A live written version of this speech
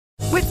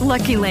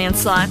Lucky Land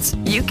Slots,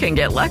 you can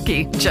get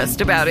lucky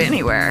just about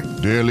anywhere.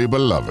 Dearly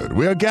beloved,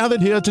 we are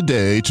gathered here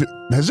today to...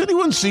 Has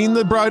anyone seen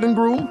the bride and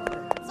groom?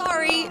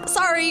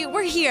 Sorry,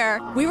 we're here.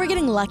 We were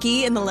getting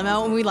lucky in the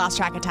limo and we lost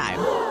track of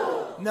time.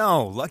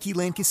 No, Lucky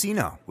Land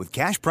Casino, with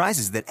cash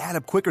prizes that add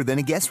up quicker than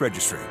a guest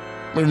registry.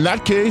 In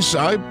that case,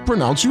 I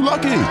pronounce you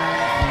lucky.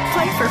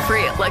 Play for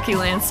free at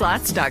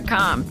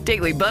LuckyLandSlots.com.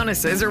 Daily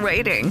bonuses are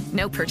waiting.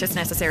 No purchase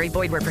necessary.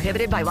 Void where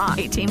prohibited by law.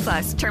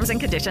 18+. Terms and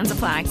conditions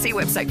apply. See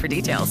website for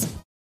details.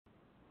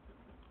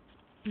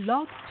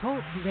 Blog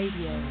Talk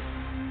Radio.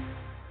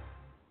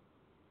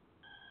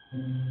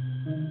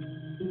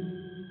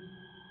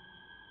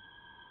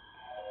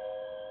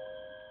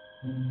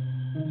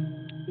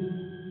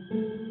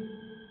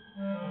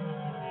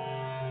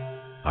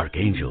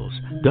 Archangels,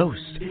 ghosts,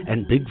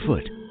 and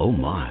Bigfoot, oh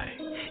my.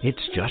 It's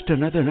just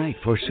another night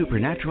for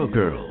Supernatural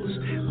Girls.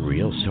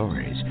 Real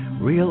stories,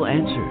 real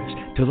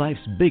answers to life's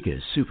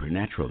biggest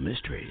supernatural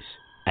mysteries.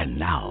 And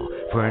now,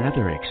 for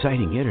another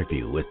exciting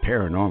interview with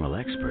paranormal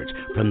experts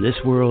from this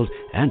world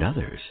and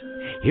others.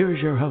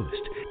 Here's your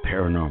host,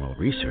 paranormal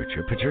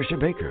researcher Patricia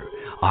Baker,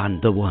 on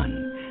the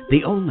one,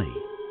 the only,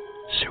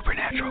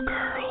 Supernatural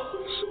Girls.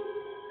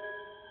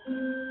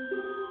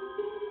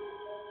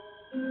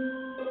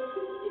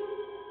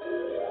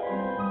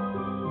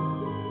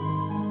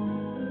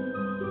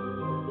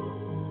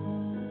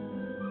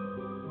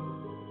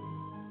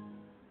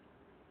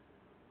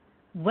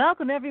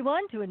 Welcome,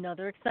 everyone, to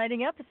another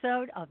exciting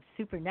episode of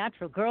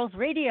Supernatural Girls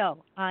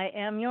Radio. I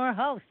am your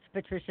host,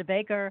 Patricia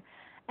Baker,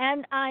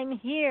 and I'm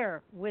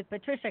here with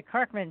Patricia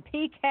Kirkman,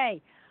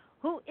 PK,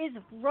 who is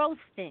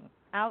roasting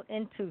out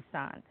in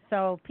Tucson.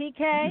 So,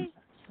 PK,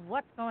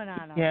 what's going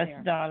on out there?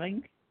 Yes,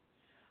 darling.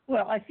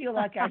 Well, I feel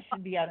like I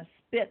should be on a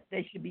spit.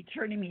 They should be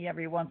turning me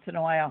every once in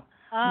a while.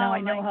 Oh, now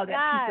I know how God.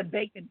 that piece of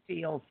bacon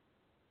feels.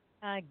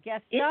 I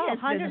guess so. It has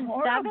 107? been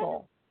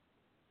horrible.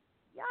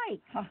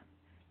 Yikes. Huh.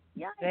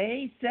 Yikes.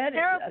 They said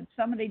Terrible. it.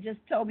 Somebody just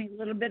told me a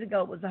little bit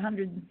ago it was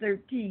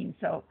 113.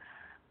 So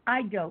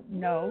I don't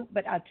know,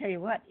 but I'll tell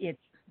you what, it's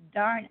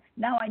darn.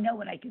 Now I know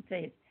when I can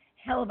say it's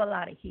hell of a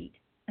lot of heat.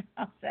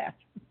 How's that?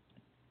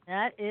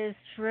 That is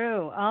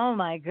true. Oh,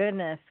 my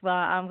goodness. Well,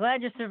 I'm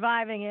glad you're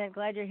surviving it.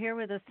 Glad you're here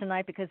with us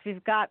tonight because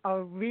we've got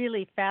a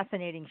really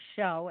fascinating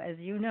show, as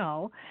you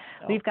know.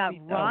 We've got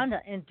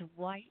Rhonda and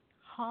Dwight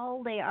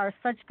Hull. They are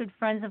such good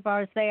friends of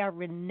ours. They are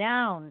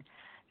renowned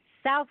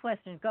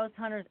Southwestern ghost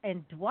hunters,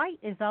 and Dwight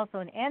is also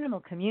an animal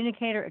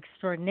communicator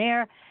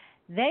extraordinaire.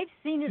 They've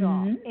seen it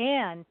all,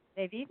 and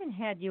they've even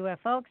had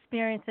UFO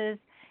experiences.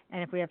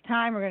 And if we have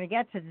time, we're going to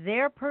get to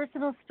their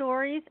personal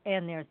stories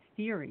and their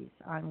theories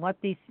on what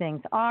these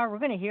things are. We're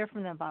going to hear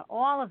from them about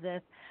all of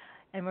this,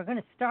 and we're going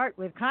to start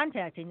with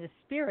contacting the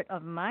spirit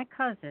of my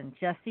cousin,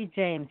 Jesse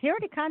James. He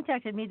already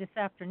contacted me this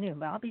afternoon,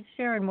 but I'll be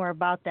sharing more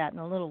about that in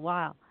a little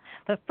while.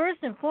 But first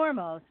and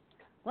foremost,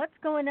 what's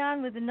going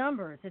on with the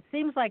numbers? It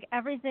seems like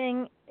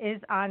everything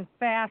is on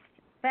fast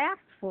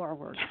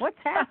forward. What's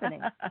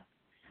happening?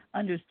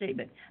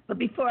 Understatement. But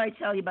before I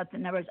tell you about the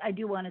numbers, I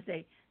do want to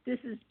say this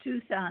is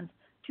Tucson's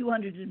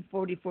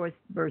 244th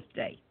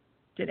birthday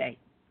today.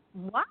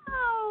 Wow.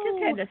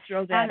 Just had to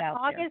throw that out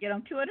August, there. You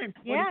know,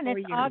 244 yeah, and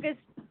it's years.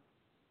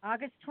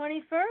 August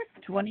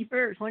 21st.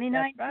 21st. 2019.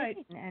 That's right.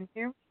 And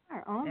here we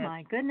are. Oh, Yes.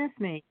 my goodness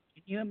me.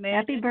 Can you imagine?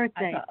 Happy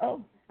birthday, I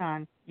thought,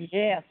 son.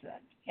 Yes,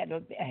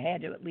 I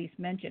had to at least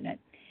mention it.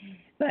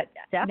 But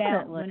now,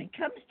 Definitely. when it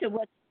comes to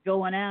what's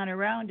going on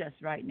around us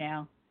right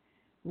now,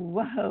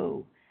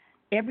 whoa.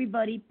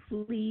 Everybody,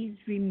 please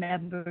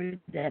remember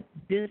that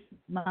this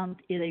month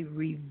is a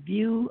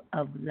review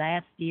of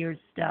last year's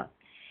stuff.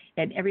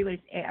 And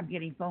I'm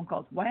getting phone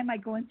calls. Why am I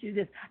going through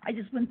this? I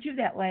just went through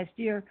that last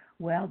year.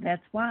 Well,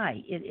 that's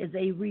why. It is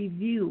a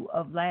review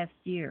of last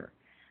year.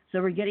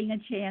 So we're getting a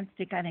chance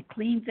to kind of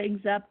clean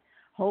things up,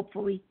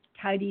 hopefully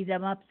tidy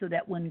them up so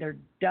that when they're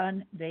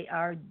done, they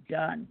are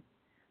done.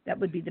 That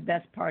would be the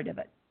best part of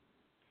it.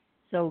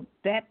 So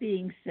that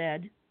being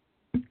said,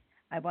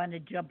 I want to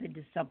jump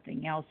into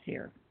something else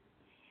here.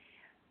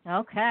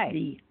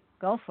 Okay.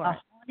 Go for it.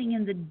 Haunting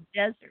in the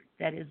Desert,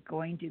 that is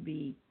going to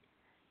be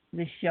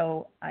the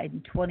show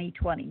in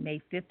 2020,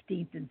 May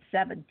 15th and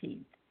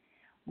 17th,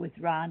 with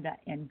Rhonda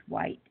and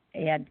Dwight.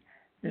 And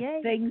the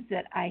things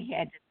that I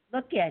had to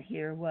look at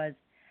here was,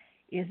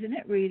 isn't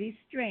it really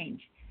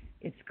strange?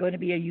 It's going to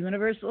be a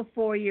universal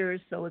 4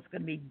 years, so it's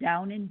going to be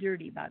down and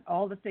dirty about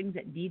all the things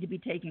that need to be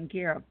taken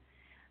care of.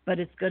 But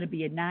it's going to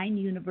be a 9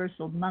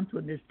 universal month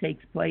when this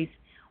takes place,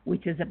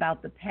 which is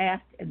about the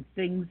past and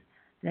things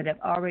that have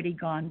already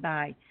gone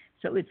by.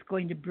 So it's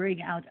going to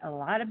bring out a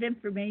lot of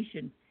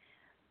information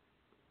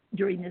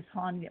during this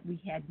haunting that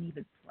we hadn't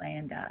even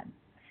planned on.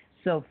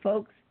 So,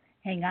 folks,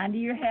 hang on to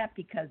your hat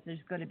because there's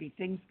going to be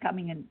things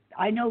coming. And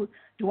I know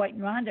Dwight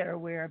and Rhonda are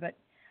aware of it,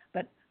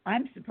 but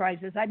I'm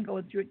surprised as I'm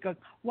going through it going,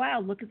 wow,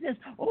 look at this.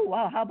 Oh,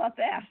 wow, how about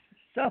that?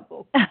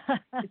 So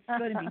it's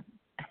going to be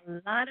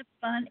a lot of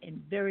fun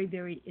and very,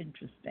 very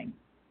interesting.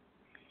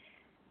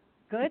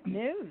 Good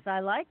news. I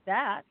like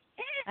that.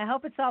 I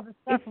hope it's all the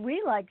stuff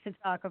we like to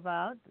talk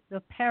about,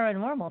 the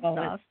paranormal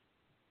stuff.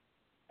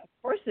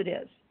 course it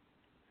is.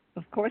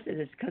 Of course it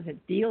is, because it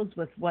deals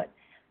with what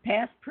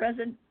past,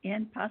 present,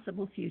 and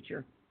possible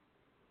future.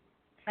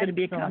 It's going to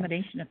be a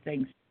combination of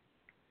things.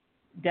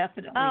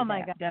 Definitely. Oh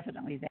my God.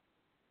 Definitely that.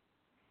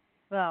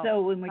 Well,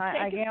 so when we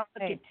take a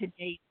look at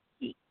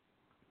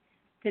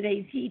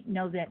today's heat,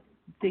 know that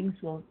things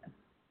will,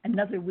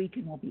 another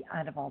weekend we'll be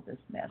out of all this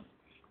mess,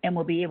 and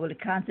we'll be able to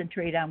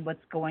concentrate on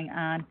what's going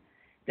on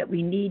that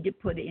we need to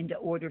put into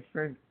order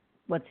for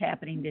what's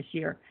happening this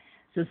year.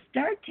 So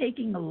start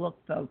taking a look,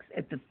 folks,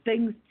 at the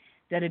things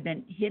that have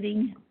been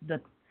hitting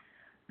the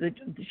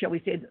shall we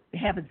say,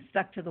 haven't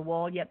stuck to the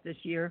wall yet this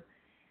year.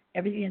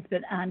 Everything that's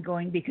been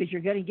ongoing, because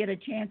you're going to get a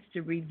chance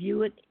to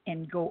review it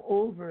and go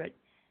over it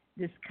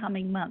this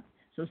coming month.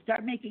 So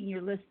start making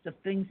your list of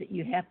things that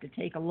you have to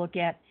take a look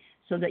at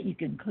so that you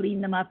can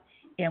clean them up.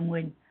 And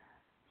when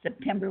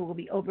September will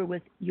be over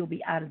with, you'll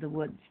be out of the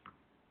woods.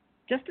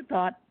 Just a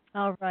thought.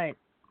 All right.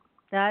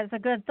 That is a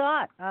good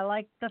thought. I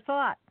like the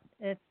thought.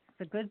 It's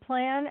a good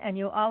plan, and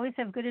you always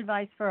have good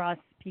advice for us,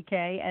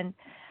 PK. And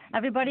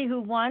everybody who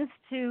wants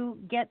to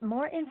get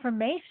more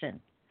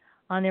information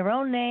on their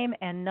own name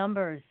and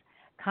numbers,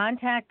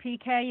 contact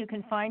PK. You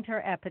can find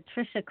her at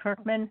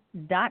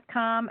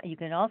patriciakirkman.com. You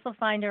can also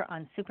find her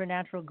on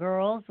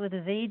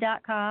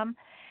supernaturalgirls.com.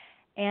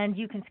 And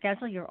you can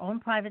schedule your own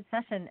private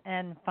session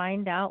and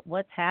find out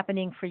what's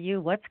happening for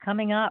you, what's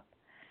coming up.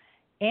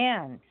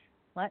 And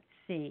let's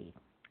see.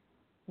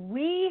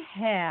 We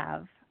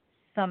have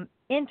some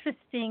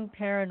interesting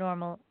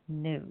paranormal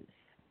news.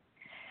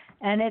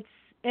 And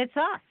it's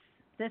us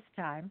this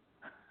time.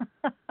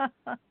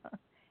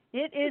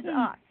 It is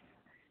us.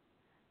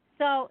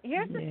 So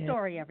here's the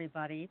story,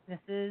 everybody. This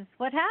is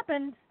what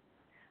happened.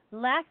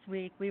 Last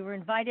week, we were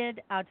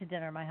invited out to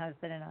dinner, my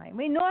husband and I.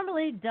 We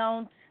normally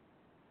don't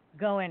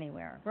go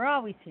anywhere. We're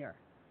always here.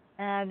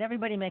 And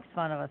everybody makes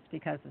fun of us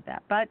because of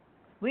that. But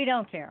we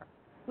don't care.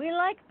 We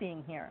like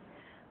being here.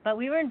 But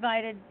we were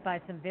invited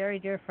by some very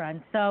dear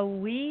friends. So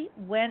we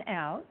went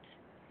out.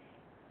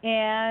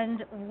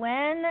 And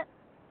when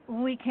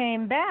we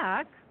came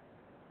back,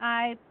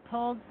 I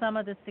pulled some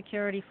of the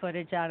security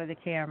footage out of the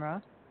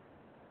camera.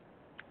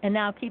 And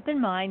now keep in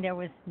mind, there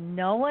was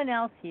no one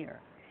else here.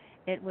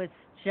 It was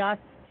just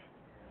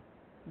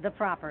the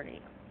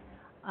property.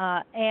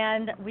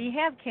 And we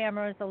have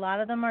cameras. A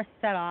lot of them are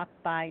set off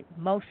by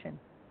motion.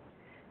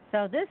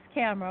 So this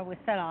camera was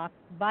set off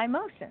by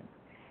motion.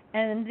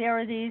 And there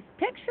were these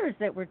pictures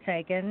that were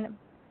taken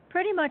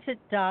pretty much at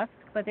dusk,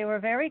 but they were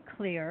very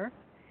clear.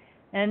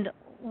 And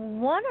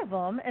one of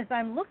them, as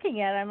I'm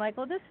looking at it, I'm like,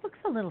 well, this looks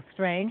a little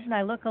strange. And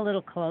I look a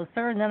little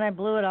closer, and then I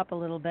blew it up a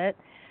little bit.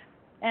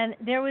 And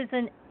there was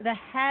the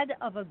head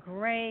of a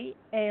gray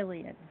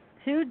alien,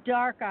 2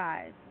 dark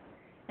eyes.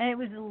 And it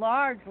was a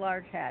large,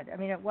 large head. I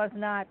mean, it was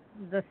not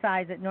the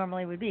size it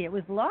normally would be. It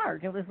was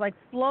large. It was like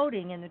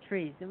floating in the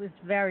trees. It was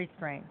very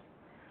strange.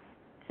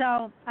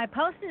 So I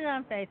posted it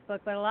on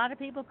Facebook, but a lot of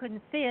people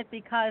couldn't see it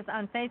because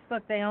on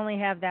Facebook they only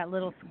have that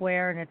little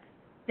square, and it's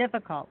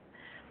difficult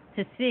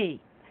to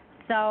see.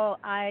 So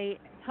I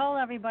told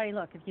everybody,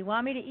 look, if you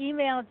want me to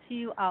email it to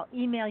you, I'll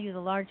email you the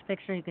large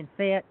picture. You can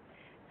see it.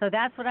 So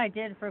that's what I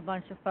did for a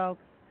bunch of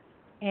folks.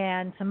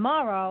 And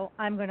tomorrow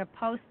I'm going to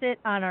post it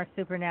on our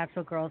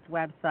Supernatural Girls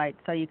website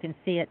so you can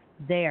see it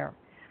there.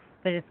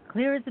 But it's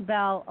clear as a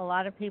bell. A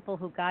lot of people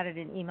who got it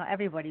in email,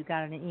 everybody who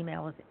got it in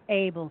email was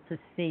able to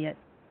see it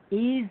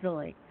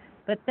easily.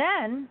 But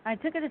then I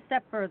took it a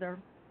step further,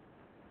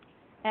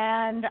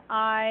 and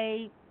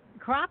I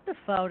cropped the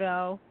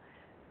photo,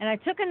 and I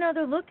took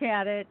another look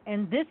at it,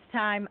 and this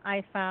time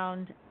I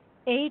found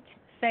 8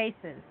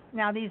 faces.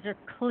 Now, these are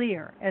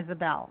clear as a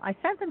bell. I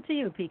sent them to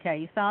you,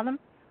 PK. You saw them?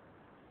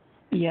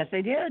 Yes,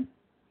 I did.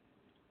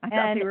 I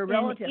thought they were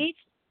relatives.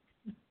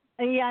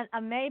 Yeah,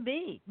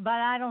 maybe, but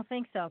I don't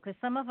think so, because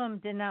some of them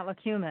did not look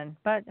human.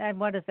 But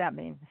what does that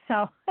mean?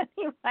 So,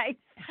 anyway,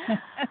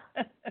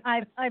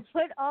 I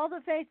put all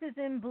the faces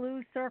in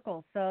blue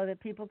circles so that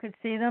people could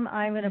see them.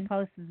 I'm going to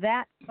post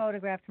that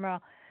photograph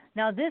tomorrow.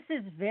 Now, this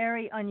is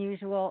very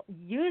unusual.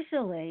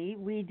 Usually,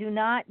 we do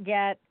not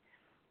get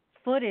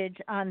footage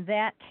on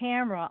that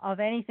camera of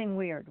anything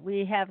weird.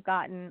 We have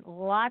gotten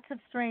lots of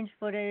strange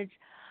footage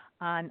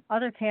on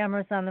other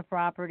cameras on the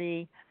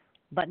property,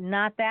 but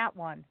not that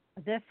one.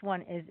 This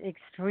one is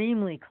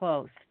extremely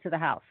close to the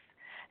house.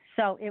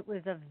 So it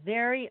was a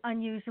very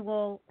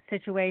unusual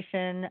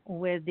situation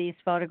with these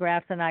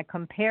photographs, and I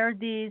compared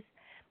these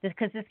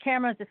because this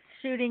camera is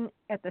shooting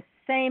at the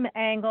same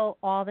angle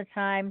all the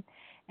time,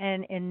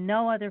 and in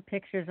no other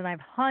pictures, and I have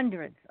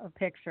hundreds of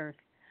pictures,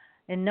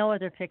 in no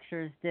other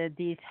pictures did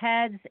these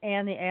heads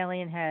and the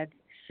alien heads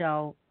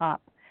show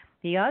up.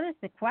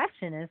 The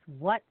question is,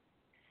 what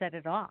set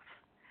it off?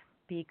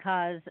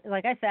 Because,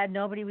 like I said,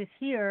 nobody was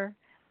here.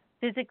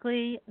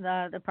 Physically,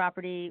 the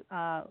property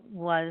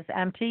was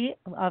empty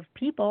of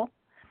people,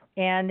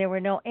 and there were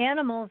no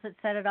animals that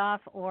set it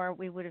off, or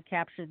we would have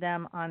captured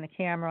them on the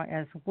camera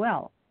as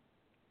well.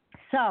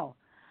 So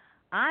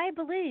I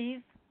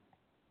believe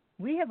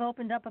we have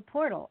opened up a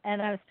portal,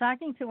 and I was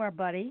talking to our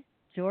buddy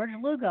George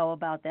Lugo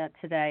about that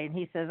today, and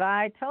he says,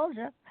 I told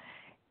you.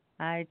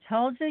 I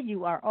told you,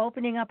 you are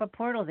opening up a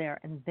portal there,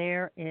 and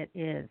there it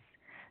is.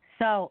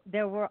 So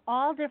there were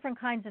all different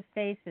kinds of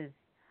faces.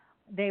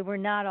 They were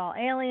not all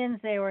aliens.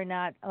 They were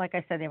not, like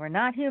I said, they were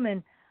not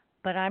human.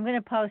 But I'm going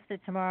to post it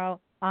tomorrow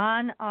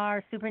on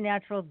our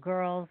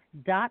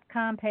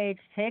supernaturalgirls.com page.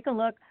 Take a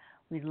look.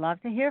 We'd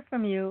love to hear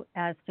from you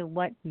as to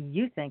what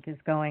you think is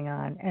going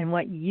on and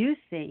what you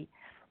see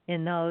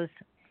in those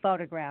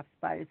photographs.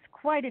 But it's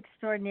quite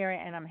extraordinary,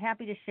 and I'm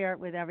happy to share it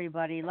with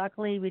everybody.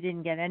 Luckily, we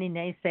didn't get any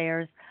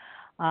naysayers.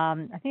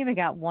 I think we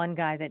got one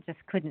guy that just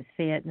couldn't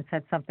see it and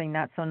said something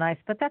not so nice,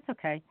 but that's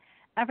okay.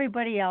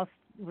 Everybody else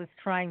was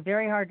trying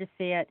very hard to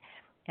see it,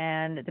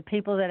 and the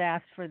people that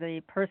asked for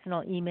the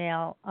personal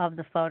email of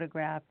the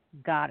photograph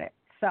got it.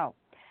 So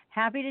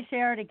happy to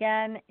share it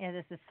again, and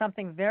this is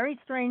something very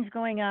strange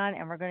going on,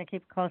 and we're going to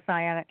keep a close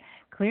eye on it.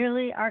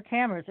 Clearly, our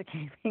cameras are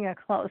keeping a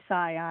close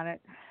eye on it.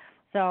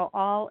 So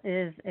all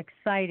is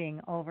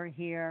exciting over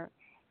here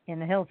in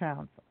the hill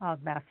towns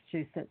of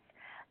Massachusetts.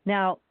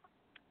 Now,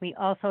 we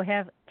also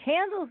have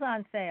candles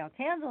on sale,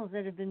 candles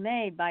that have been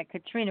made by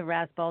Katrina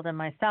Rasbold and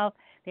myself.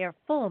 They are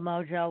full of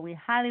mojo. We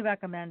highly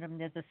recommend them.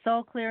 There's a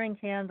soul-clearing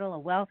candle, a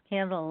wealth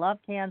candle, a love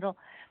candle.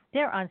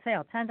 They're on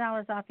sale,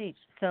 $10 off each.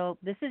 So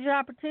this is your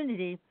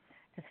opportunity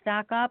to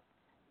stock up,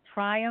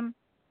 try them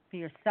for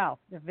yourself.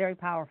 They're very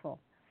powerful.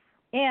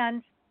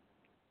 And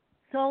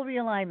Soul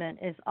Realignment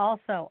is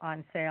also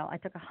on sale. I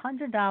took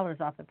 $100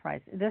 off the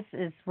price. This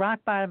is rock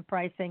bottom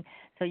pricing,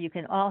 so you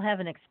can all have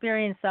an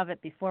experience of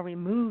it before we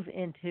move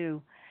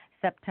into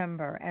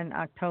September and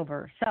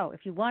October. So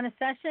if you want a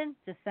session,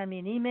 just send me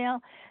an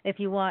email. If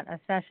you want a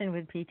session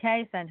with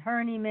PK, send her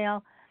an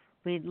email.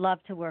 We'd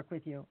love to work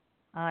with you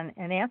on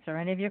and answer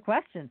any of your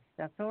questions.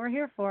 That's what we're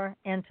here for,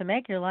 and to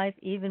make your life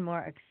even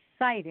more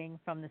exciting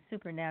from the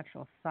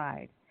supernatural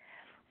side.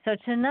 So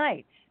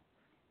tonight,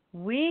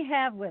 we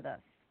have with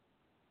us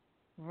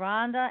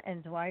Rhonda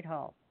and Dwight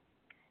Hull,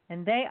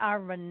 and they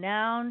are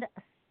renowned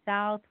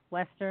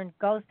Southwestern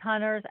ghost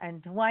hunters,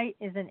 and Dwight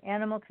is an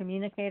animal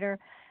communicator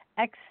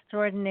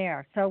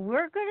extraordinaire. So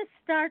we're going to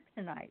start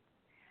tonight.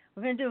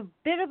 We're going to do a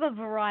bit of a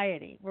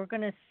variety. We're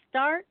going to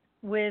start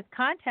with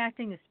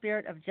contacting the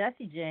spirit of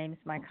Jesse James,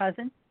 my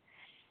cousin.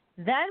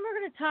 Then we're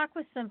going to talk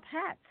with some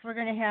pets. We're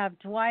going to have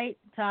Dwight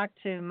talk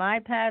to my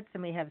pets,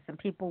 and we have some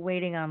people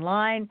waiting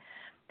online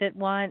that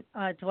want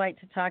Dwight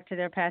to talk to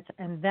their pets,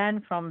 and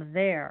then from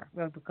there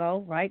we'll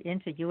go right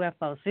into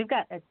UFOs. So we've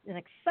got an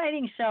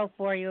exciting show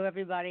for you,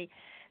 everybody.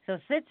 So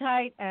sit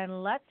tight,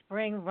 and let's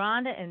bring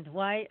Rhonda and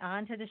Dwight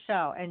onto the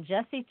show, and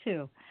Jesse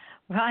too.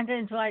 Rhonda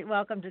and Dwight,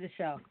 welcome to the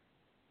show.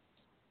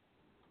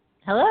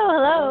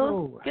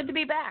 Hello. Good to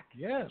be back.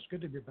 Yes, good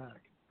to be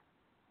back.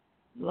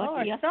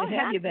 Lucky us to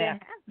have you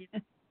back.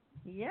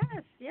 Yes.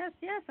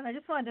 And I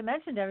just wanted to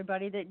mention to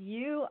everybody that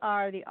you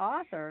are the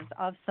authors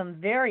of some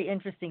very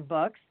interesting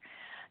books,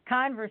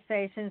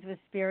 Conversations with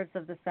Spirits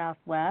of the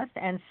Southwest,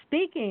 and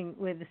Speaking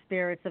with the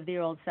Spirits of the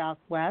Old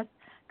Southwest,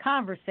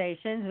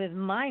 Conversations with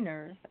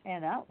Miners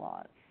and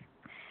Outlaws.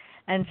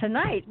 And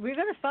tonight we're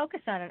going to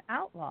focus on an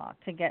outlaw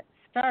to get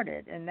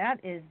started, and that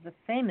is the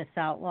famous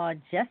outlaw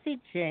Jesse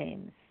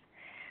James.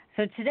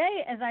 So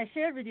today, as I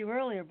shared with you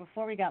earlier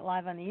before we got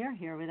live on the air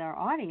here with our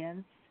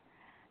audience,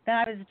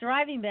 that I was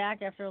driving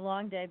back after a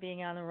long day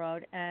being on the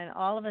road, and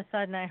all of a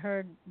sudden I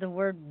heard the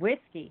word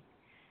whiskey.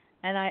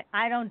 And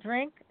I don't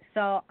drink,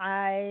 so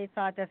I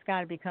thought that's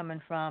got to be coming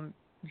from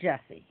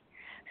Jesse.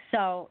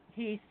 So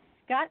he's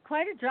got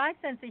quite a dry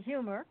sense of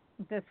humor.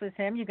 This was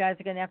him. You guys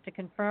are going to have to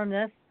confirm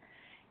this.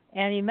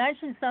 And he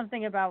mentioned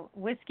something about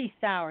whiskey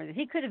sour, that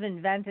he could have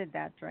invented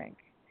that drink.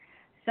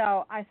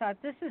 So I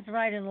thought this is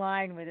right in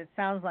line with it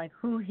sounds like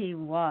who he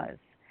was.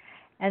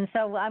 And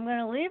so I'm going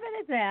to leave it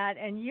at that,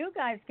 and you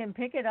guys can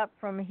pick it up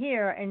from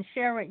here and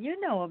share what you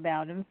know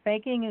about him,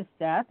 faking his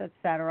death,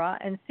 etc.,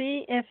 and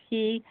see if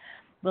he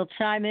will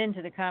chime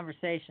into the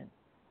conversation.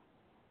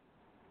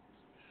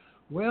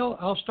 Well,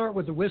 I'll start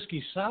with the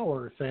whiskey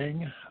sour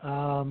thing.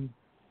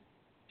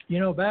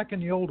 Back in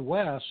the Old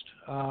West,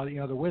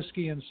 the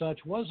whiskey and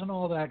such wasn't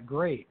all that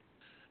great.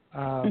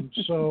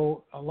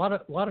 So a lot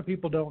of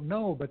people don't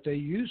know, but they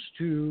used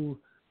to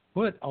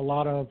put a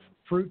lot of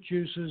fruit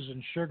juices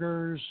and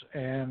sugars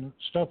and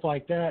stuff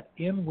like that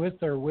in with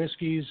their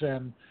whiskeys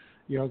and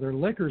their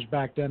liquors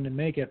back then to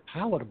make it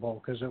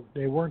palatable, because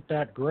they weren't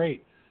that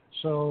great.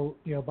 So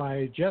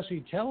by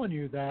Jesse telling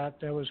you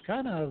that was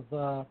kind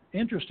of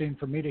interesting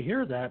for me to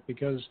hear that,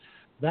 because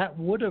that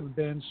would have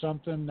been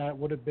something that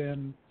would have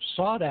been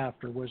sought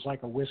after, was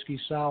like a whiskey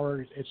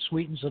sour. It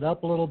sweetens it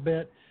up a little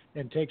bit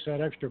and takes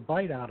that extra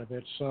bite out of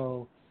it.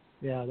 So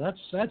yeah,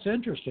 that's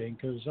interesting,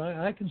 because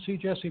I can see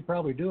Jesse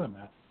probably doing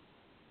that.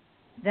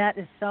 That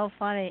is so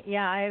funny.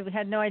 Yeah, I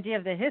had no idea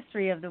of the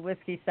history of the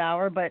whiskey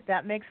sour, but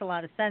that makes a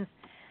lot of sense.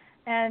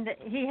 And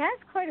he has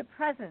quite a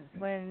presence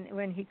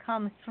when he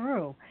comes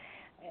through.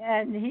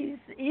 And he's,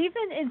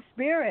 even in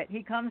spirit,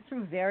 he comes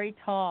through very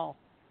tall.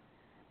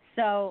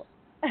 So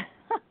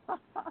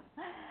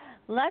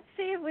let's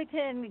see if we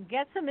can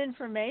get some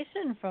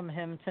information from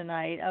him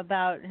tonight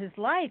about his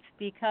life,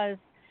 because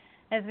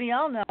as we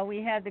all know,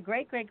 we had the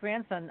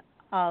great-great-grandson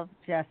of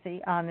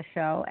Jesse on the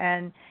show,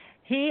 and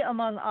he,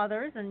 among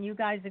others, and you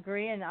guys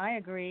agree and I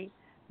agree,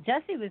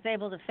 Jesse was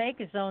able to fake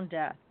his own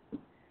death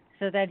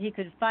so that he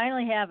could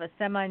finally have a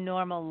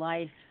semi-normal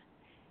life.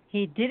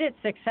 He did it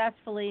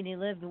successfully, and he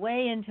lived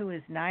way into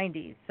his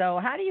 90s. So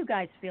how do you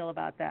guys feel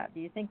about that? Do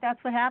you think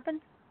that's what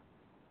happened?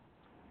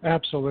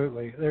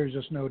 Absolutely. There's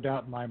just no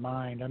doubt in my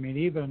mind. I mean,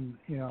 even,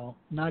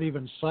 not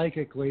even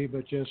psychically,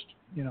 but just,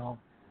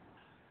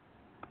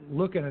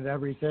 looking at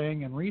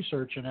everything and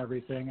researching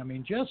everything. I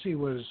mean, Jesse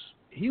was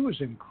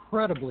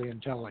incredibly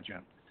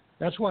intelligent.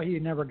 That's why he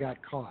never got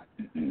caught.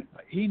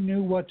 He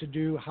knew what to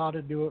do, how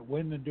to do it,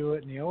 when to do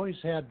it, and he always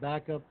had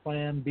backup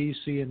plan B,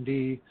 C, and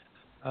D.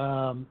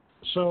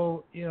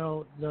 So,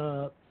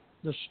 the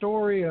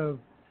story of,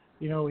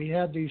 he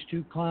had these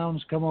two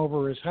clowns come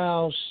over his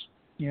house,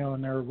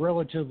 and they're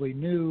relatively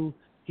new.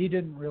 He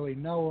didn't really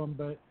know them,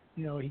 but,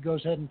 he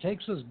goes ahead and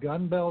takes his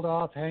gun belt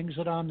off, hangs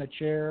it on the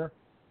chair,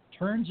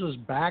 turns his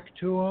back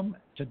to him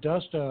to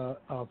dust a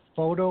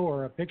photo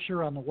or a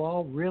picture on the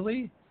wall.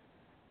 Really?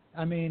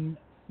 I mean,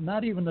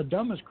 not even the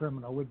dumbest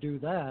criminal would do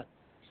that.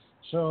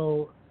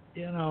 So,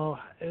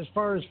 as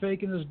far as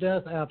faking his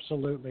death,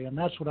 absolutely. And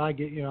that's what I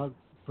get,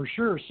 for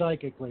sure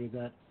psychically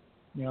that,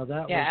 that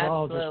was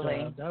all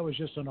that was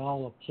just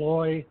all a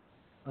ploy.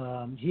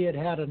 He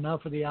had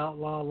enough of the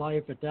outlaw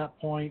life at that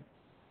point,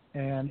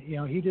 and,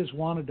 he just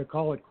wanted to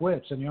call it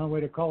quits. And the only way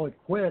to call it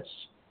quits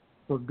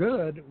for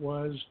good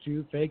was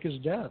to fake his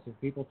death. If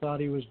people thought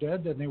he was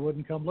dead, then they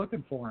wouldn't come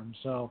looking for him.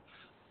 So,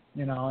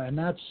 and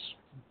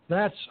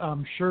that's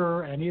I'm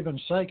sure, and even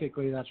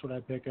psychically, that's what I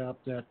pick up,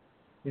 that,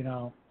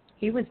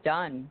 he was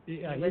done.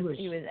 Yeah,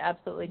 he was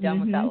absolutely done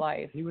with that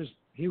life.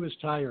 He was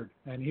tired,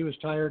 and he was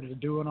tired of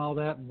doing all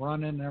that and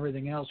running and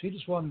everything else. He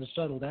just wanted to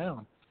settle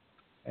down,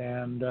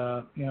 and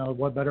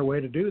what better way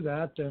to do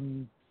that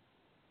than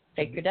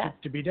fake your death,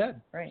 to be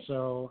dead. Right.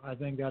 So I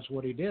think that's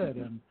what he did,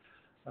 and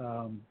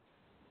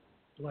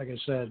like I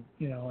said,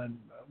 and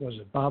was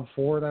it Bob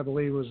Ford, I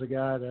believe, was the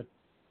guy that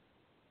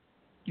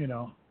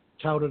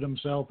touted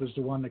himself as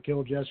the one that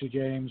killed Jesse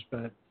James,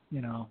 but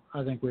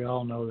I think we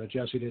all know that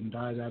Jesse didn't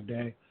die that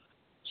day.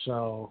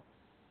 So,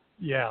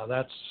 yeah,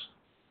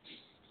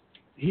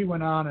 he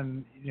went on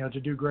and, to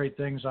do great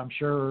things, I'm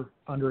sure,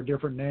 under a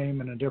different name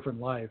and a different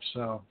life.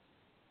 So.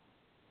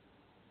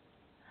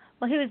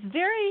 Well, he was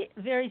very,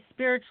 very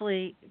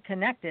spiritually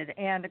connected,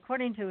 and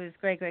according to his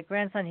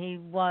great-great-grandson, he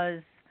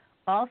was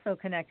also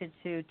connected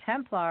to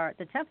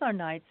the Templar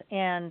Knights,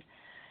 and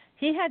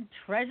he had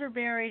treasure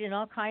buried and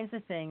all kinds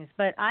of things.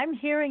 But I'm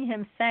hearing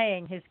him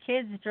saying his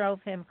kids drove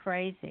him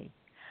crazy,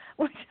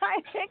 which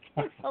I think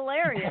is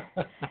hilarious.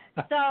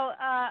 So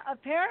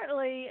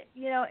apparently,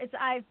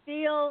 I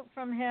feel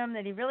from him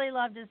that he really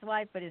loved his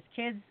wife, but his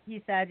kids,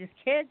 he said, his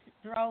kids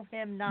drove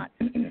him nuts.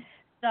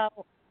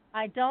 So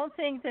I don't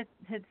think that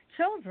his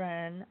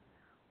children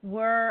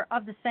were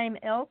of the same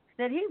ilk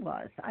that he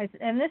was.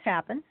 And this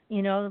happens.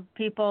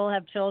 People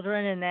have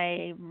children and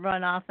they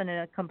run off in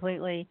a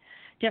completely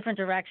different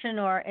direction,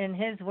 or in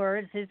his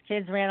words, his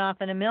kids ran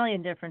off in a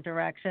million different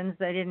directions.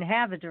 They didn't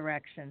have a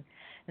direction.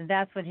 And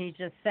that's what he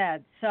just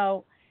said.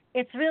 So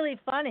it's really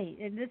funny.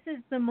 This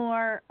is the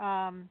more,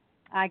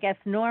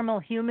 normal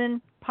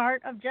human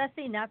part of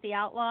Jesse, not the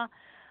outlaw,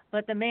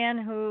 but the man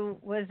who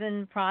was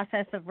in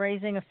process of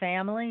raising a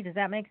family. Does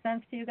that make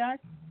sense to you guys?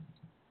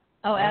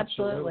 Oh,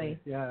 absolutely.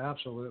 Yeah,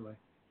 absolutely.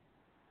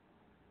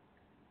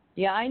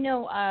 Yeah, I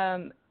know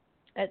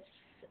at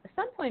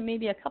some point,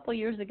 maybe a couple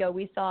years ago,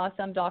 we saw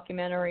some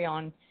documentary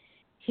on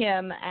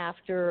him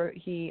after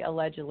he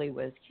allegedly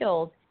was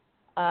killed.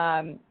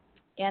 And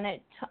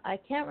I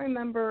can't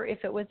remember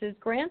if it was his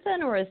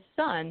grandson or his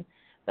son,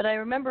 but I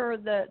remember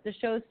the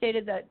show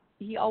stated that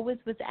he always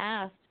was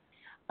asked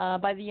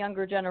by the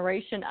younger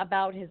generation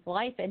about his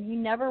life, and he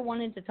never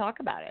wanted to talk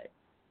about it.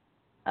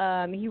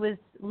 He was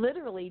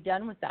literally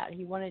done with that.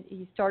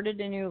 He started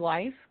a new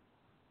life,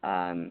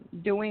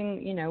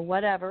 doing,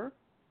 whatever.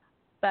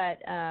 But,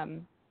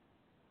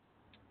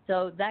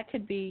 so that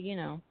could be,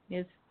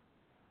 his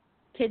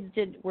kids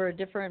were a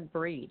different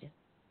breed,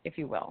 if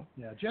you will.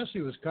 Yeah,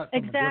 Jesse was cut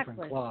from a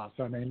different cloth.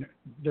 I mean,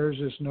 there's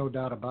just no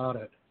doubt about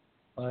it.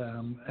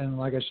 And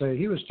like I say,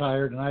 he was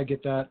tired, and I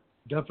get that,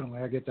 definitely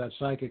I get that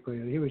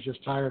psychically. He was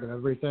just tired of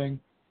everything,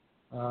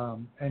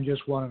 and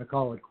just wanted to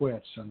call it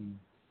quits. And,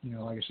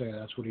 like I say,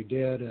 that's what he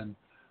did. And,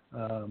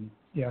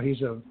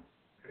 he's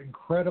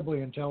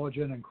incredibly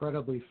intelligent,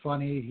 incredibly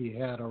funny. He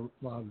had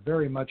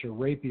very much a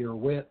rapier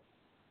wit.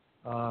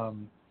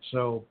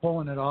 So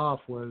pulling it off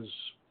was,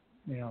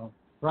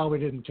 probably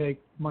didn't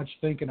take much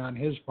thinking on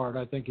his part.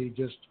 I think he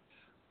just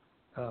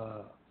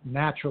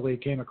naturally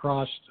came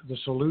across the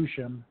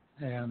solution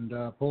and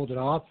pulled it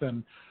off.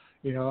 And,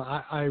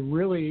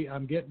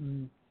 I'm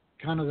getting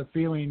kind of the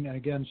feeling,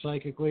 again,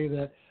 psychically,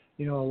 that,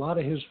 a lot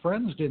of his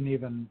friends didn't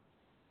even,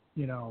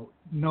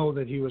 know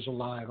that he was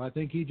alive. I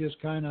think he just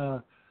kind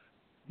of,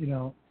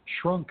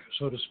 shrunk,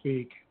 so to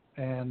speak,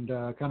 and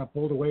kind of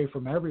pulled away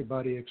from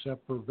everybody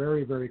except for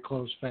very, very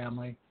close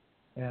family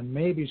and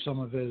maybe some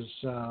of his,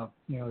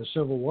 his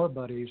Civil War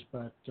buddies.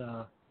 But,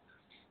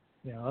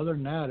 other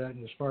than that,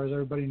 as far as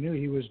everybody knew,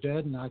 he was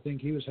dead, and I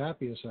think he was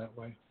happiest that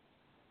way.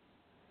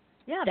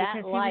 Yeah, that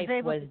because life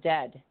he was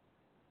dead.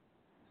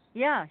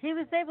 Yeah, he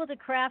was able to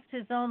craft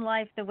his own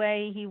life the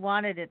way he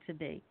wanted it to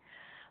be.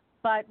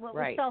 But what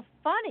was so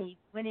funny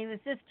when he was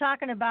just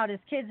talking about his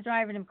kids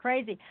driving him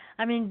crazy,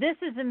 I mean, this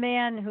is a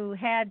man who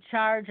had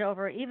charge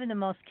over even the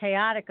most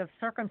chaotic of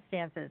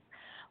circumstances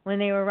when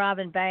they were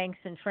robbing banks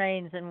and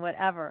trains and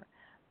whatever.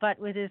 But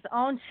with his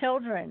own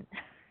children,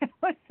 it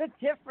was a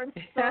different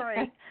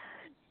story.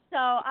 So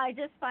I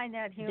just find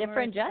that humorous.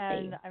 Different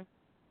Jesse.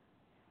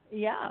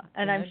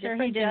 And I'm sure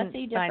he didn't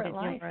Jesse, find it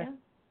life, humorous.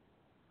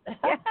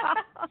 Yeah.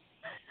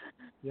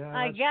 Yeah,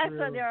 I guess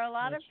true. there are a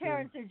lot that's of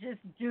parents true. who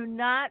just do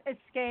not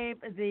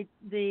escape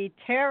the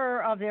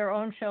terror of their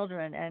own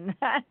children, and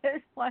that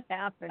is what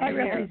happened. I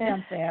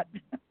represent that.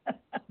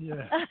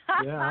 Yeah,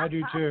 I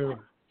do too.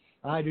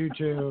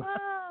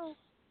 Oh,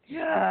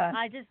 yeah.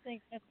 I just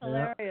think that's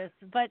hilarious.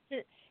 But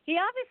he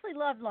obviously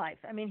loved life.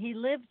 I mean, he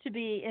lived to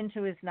be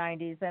into his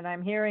 90s, and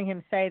I'm hearing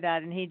him say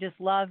that, and he just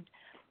loved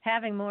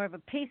having more of a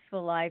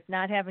peaceful life,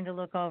 not having to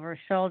look over his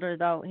shoulder,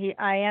 though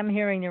I am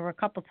hearing there were a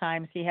couple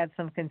times he had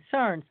some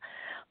concerns.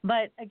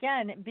 But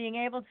again, being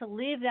able to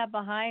leave that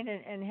behind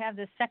and have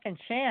this second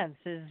chance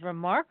is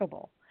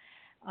remarkable.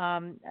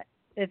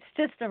 It's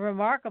just a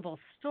remarkable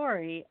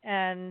story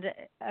and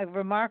a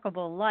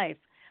remarkable life.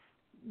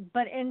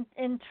 But in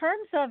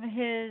terms of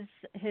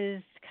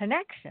his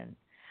connection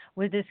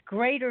with this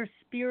greater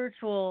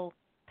spiritual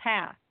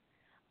path,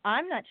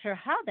 I'm not sure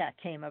how that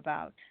came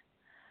about.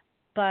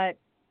 But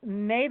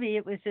maybe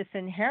it was just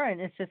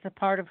inherent. It's just a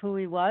part of who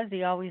he was.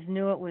 He always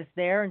knew it was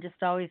there and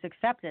just always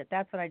accepted it.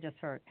 That's what I just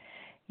heard.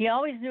 He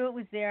always knew it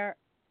was there.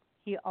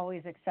 He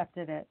always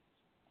accepted it.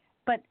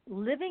 But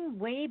living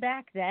way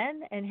back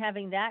then and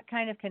having that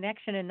kind of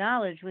connection and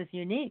knowledge was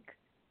unique.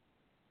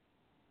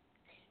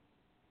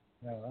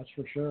 Yeah, that's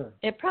for sure.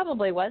 It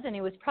probably was, and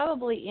he was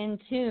probably in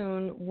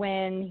tune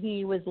when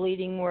he was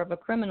leading more of a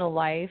criminal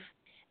life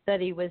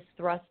that he was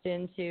thrust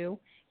into.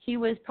 He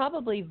was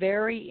probably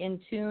very in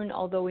tune,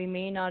 although we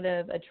may not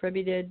have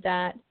attributed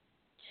that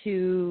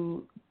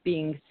to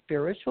being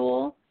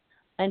spiritual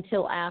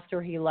until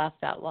after he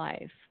left that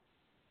life.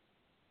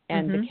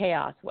 And the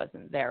chaos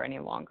wasn't there any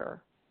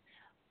longer.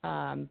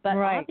 But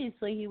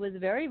obviously he was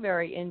very,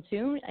 very in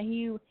tune.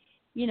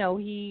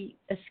 He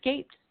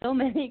escaped so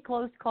many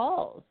close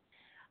calls.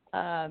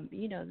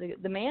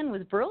 The man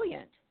was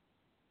brilliant.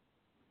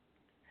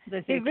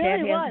 He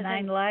really was.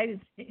 9 lives.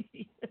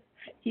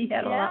 He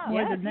had a lot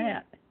more than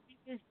that.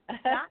 He was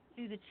shot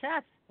through the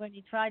chest when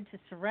he tried to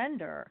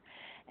surrender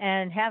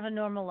and have a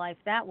normal life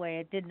that way.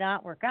 It did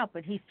not work out,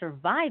 but he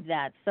survived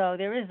that. So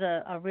there is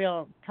a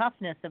real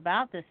toughness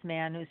about this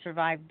man who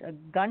survived a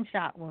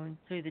gunshot wound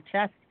through the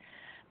chest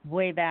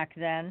way back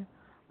then.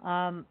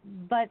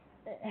 But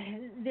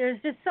there's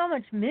just so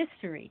much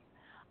mystery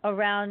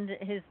around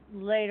his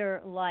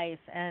later life,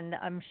 and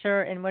I'm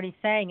sure, and what he's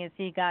saying is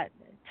he got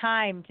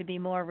time to be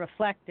more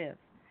reflective.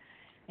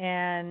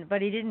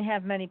 But he didn't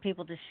have many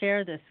people to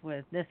share this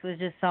with. This was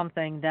just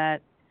something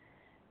that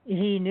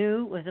he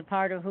knew was a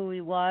part of who he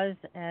was,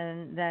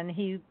 and then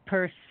he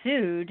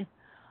pursued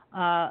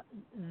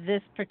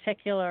this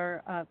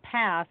particular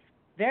path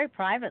very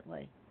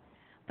privately.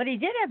 But he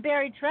did have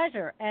buried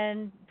treasure,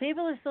 and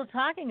people are still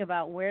talking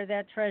about where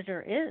that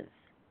treasure is.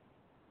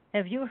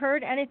 Have you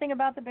heard anything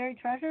about the buried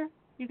treasure,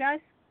 you guys?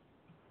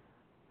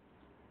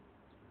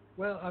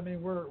 Well, I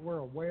mean, we're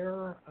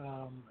aware.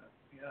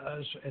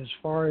 As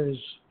far as,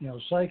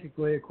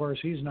 psychically, of course,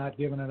 he's not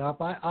giving it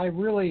up. I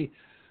really,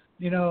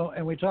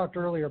 and we talked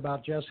earlier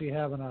about Jesse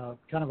having a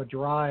kind of a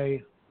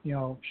dry,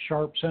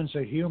 sharp sense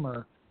of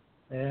humor.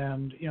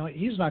 And,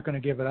 he's not going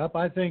to give it up.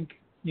 I think,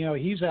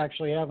 he's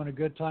actually having a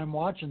good time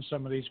watching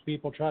some of these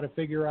people try to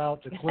figure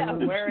out the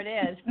clues. Where it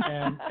is.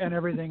 and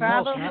everything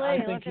Probably. else. And I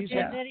think look at these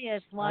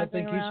idiots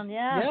wandering around.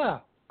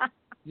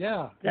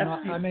 Yeah.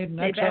 I made an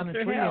X on a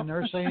tree, and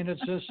they're saying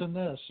it's this and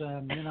this.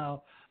 And,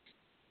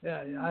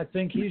 I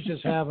think he's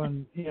just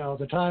having,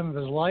 the time of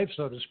his life,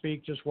 so to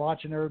speak, just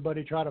watching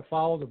everybody try to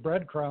follow the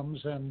breadcrumbs.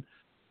 And,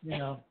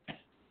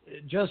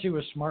 Jesse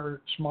was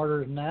smarter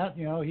than that.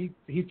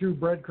 He threw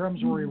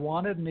breadcrumbs where he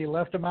wanted, and he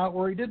left them out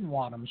where he didn't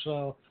want them.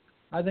 So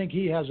I think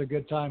he has a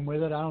good time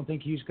with it. I don't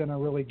think he's going to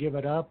really give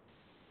it up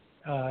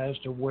as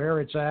to where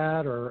it's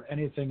at or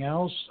anything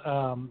else.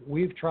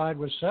 We've tried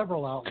with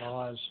several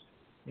outlaws.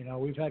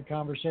 We've had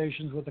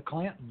conversations with the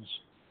Clantons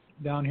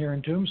down here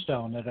in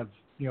Tombstone that have,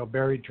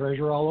 buried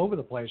treasure all over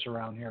the place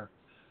around here.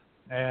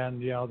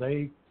 And,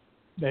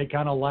 they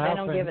kind of laugh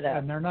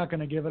and they're not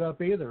going to give it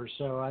up either.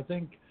 So I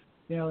think,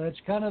 it's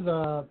kind of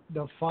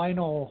the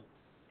final,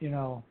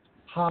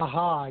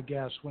 ha-ha, I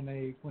guess, when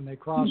they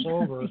cross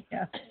over,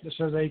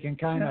 so they can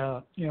kind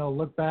of,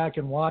 look back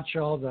and watch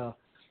all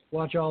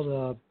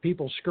the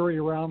people scurry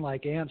around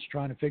like ants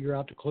trying to figure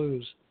out the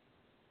clues.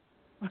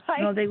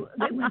 Right. No, they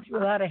went through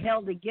a lot of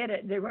hell to get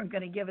it. They weren't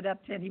going to give it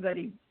up to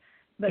anybody.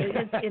 But it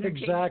is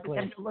entertaining for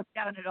them to look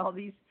down at all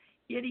these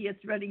idiots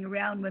running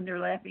around when they're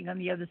laughing on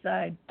the other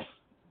side.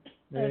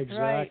 That's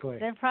exactly. Right.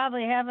 They're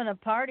probably having a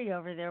party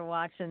over there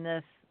watching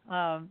this,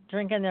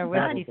 drinking their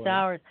whiskey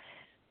sours.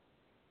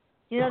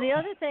 You know, the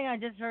other thing I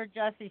just heard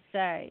Jesse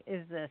say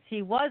is this.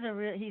 He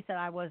said,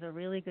 I was a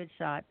really good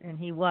shot, and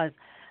he was.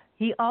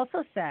 He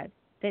also said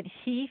that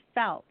he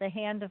felt the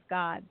hand of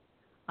God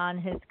on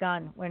his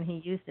gun when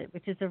he used it,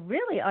 which is a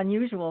really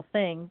unusual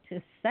thing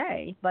to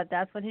say, but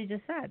that's what he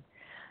just said,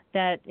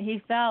 that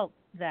he felt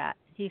that.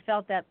 He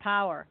felt that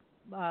power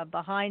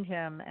behind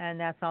him, and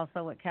that's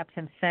also what kept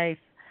him safe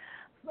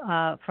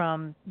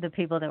from the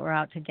people that were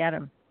out to get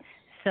him.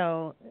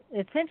 So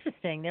it's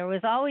interesting. There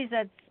was always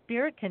that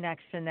spirit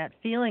connection, that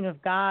feeling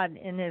of God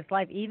in his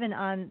life, even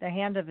on the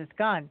hand of his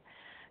gun.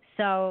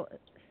 So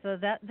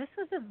that this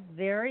was a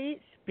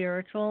very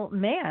spiritual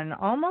man,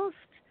 almost,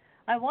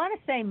 I want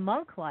to say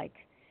monk-like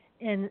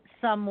in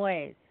some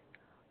ways,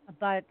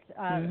 but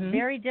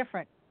very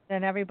different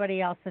than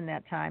everybody else in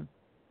that time.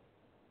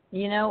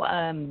 You know,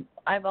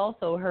 I've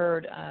also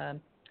heard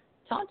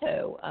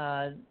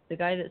Tonto, the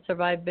guy that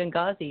survived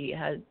Benghazi,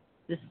 has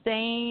the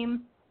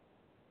same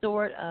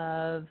sort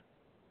of,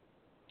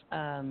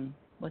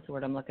 what's the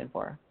word I'm looking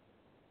for?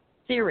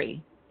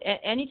 Theory.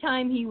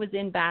 Anytime he was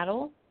in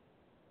battle,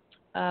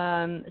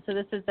 so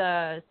this is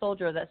a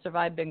soldier that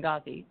survived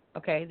Benghazi,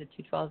 okay, the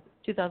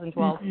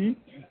 2012.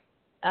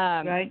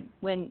 Right.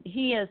 When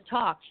he has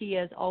talked, he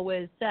has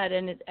always said,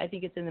 and I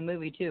think it's in the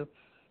movie too,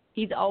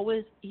 he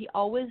always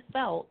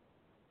felt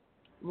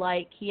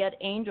like he had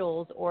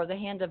angels or the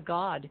hand of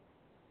God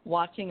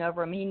watching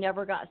over him. He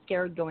never got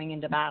scared going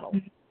into battle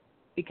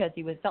because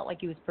felt like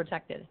he was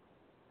protected.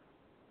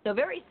 So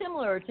very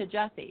similar to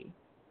Jesse.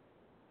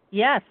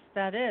 Yes,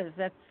 that is.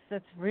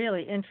 That's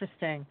really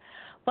interesting.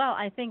 Well,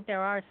 I think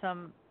there are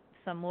some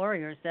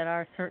warriors that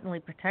are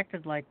certainly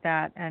protected like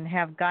that and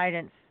have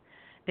guidance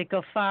that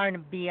go far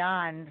and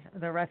beyond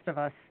the rest of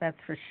us. That's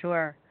for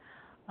sure.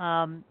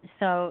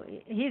 So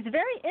he's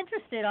very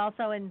interested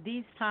also in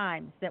these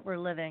times that we're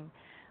living.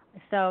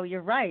 So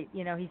you're right.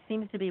 You know, he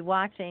seems to be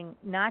watching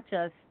not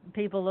just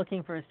people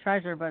looking for his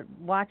treasure, but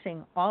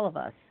watching all of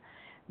us.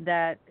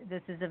 That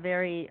this is a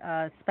very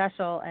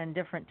special and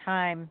different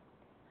time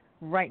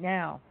right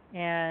now.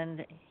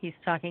 And he's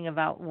talking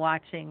about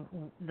watching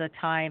the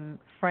time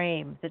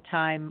frame, the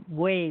time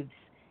waves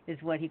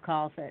is what he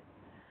calls it.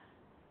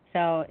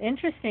 So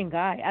interesting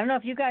guy. I don't know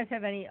if you guys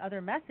have any other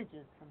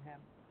messages from him.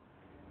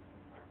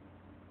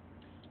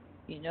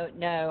 You know,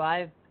 no,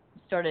 I've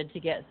started to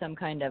get some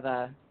kind of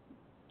a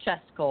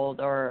chest cold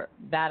or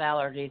bat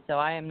allergy, so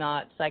I am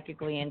not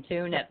psychically in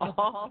tune at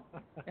all.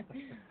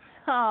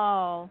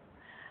 Oh,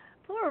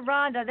 poor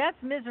Rhonda. That's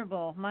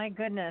miserable. My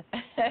goodness.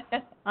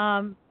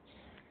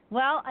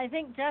 Well, I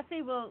think,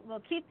 Jesse,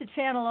 we'll keep the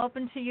channel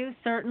open to you,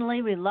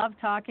 certainly. We love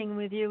talking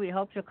with you. We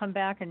hope you'll come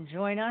back and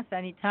join us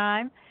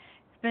anytime.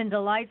 It's been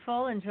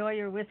delightful. Enjoy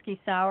your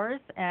whiskey sours,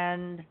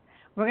 and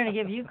we're going to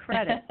give you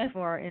credit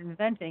for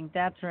inventing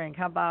that drink.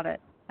 How about it?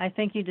 I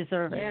think you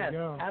deserve it. Yes,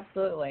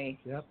 absolutely.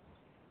 Yep.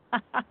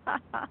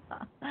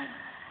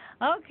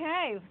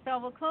 Okay, so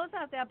we'll close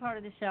out that part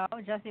of the show.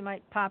 Jesse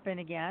might pop in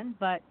again,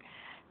 but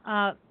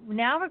now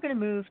we're going to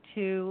move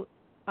to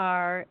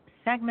our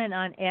segment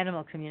on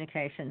animal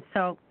communication.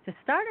 So to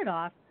start it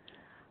off,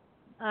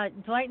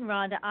 Dwight and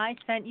Rhonda, I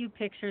sent you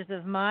pictures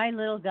of my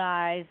little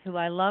guys who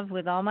I love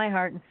with all my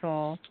heart and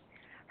soul,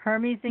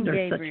 Hermes and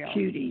They're Gabriel. Such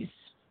cuties.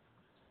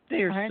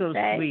 They're Aren't so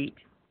they? sweet.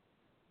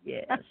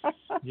 Yes.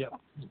 Yep.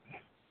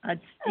 I'd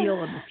steal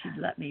them if she'd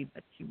let me,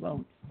 but she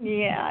won't.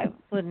 Yeah, I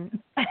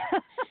wouldn't. I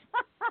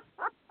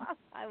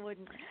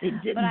wouldn't. It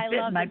didn't but I fit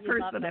love my that you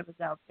purse love when them. I was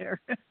out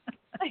there.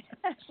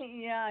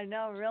 Yeah, I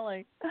know,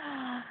 really.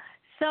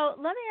 So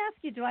let me ask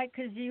you, Dwight,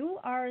 because you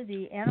are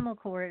the animal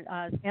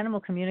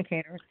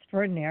communicator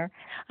extraordinaire.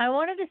 I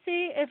wanted to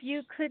see if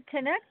you could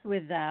connect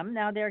with them.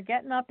 Now, they're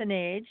getting up in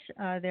age.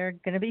 They're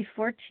going to be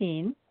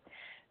 14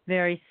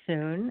 very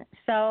soon.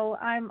 So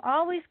I'm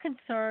always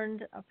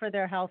concerned for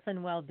their health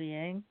and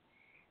well-being.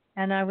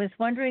 And I was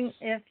wondering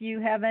if you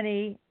have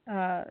any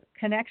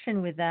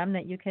connection with them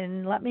that you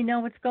can let me know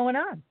what's going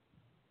on.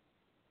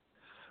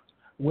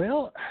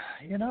 Well,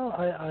 you know,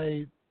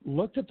 I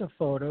looked at the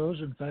photos.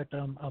 In fact,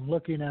 I'm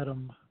looking at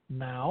them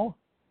now.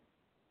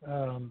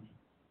 As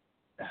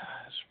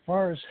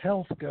far as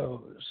health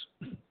goes,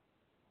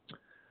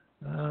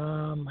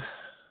 now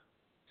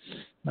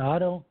I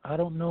don't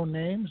know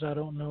names. I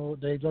don't know.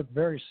 They look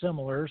very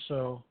similar.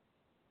 So,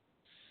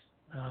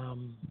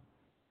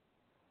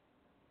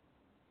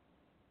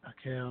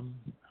 okay.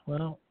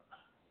 Well,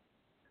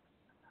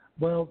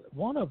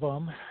 one of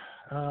them.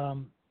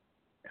 I'm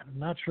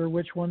not sure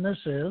which one this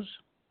is.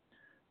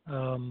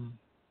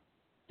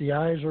 The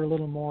eyes are a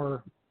little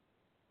more,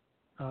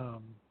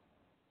 I'll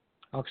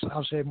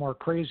say more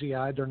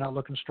crazy-eyed. They're not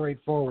looking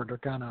straight forward. They're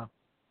kind of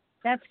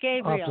That's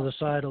Gabriel. off to the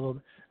side a little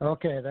bit.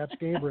 Okay, that's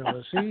Gabriel.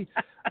 Is he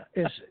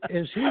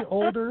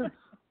older?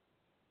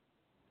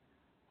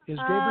 Is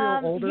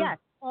Gabriel older? Yes,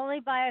 only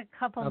by a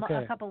couple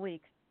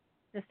weeks.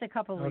 Just a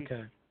couple weeks.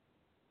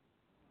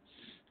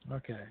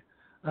 Okay.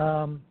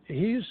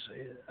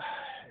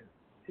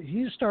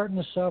 He's starting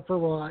to suffer.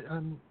 Well,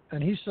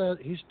 and he said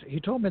he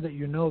told me that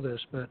you know this,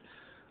 but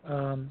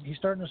he's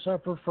starting to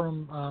suffer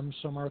from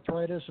some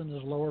arthritis in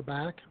his lower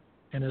back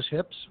and his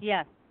hips.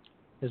 Yes.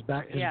 His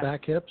back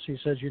hips. He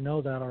says you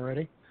know that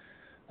already.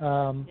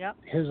 Yep.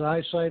 His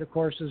eyesight, of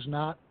course, is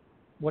not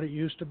what it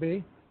used to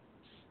be.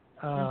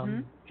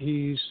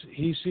 He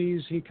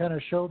kind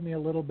of showed me a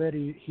little bit.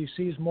 He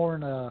sees more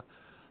in a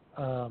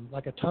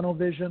like a tunnel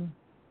vision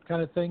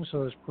kind of thing.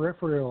 So his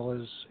peripheral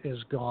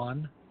is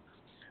gone.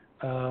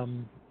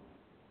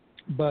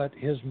 But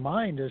his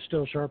mind is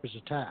still sharp as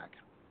a tack.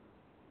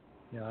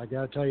 Yeah, I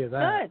got to tell you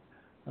that.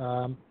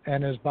 Good.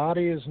 And his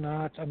body is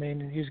not. I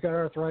mean, he's got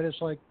arthritis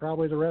like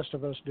probably the rest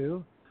of us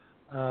do.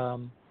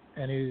 And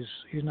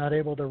he's not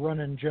able to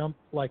run and jump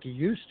like he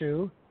used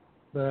to,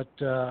 but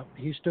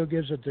he still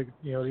gives it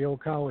the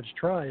old college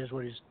try is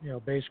what he's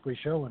basically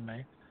showing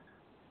me.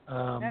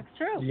 That's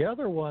true. The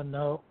other one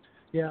though,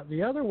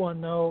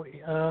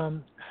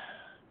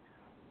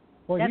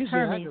 well, that's he's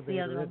Hermes, the the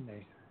other aggravator, one. isn't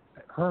he?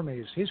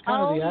 Hermes, he's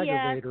kind of the yes.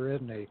 aggravator,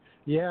 isn't he?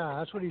 Yeah,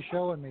 that's what he's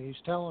showing me.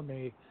 He's telling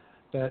me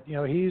that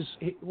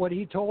what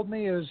he told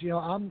me is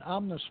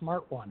I'm the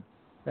smart one.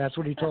 That's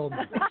what he told me.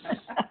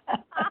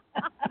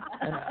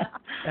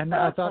 And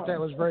I thought that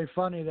was very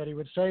funny that he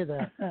would say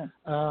that.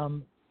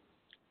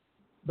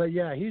 But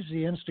yeah, he's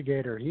the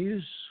instigator.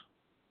 He's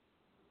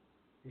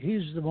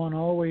the one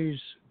always.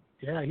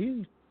 Yeah,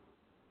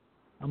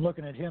 I'm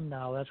looking at him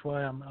now. That's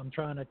why I'm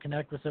trying to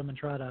connect with him and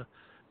try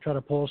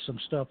to pull some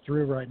stuff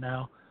through right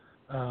now.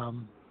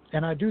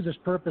 And I do this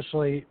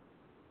purposely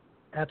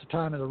at the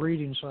time of the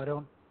reading, so I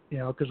don't,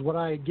 because what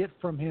I get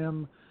from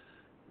him,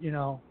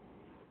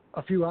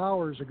 a few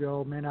hours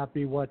ago may not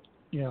be what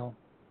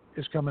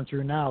is coming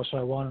through now, so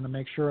I wanted to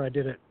make sure I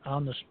did it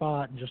on the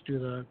spot and just do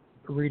the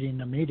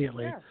reading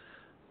immediately. Sure.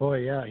 Boy,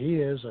 yeah, he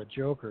is a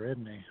joker,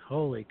 isn't he?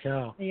 Holy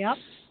cow. Yep.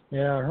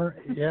 Yeah,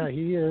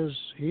 he is.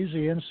 He's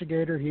the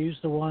instigator. He's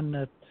the one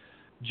that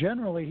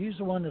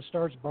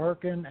starts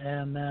barking,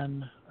 and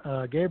then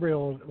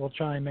Gabriel will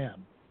chime in.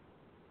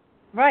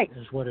 Right.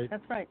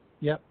 That's right.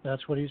 Yep,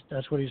 that's what he's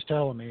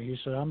telling me. He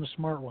said, "I'm the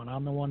smart one.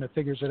 I'm the one that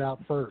figures it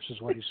out first," is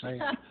what he's saying.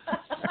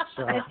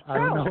 So I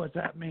don't know what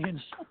that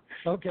means.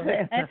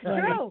 Okay. That's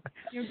true.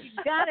 You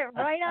got it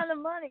right on the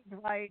money,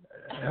 Dwight.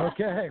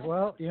 Okay.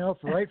 Well,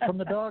 right from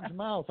the dog's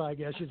mouth, I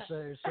guess you'd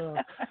say. So,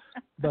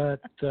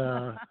 but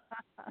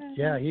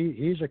yeah,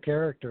 he's a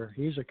character.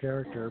 He's a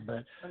character.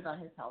 But what about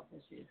his health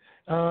issues?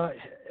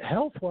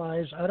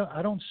 Health-wise,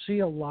 I don't see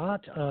a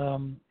lot.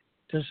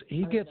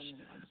 He gets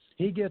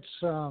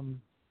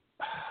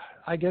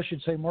I guess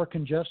you'd say more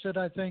congested,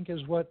 I think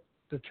is what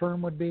the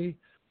term would be.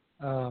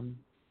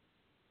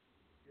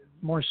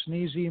 More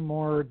sneezy,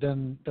 more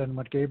than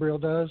what Gabriel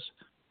does.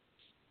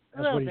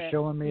 That's what he's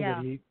showing me.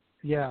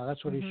 Yeah.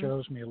 That's what he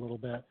shows me a little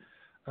bit.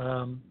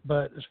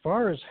 But as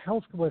far as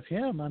health with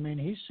him, I mean,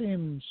 he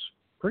seems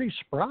pretty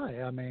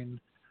spry. I mean,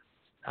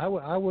 I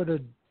would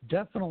have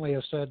definitely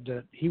have said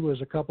that he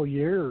was a couple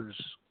years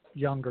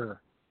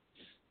younger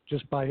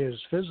just by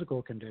his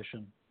physical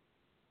condition.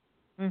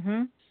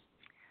 Mm-hmm.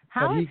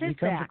 How is he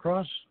comes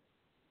across.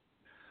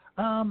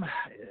 Let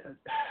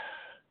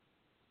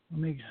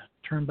me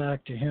turn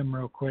back to him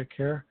real quick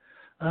here.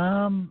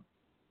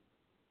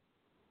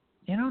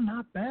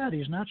 Not bad.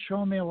 He's not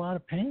showing me a lot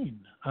of pain.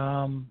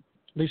 At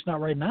least not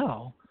right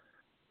now.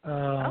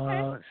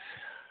 Okay.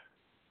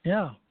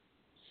 Yeah.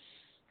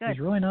 Good. He's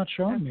really not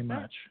showing me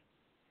much.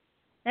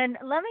 And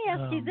let me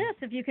ask you this,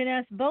 if you can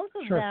ask both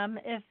of them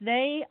if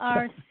they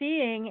are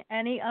seeing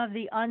any of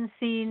the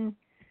unseen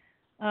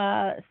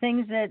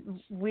things that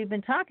we've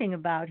been talking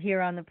about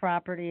here on the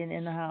property and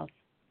in the house.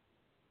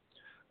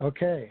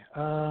 Okay.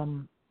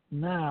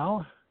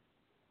 Now,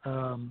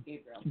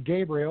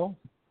 Gabriel.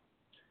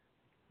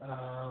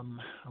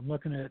 I'm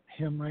looking at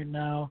him right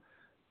now.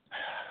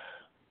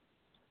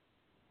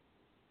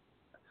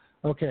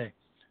 Okay.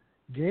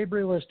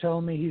 Gabriel is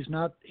telling me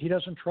he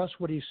doesn't trust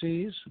what he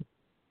sees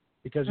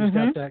because he's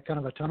got that kind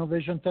of a tunnel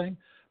vision thing,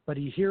 but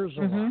he hears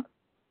a lot.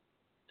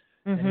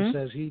 And he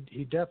says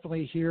he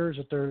definitely hears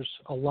that there's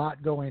a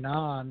lot going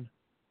on.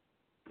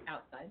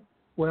 Outside?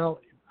 Well,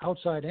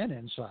 outside and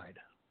inside.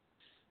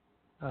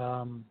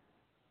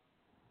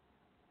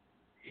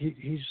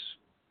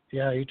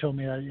 He told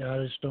me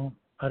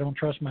I don't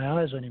trust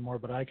my eyes anymore,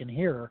 but I can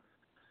hear.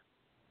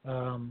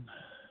 Now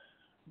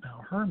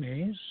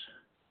Hermes,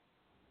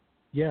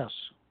 yes.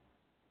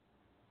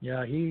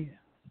 Yeah, he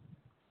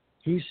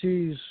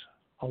sees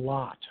a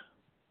lot.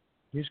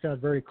 He's got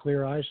very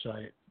clear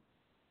eyesight,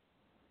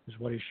 is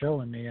what he's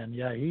showing me. And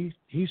yeah, he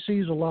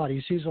sees a lot.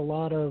 He sees a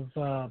lot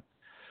of,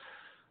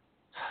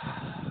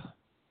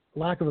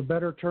 lack of a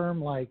better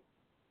term, like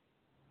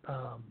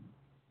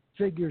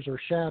figures or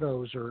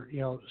shadows or,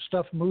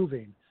 stuff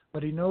moving.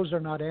 But he knows they're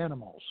not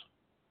animals.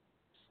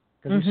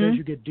 Because he says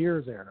you get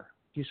deer there.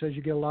 He says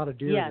you get a lot of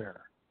deer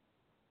there.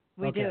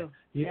 We do.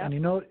 And he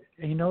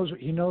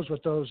knows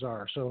what those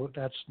are. So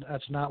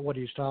that's not what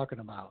he's talking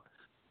about.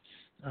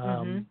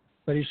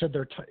 But he said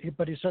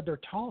they're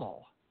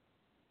tall.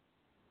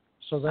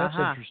 So that's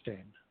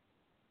interesting.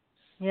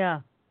 Yeah.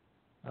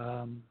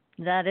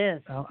 That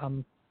is.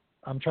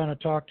 I'm trying to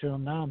talk to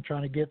him now. I'm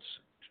trying to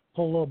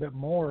pull a little bit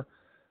more,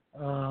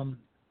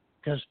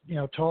 because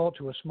tall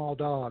to a small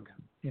dog.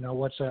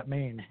 What's that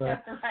mean?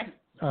 But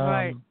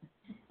Right.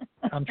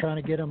 I'm trying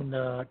to get him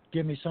to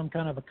give me some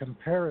kind of a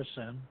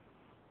comparison.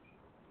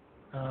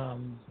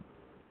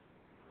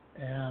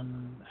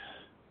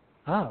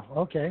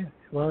 Okay.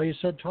 Well, he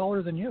said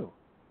taller than you.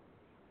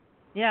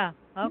 Yeah.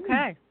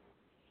 Okay.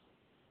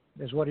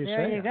 Is what he's there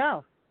saying. There you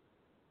go.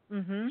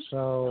 Mhm. So.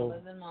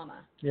 Taller than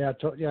Mama. Yeah.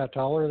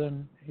 Taller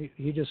than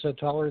he just said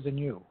taller than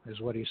you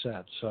is what he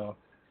said. So.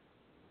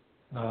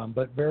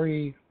 But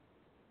very,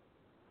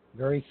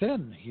 very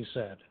thin, he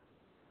said.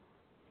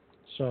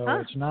 So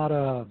it's not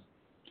a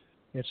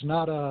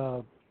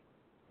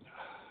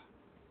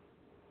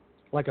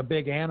like a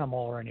big animal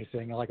or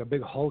anything, like a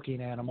big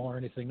hulking animal or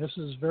anything. This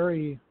is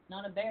very...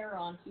 Not a bear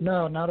on...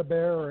 No, not a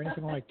bear or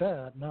anything like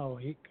that. No,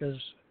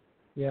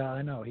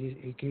 I know.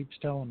 He keeps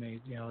telling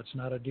me, it's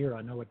not a deer.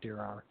 I know what deer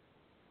are.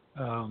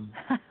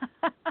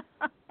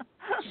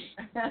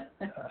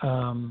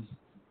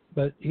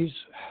 But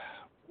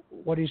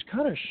what he's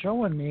kind of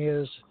showing me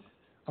is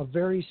a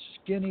very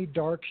skinny,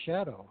 dark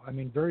shadow. I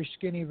mean, very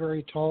skinny,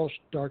 very tall,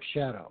 dark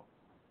shadow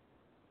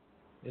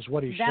is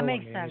what he's showing me.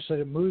 That makes sense.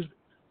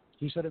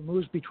 He said it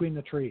moves between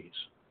the trees.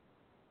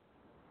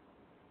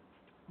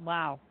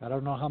 Wow. I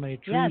don't know how many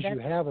trees you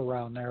have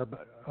around there,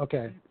 but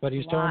okay. But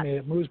he's telling me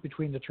it moves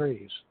between the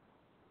trees.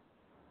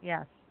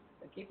 Yes.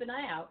 So keep an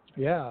eye out.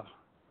 Yeah.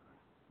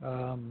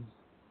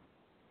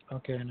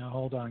 Okay, now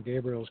hold on.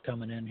 Gabriel's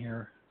coming in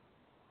here.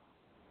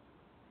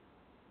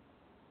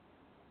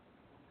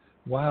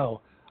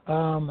 Wow.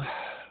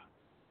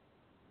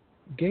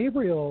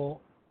 Gabriel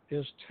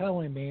is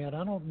telling me, and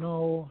I don't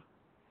know.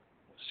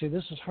 See,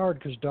 this is hard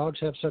because dogs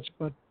have such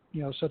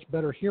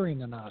better hearing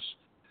than us.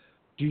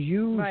 Do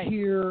you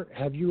hear?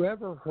 Have you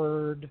ever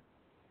heard?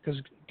 Because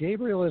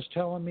Gabriel is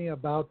telling me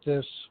about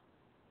this.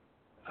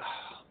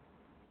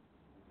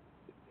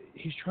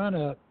 He's trying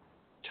to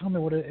tell me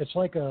what it's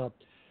like.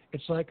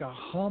 It's like a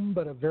hum,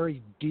 but a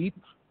very deep,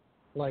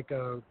 not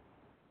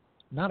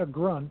a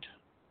grunt,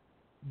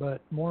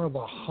 but more of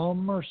a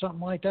hum or something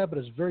like that. But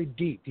it's very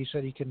deep. He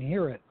said he can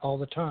hear it all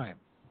the time.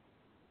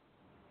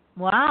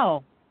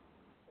 Wow.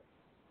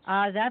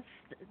 That's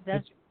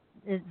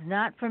it's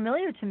not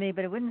familiar to me,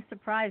 but it wouldn't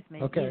surprise me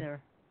either.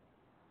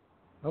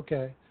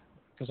 Okay,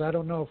 because I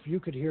don't know if you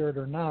could hear it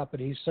or not, but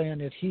he's saying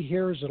that he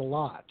hears it a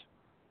lot.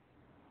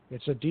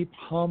 It's a deep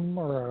hum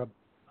or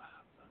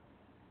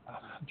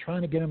I'm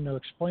trying to get him to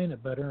explain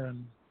it better,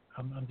 and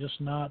I'm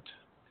just not.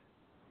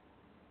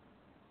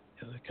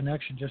 The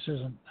connection just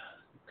isn't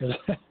because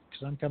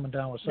I'm coming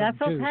down with something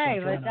too. That's okay,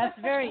 so but that's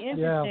very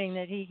interesting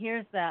that he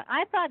hears that.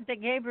 I thought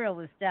that Gabriel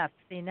was deaf.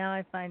 See, now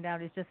I find out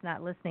he's just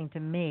not listening to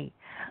me.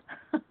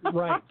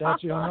 Right,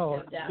 that's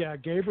Yeah,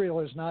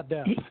 Gabriel is not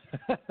deaf.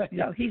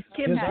 No, he's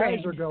Kim. His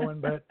eyes are going,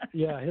 but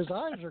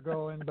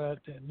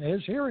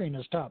his hearing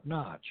is top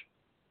notch.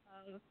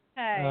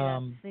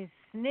 Okay, that's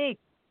sneak.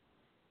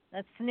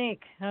 That's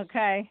sneak.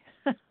 Okay.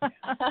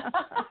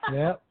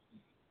 Yep.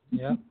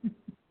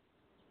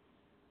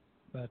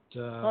 But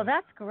well,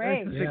 that's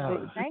great.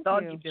 Yeah. Thank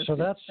you. So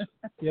that's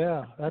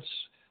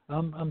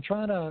I'm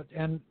trying to,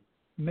 and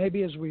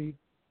maybe as we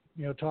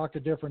talk to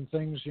different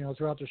things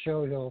throughout the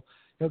show,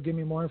 he'll give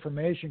me more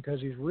information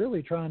because he's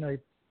really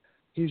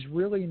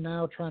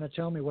now trying to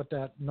tell me what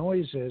that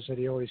noise is that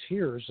he always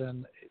hears,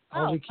 and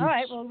all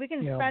right. Well, we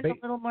can spend a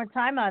little more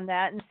time on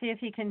that and see if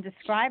he can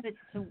describe it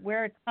to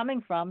where it's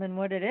coming from and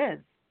what it is.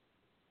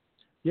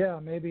 Yeah,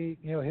 maybe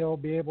he'll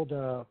be able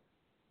to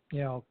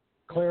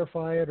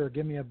clarify it or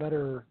give me a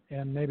better,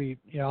 and maybe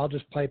I'll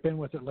just pipe in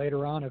with it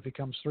later on if he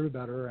comes through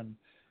better, and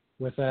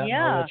with that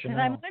yeah, because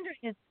I'm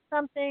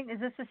wondering, is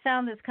this a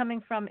sound that's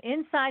coming from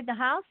inside the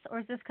house or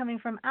is this coming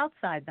from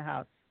outside the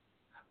house?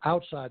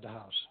 Outside the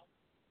house.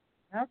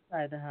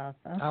 Outside the house.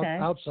 Okay.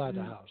 Outside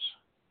the house,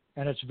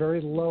 and it's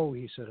very low.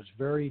 He said it's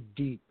very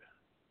deep,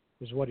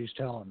 is what he's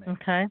telling me.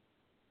 Okay.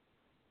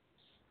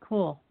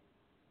 Cool.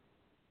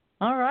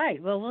 All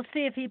right. Well, we'll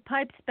see if he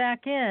pipes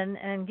back in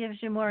and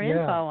gives you more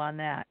info on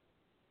that.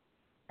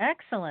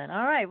 Excellent.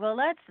 All right. Well,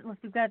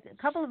 we've got a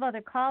couple of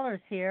other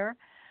callers here.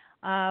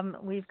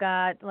 We've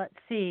got, let's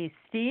see,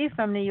 Steve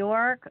from New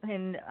York,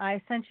 and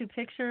I sent you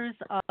pictures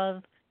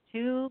of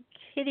 2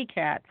 kitty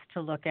cats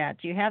to look at.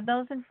 Do you have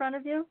those in front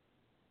of you?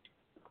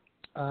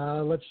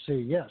 Let's see.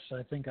 Yes,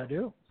 I think I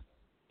do.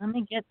 Let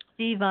me get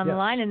Steve on the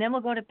line, and then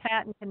we'll go to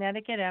Pat in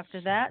Connecticut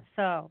after that.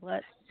 So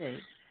let's see.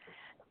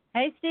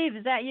 Hey, Steve,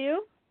 is that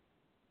you?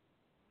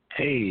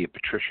 Hey,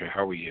 Patricia,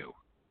 how are you?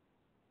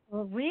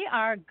 Well, we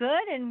are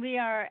good, and we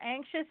are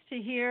anxious to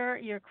hear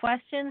your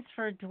questions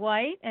for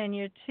Dwight and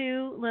your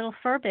 2 little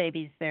fur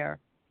babies there.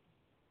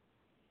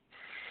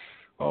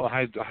 Oh,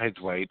 hi,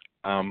 Dwight.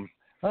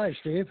 Hi,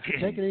 Steve.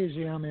 Take it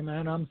easy on me,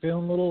 man. I'm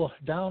feeling a little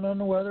down on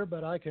the weather,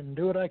 but I can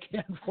do what I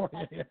can for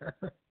you here.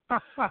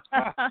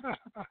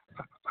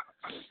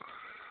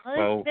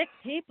 Well, 6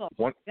 people.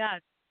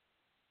 God.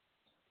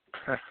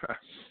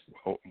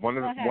 Well, one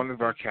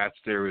of our cats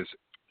there is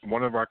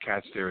one of our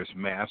cats there is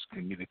masked,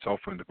 and you can tell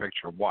from the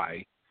picture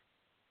why.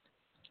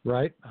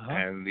 Right.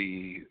 And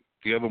the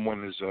other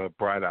one is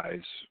Bright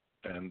Eyes,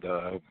 and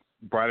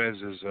Bright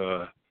Eyes is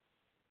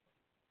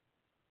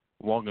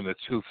long in the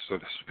tooth, so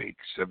to speak.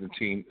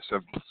 17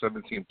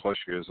 plus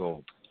years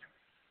old.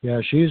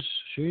 Yeah, she's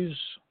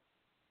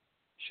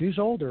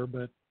older,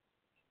 but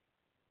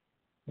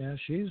yeah,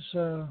 she's.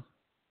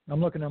 I'm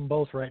looking at them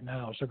both right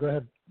now. So go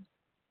ahead.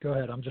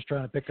 I'm just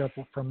trying to pick up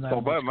from that.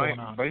 Well, going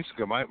on.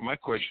 Basically, my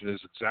question is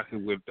exactly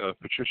what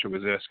Patricia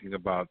was asking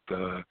about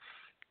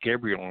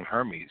Gabriel and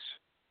Hermes.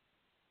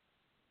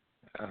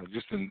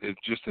 Just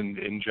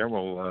in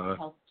general,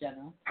 Health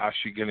general. how's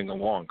she getting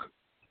along?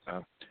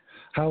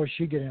 How is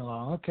she getting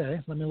along?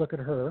 Okay, let me look at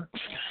her.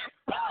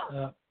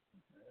 Let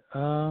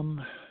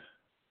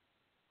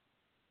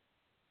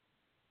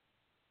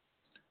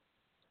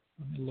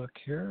me look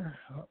here.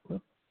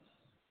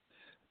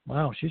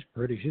 Wow, she's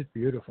pretty. She's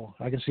beautiful.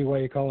 I can see why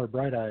you call her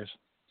Bright Eyes.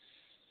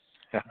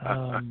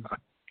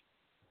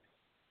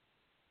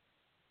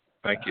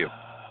 Thank you.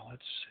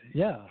 Let's see.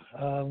 Yeah,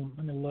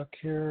 let me look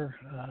here.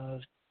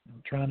 I'm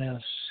trying to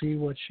see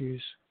what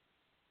she's.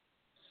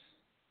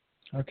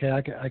 Okay,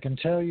 I can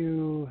tell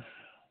you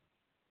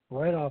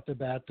right off the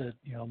bat that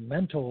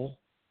mental,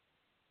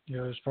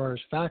 as far as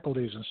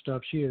faculties and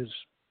stuff, she is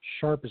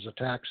sharp as a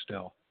tack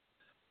still.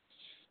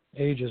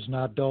 Age has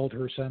not dulled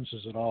her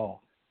senses at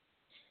all.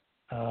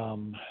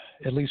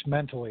 At least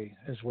mentally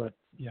is what,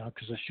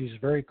 because she's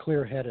very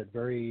clear-headed,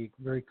 very,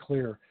 very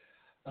clear.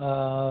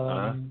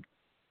 Let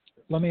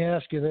me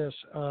ask you this.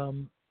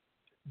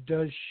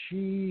 Does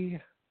she,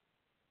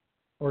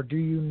 or do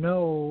you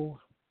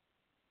know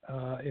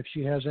if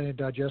she has any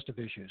digestive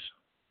issues?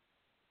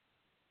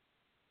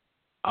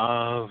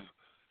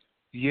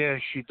 Yeah,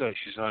 she does.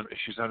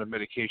 She's on a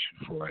medication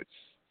for it.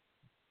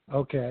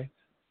 Okay.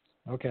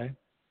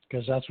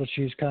 Because that's what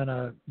she's kind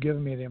of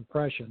given me the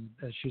impression,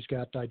 that she's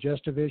got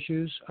digestive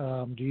issues.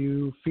 Do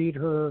you feed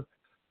her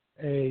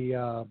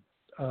a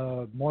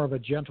more of a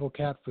gentle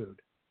cat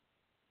food?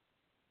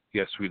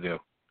 Yes, we do.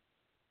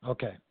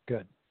 Okay,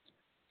 good.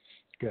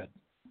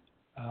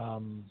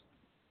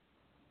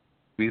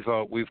 We've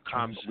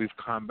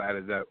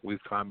combated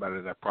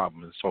that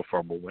problem, and so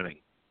far we're winning.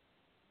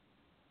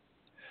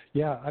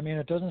 Yeah, I mean,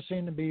 it doesn't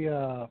seem to be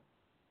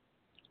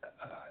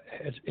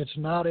it's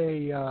not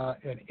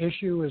an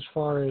issue as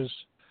far as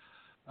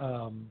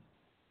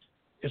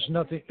it's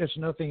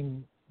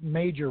nothing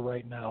major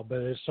right now, but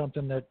it's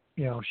something that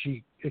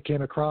it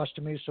came across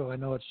to me, so I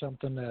know it's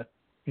something that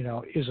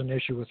is an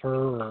issue with her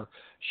or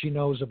she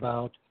knows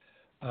about,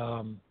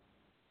 because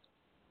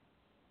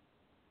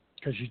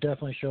she's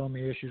definitely showing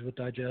me issues with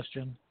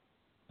digestion.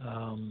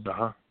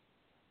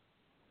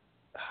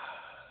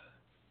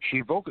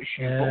 She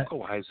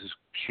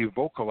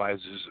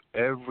vocalizes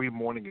every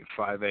morning at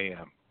 5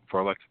 a.m.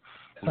 for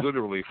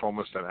literally for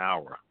almost an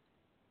hour.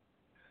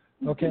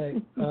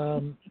 Okay,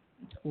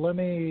 let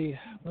me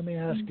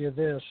ask you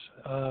this.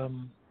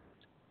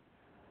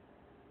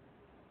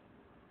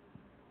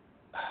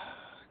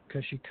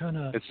 Because she kind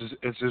of... It's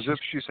as if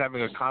she's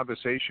having a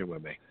conversation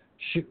with me.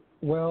 She's...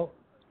 I'm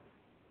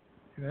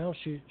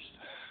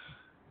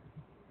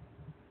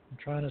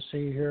trying to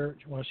see here.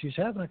 Well, she's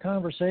having a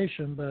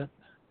conversation, but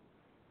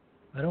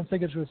I don't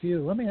think it's with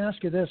you. Let me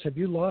ask you this. Have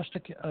you lost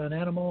an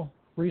animal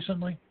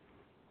recently?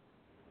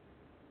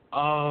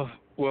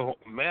 Well,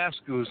 Mask,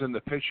 who's in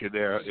the picture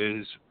there,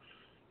 is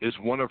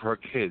one of her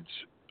kids.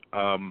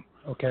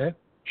 Okay.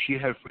 She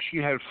had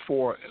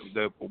four.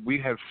 We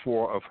had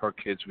four of her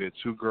kids. We had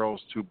 2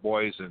 girls, 2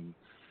 boys, and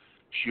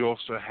she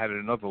also had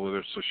another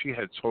litter. So she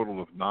had a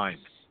total of 9.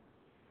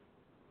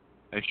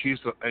 And she's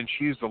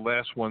the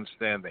last one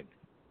standing.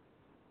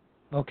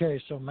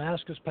 Okay, so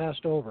Mask has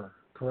passed over,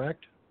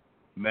 correct?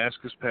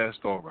 Mask has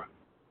passed over.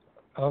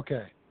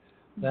 Okay,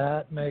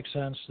 that makes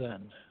sense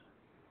then.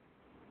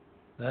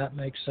 That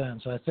makes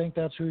sense. I think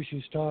that's who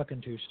she's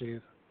talking to,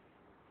 Steve.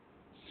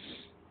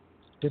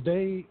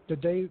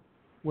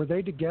 Were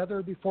they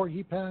together before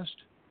he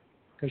passed?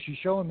 Because she's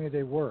showing me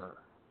they were.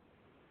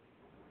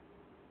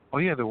 Oh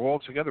yeah, they were all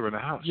together in the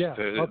house. Yeah,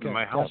 okay. In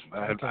my house.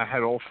 Yes. I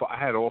had all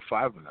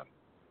 5 of them.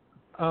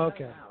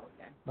 Okay.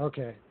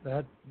 Okay.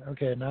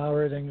 Now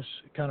everything's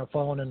kind of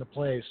falling into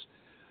place.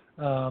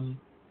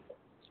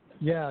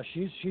 Yeah,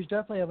 she's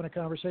definitely having a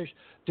conversation.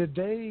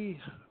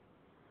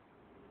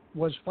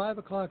 Was 5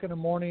 o'clock in the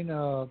morning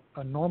a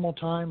normal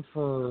time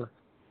for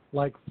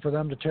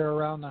them to tear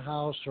around the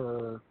house,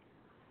 or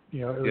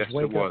it was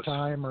wake up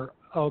time, or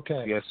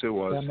okay? Yes, it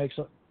was. That makes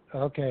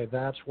okay.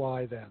 That's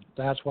why then.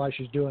 That's why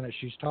she's doing it.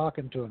 She's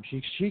talking to him.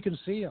 She can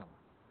see him.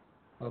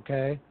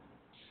 Okay,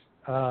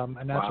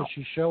 and that's what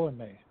she's showing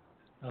me.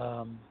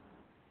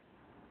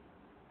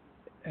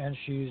 And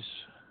she's.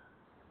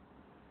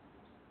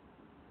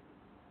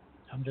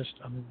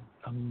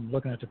 I'm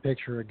looking at the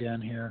picture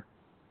again here.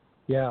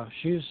 Yeah,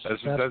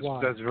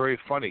 that's very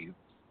funny.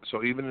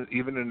 So even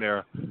in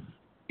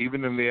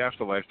the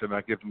afterlife, they're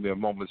not giving me a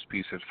moment's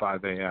peace at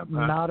 5 a.m.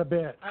 Huh? Not a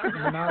bit,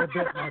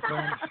 my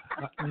friend.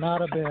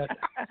 Not a bit.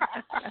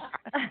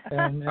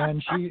 and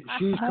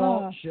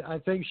I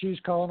think she's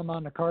calling them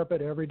on the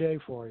carpet every day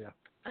for you.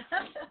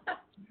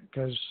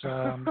 Because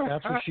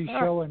that's what she's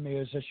showing me,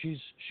 is that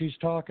she's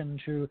talking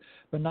to,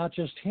 but not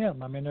just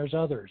him. I mean, there's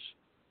others.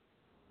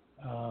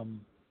 So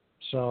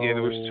yeah,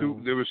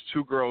 there was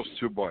two girls,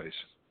 2 boys.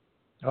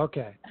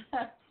 Okay.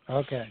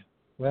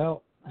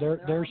 Well,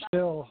 they're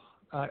still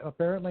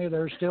apparently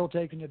they're still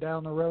taking you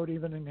down the road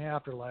even in the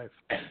afterlife.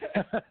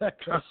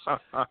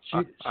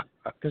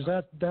 Because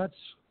that's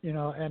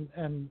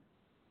and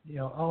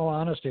all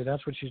honesty,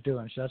 that's what she's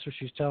doing. That's what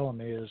she's telling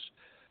me is.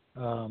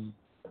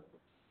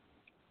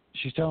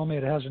 She's telling me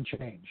it hasn't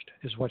changed,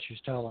 is what she's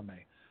telling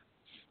me.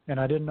 And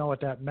I didn't know what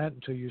that meant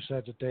until you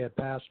said that they had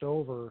passed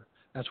over.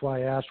 That's why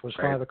I asked, was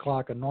 5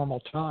 o'clock a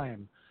normal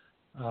time?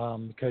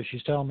 Because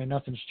she's telling me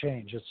nothing's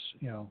changed. It's,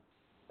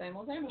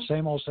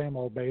 same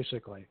old,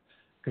 basically.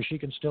 Because she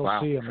can still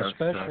see him,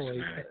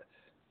 especially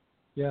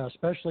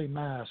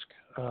Mask.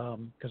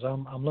 Because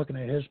I'm looking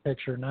at his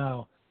picture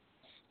now.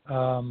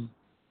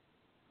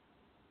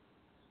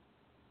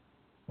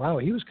 Wow,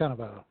 he was kind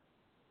of I'm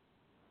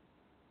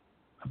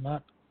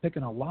not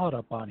picking a lot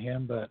up on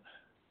him, but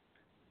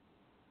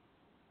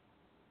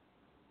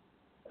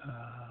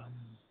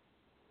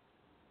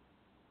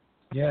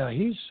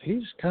he's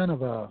kind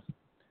of a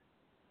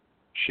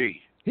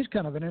she. He's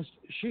kind of an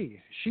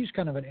she's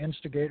kind of an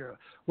instigator.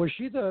 Was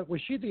she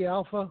the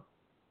alpha?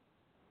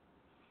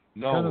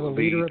 No, kind of the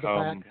leader of the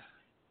pack.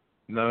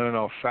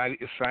 No.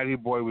 Fatty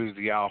Boy was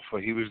the alpha.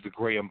 He was the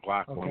gray and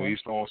black one. We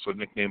used to also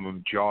nickname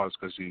him Jaws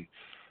because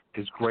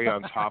his gray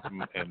on top of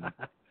him, and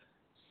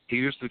he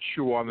used to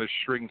chew on the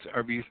strings,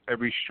 every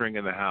string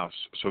in the house.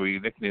 So he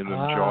nicknamed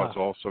him Jaws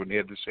also, and he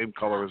had the same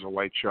color as a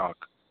white shark.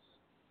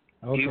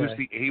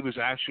 Okay. He was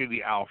actually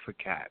the alpha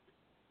cat.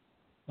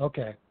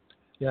 Okay.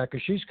 Yeah,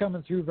 because she's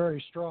coming through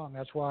very strong.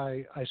 That's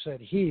why I said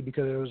he,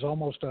 because it was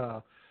almost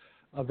a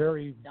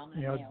very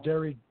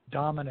very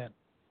dominant,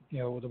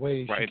 the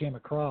way she came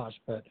across.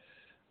 But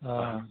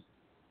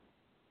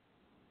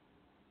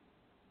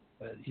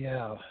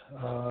yeah,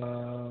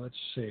 let's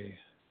see.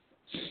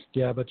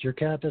 Yeah, but your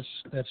cat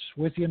that's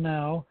with you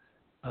now,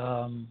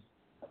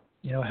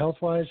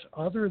 health-wise,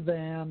 other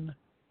than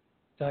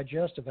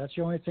digestive, that's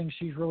the only thing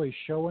she's really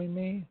showing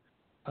me.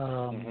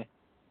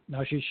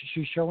 Now she's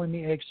showing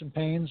me aches and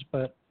pains,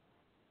 but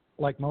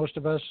like most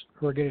of us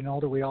who are getting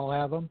older, we all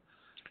have them.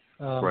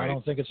 I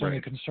don't think it's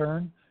any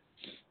concern.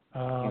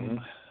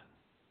 And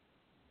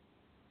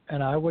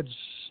I would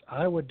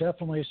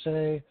definitely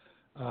say,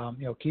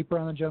 keep her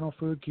on the general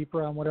food, keep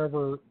her on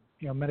whatever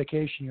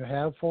medication you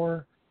have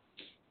for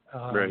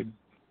her.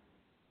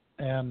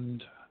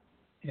 And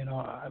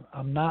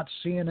I'm not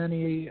seeing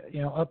any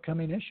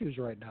upcoming issues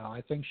right now.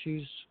 I think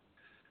she's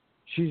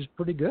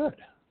pretty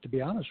good, to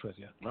be honest with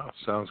you. Oh,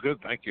 sounds good.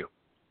 Thank you.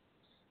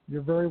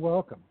 You're very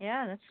welcome.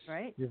 Yeah, that's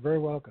great. You're very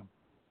welcome.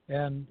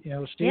 And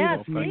Steve,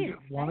 if you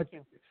want to,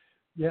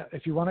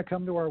 if you want to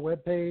come to our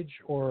webpage,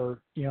 or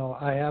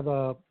I have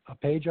a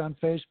page on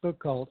Facebook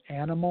called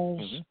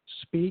Animals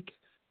Speak.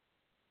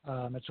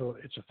 It's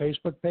a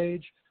Facebook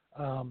page.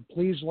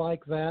 Please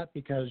like that,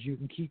 because you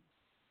can keep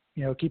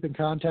in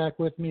contact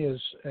with me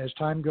as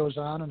time goes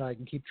on, and I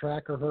can keep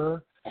track of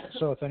her.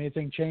 So if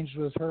anything changes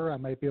with her, I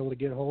might be able to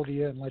get hold of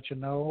you and let you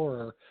know.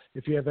 Or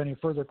if you have any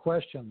further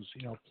questions,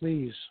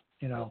 please,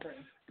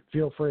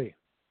 feel free.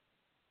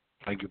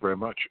 Thank you very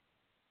much.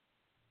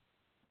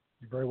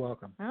 You're very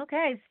welcome.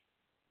 Okay.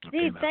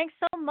 Steve, thanks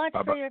so much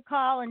for your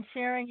call and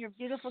sharing your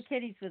beautiful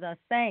kitties with us.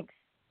 Thanks.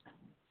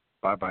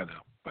 Bye-bye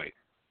now. Bye.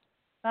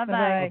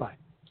 Bye-bye. Bye-bye.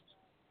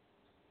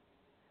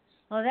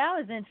 Well, that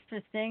was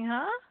interesting,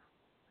 huh?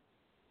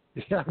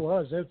 Yeah, it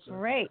was. It's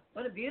great.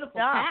 What a beautiful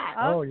cat.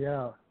 Oh,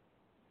 yeah.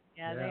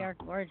 Yeah, they are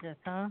gorgeous,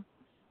 huh?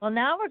 Well,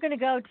 now we're going to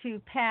go to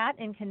Pat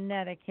in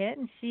Connecticut,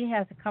 and she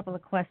has a couple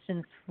of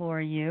questions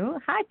for you.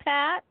 Hi,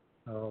 Pat.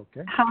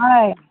 Okay.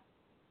 Hi.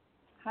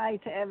 Hi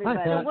to everybody.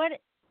 Hi, Pat.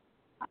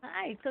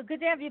 Hi. So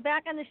good to have you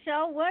back on the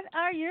show. What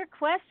are your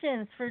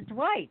questions for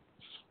Dwight?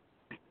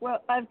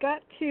 Well, I've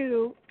got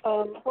two,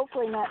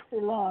 hopefully not too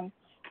long.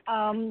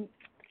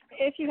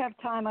 If you have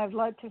time, I'd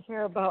like to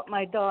hear about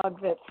my dog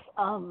that's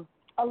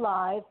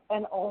alive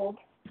and old,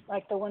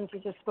 like the ones you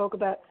just spoke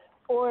about,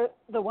 or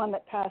the one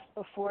that passed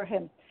before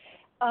him.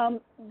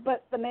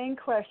 But the main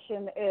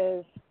question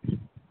is,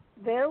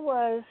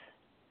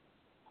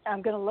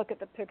 I'm going to look at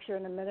the picture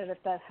in a minute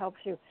if that helps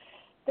you.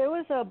 There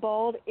was a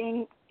bald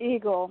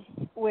eagle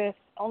with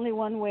only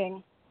one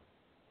wing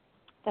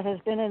that has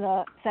been in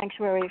a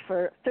sanctuary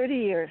for 30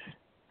 years.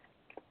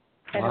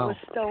 And It was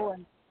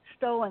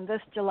stolen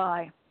this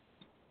July.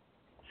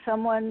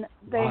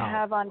 They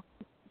have on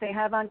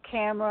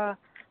camera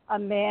a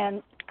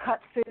man cut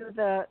through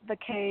the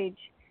cage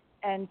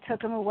and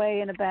took him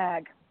away in a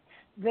bag.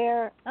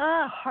 They're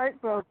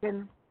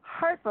heartbroken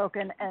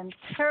and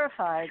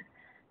terrified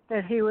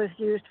that he was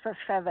used for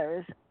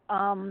feathers.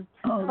 God.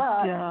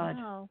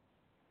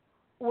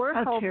 We're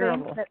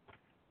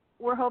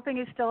hoping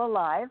he's still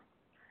alive,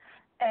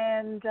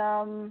 and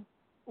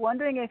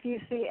wondering if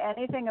you see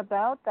anything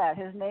about that.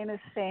 His name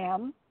is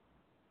Sam,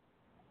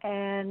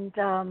 And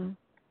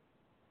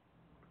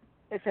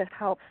if it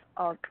helps,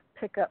 I'll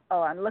pick up.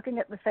 Oh, I'm looking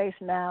at the face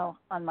now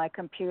on my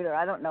computer.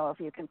 I don't know if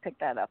you can pick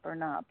that up or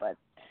not, but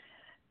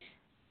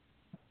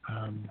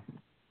I'm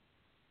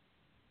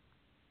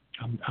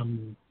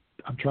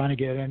trying to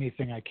get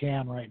anything I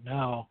can right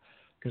now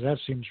because that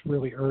seems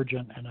really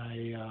urgent, and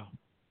I.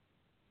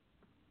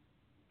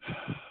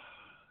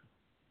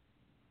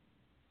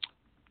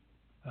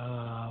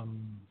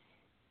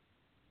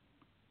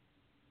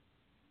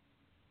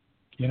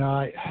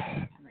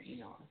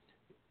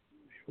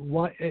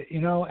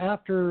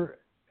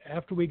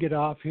 After we get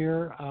off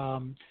here,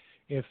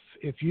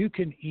 if you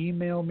can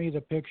email me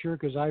the picture,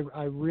 because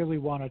I really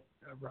want to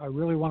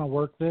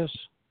work this,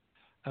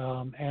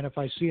 and if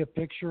I see a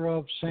picture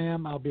of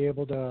Sam, I'll be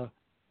able to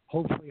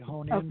hopefully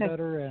hone in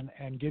better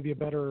and give you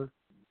better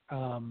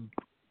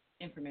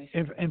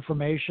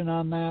information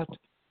on that.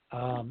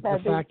 The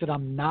fact that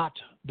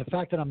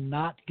I'm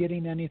not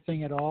getting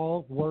anything at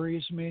all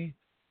worries me.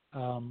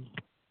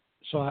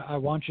 So I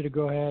want you to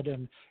go ahead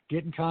and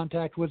get in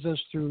contact with us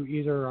through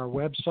either our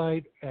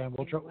website, and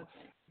we'll try.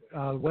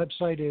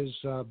 Website is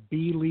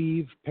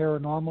Believe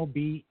Paranormal,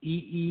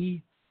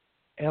 BEELIEVE,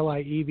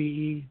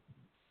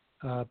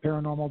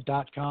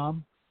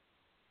 paranormal.com.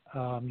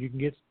 You can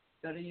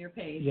go to your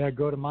page. Yeah,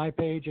 go to my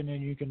page, and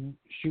then you can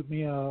shoot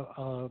me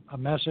a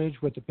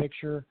message with the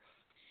picture.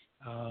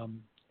 I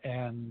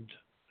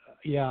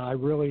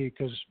really,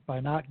 because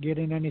by not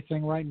getting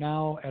anything right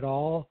now at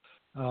all,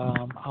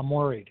 I'm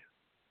worried,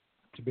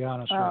 to be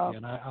honest with you,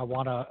 and I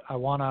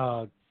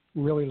wanna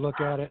really look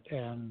at it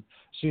and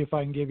see if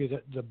I can give you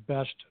the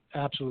best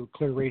absolute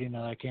clear reading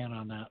that I can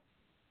on that.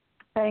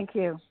 Thank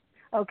you.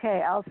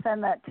 Okay, I'll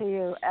send that to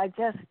you. I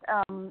just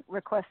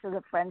requested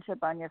a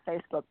friendship on your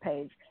Facebook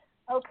page.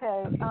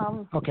 Okay.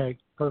 Okay,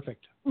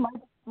 perfect.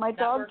 My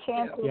dog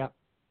Chance. Yeah.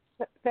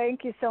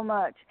 Thank you so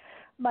much.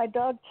 My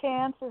dog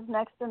Chance is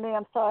next to me.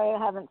 I'm sorry I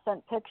haven't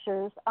sent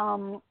pictures.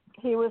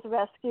 He was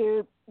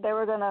rescued. They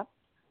were going to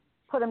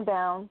put him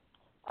down.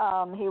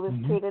 He was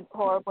treated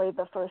horribly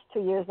the first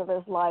 2 years of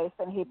his life,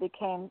 and he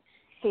became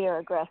fear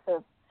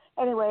aggressive.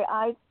 Anyway,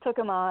 I took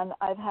him on.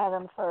 I've had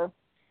him for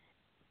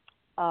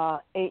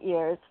 8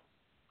 years.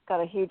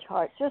 Got a huge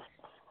heart. Just,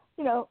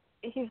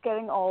 he's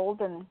getting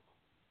old, and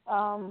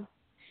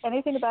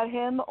anything about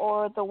him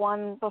or the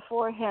one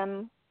before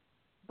him,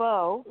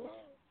 Bo,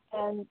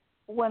 and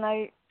when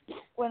I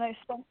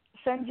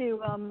send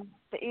you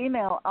the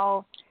email,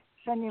 I'll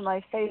send you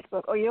my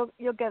Facebook, or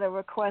you'll get a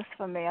request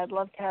from me. I'd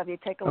love to have you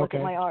take a look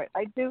at my art.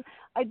 I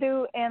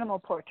do animal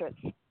portraits.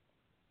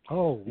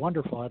 Oh,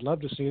 wonderful! I'd love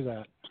to see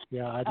that.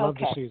 Yeah, I'd love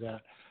to see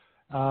that.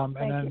 And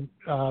then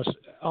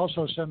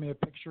also send me a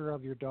picture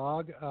of your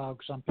dog,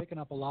 because I'm picking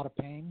up a lot of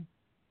pain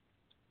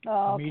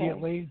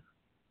immediately.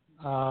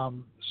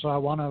 So I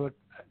want to,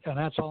 and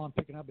that's all I'm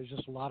picking up is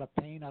just a lot of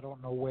pain. I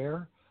don't know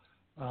where.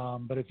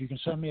 But if you can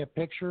send me a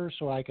picture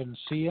so I can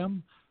see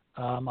him,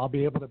 I'll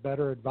be able to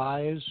better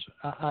advise.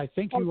 I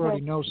think you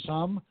already know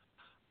some,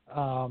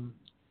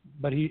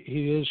 but he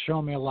is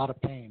showing me a lot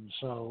of pain,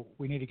 so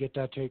we need to get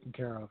that taken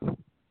care of.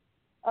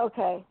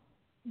 Okay.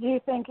 Do you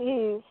think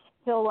he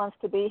still wants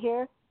to be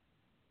here?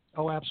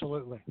 Oh,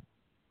 absolutely.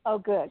 Oh,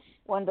 good.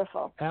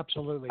 Wonderful.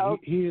 Absolutely.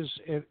 He is.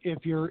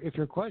 If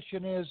your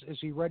question is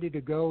he ready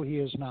to go? He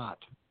is not.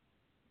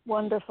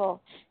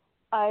 Wonderful.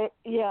 I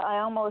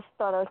almost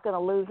thought I was going to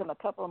lose him a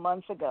couple of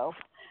months ago,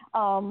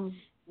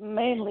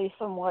 mainly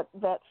from what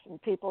vets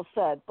and people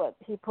said. But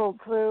he pulled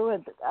through,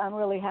 and I'm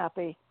really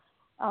happy.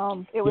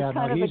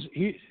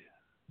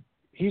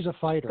 He's a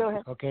fighter. Go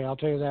ahead. Okay, I'll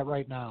tell you that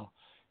right now.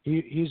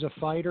 He's a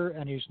fighter,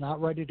 and he's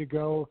not ready to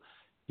go.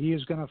 He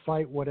is going to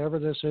fight whatever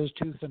this is,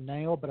 tooth and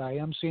nail. But I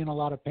am seeing a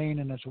lot of pain,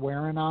 and it's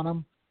wearing on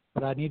him.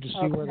 But I need to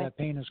see where that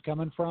pain is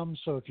coming from.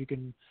 So if you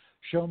can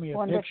show me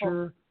a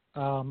picture,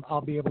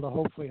 I'll be able to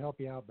hopefully help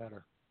you out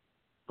better.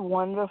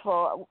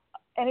 Wonderful.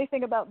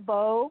 Anything about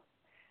Bo,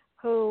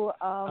 who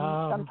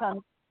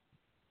sometimes...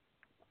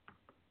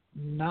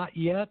 Not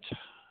yet.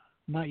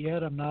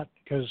 I'm not,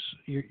 because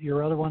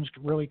your other one's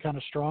really kind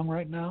of strong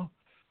right now.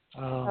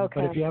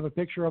 But if you have a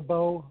picture of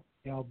Bo,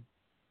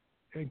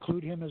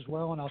 include him as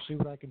well, and I'll see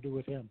what I can do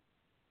with him.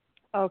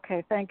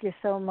 Okay, thank you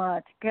so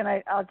much.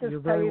 I'll just You're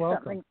tell very you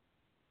welcome. something.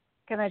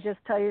 Can I just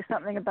tell you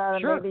something about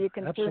him? Sure, Maybe you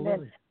can tune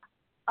in.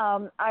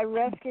 I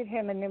rescued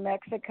him in New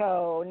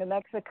Mexico, New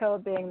Mexico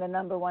being the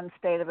 #1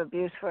 state of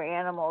abuse for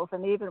animals,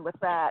 and even with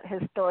that,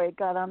 his story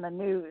got on the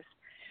news.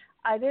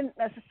 I didn't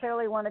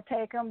necessarily want to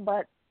take him,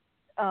 but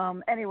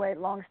anyway,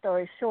 long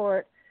story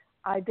short,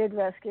 I did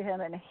rescue him,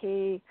 and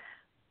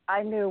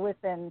I knew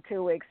within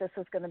 2 weeks this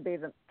was going to be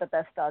the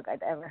best dog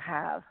I'd ever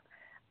have.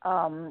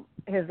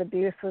 His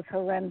abuse was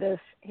horrendous.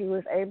 He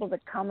was able to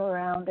come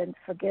around and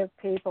forgive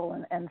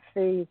people and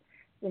see,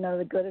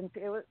 the good. And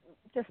it was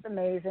just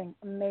amazing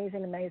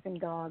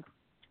dog.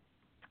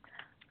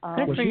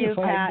 Good for you,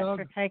 Pat,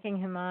 for taking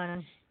him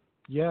on.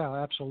 Yeah,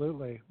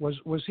 absolutely.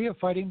 Was he a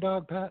fighting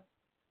dog, Pat?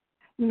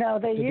 No,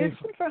 they used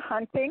him for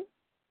hunting.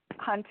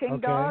 hunting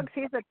dogs.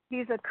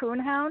 He's a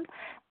coonhound,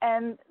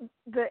 and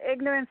the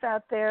ignorance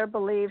out there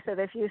believes that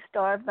if you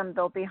starve them,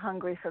 they'll be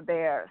hungry for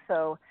bear.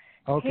 So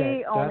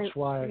that's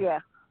why. Yeah.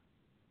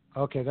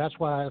 Okay, that's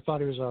why I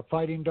thought he was a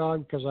fighting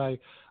dog, because I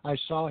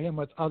saw him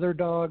with other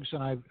dogs,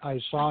 and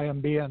I saw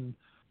him being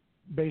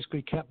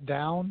basically kept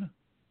down,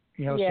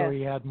 so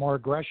he had more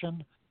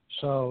aggression.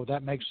 So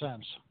that makes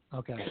sense.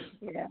 Okay.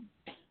 Yeah.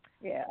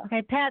 Yeah.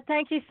 Okay, Pat,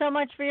 thank you so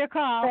much for your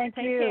call. Take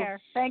you. Care.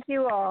 Thank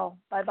you all.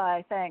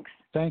 Bye-bye. Thanks.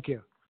 Thank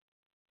you.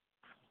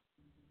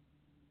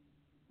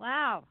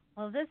 Wow.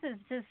 Well, this is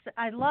just,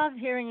 I love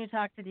hearing you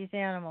talk to these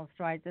animals,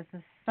 Dwight. This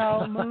is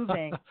so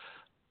moving.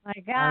 My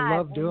God. I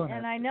love doing it.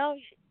 And I know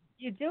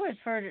you do it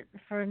for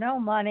no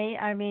money.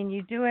 I mean,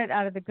 you do it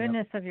out of the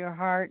goodness of your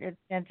heart. It's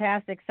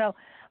fantastic. So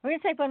we're going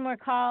to take one more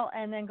call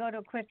and then go to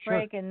a quick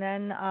break, and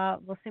then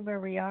we'll see where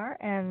we are.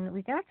 And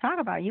we got to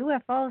talk about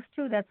UFOs,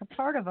 too. That's a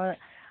part of our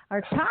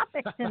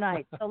topic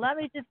tonight. So let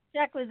me just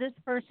check with this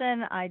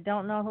person. I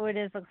don't know who it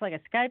is. Looks like a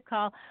Skype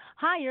call.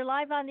 Hi, you're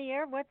live on the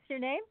air. What's your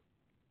name?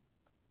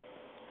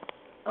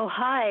 Oh,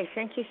 hi.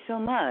 Thank you so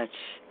much.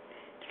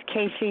 It's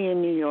Casey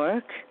in New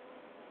York.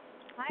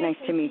 Hi, nice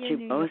Casey to meet you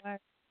in both.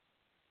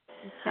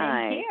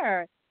 Same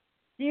here.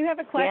 Do you have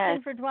a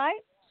question for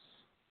Dwight?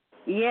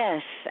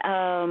 Yes.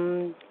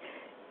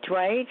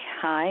 Dwight,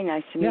 hi.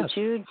 Nice to meet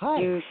you. Hi.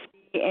 Do you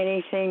see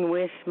anything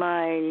with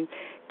my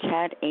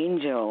cat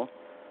Angel?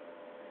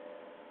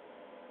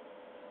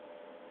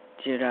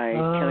 Did I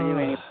tell you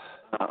any?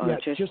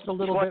 Just a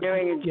little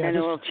wondering bit. In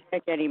general,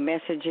 check any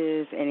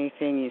messages,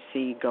 anything you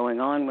see going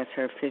on with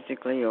her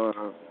physically or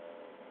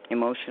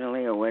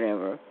emotionally or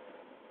whatever.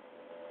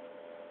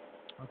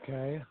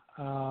 Okay.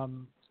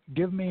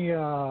 Give me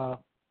an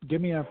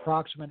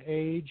approximate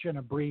age and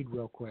a breed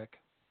real quick.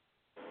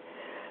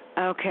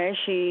 Okay,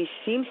 she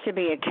seems to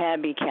be a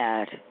tabby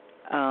cat.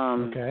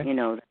 Okay.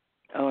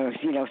 Or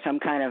some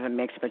kind of a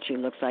mix, but she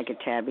looks like a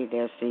tabby.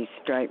 There's these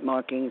stripe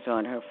markings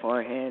on her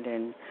forehead,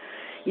 and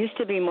used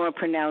to be more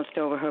pronounced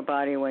over her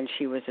body when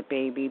she was a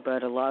baby,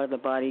 but a lot of the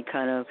body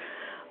kind of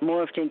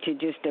morphed into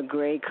just a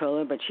gray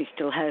color, but she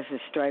still has the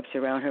stripes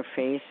around her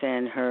face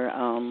and her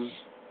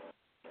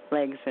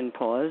legs and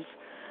paws.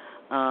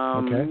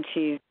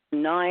 She's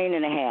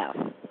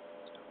 9.5.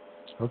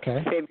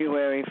 Okay.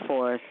 February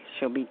 4th,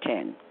 she'll be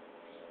 10.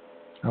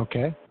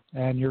 Okay.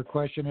 And your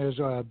question is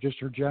just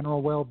her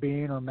general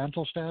well-being or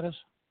mental status?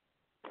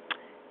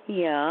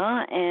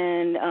 Yeah,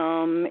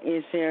 and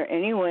is there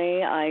any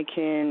way I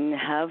can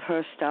have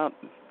her stop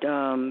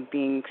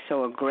being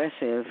so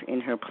aggressive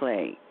in her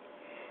play?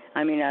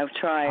 I mean, I've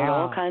tried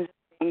all kinds of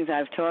things.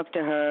 I've talked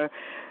to her,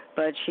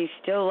 but she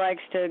still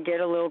likes to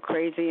get a little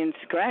crazy and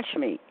scratch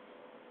me.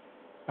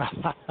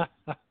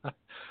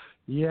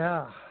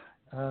 Yeah.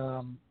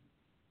 I'm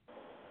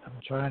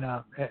trying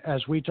to,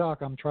 as we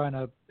talk, I'm trying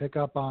to pick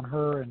up on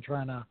her and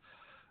trying to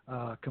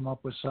come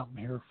up with something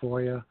here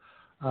for you.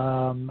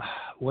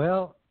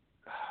 Well,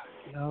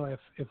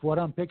 if what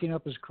I'm picking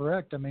up is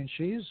correct, I mean,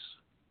 she's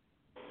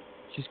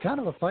kind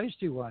of a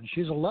feisty one.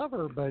 She's a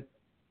lover, but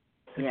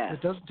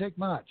it doesn't take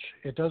much.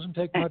 It doesn't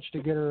take much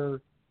to get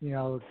her,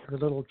 her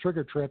little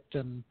trigger tripped,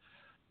 and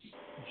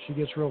she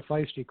gets real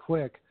feisty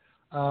quick.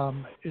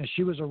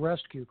 She was a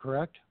rescue,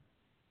 correct?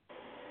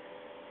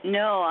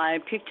 No, I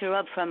picked her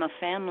up from a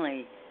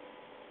family.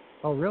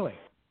 Oh, really?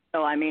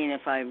 So, I mean,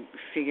 if I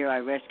figure I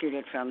rescued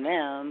it from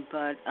them,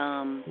 but...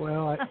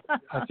 Well,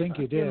 I think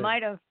you did. You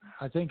might have.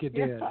 I think you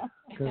did.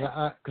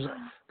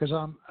 Because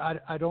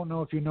I don't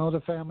know if you know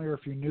the family or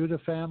if you knew the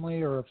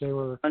family or if they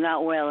were... Well,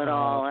 not well at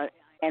all. I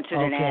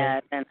answered an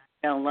ad and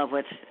I fell in love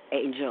with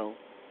Angel.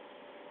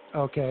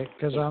 Okay,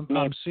 because I'm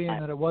seeing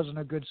that it wasn't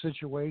a good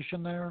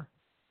situation there.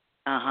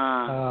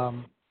 Uh-huh.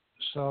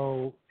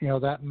 So,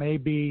 that may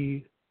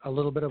be a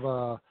little bit of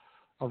a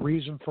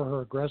reason for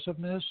her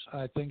aggressiveness.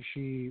 I think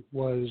she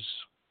was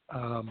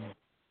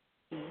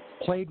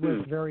played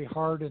with very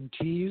hard and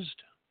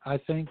teased, I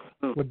think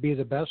would be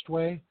the best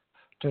way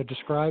to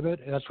describe it.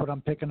 That's what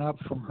I'm picking up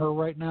from her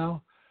right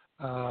now.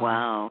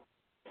 Wow.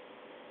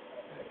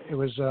 It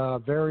was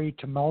very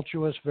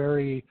tumultuous,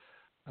 very,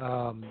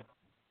 and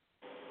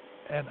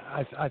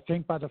I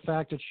think by the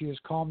fact that she has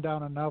calmed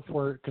down enough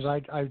where, because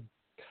I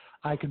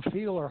can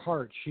feel her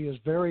heart. She is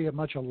very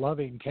much a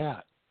loving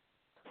cat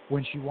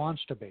when she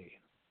wants to be.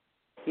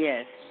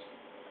 Yes.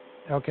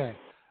 Okay.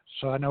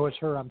 So I know it's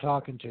her I'm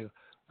talking to.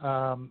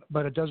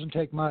 But it doesn't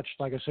take much,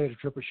 like I say, to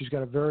trip her. She's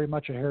got very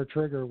much a hair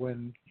trigger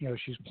when,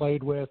 she's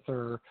played with,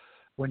 or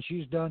when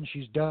she's done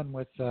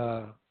with,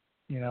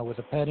 with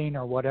the petting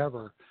or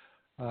whatever.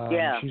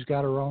 She's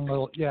got her own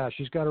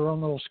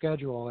little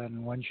schedule,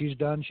 and when she's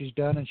done,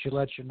 and she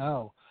lets you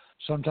know.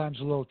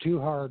 Sometimes a little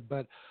too hard,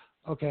 but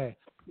okay.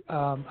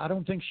 I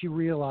don't think she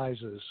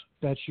realizes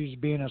that she's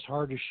being as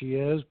hard as she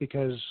is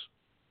because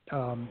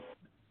of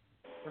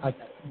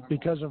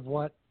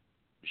what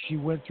she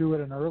went through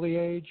at an early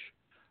age.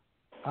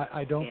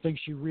 I don't think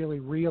she really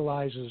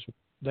realizes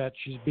that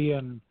she's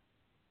being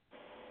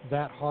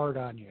that hard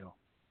on you.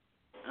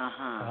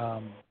 Uh-huh.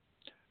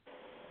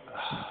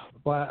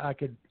 well,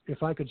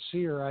 if I could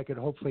see her, I could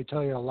hopefully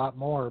tell you a lot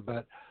more.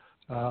 But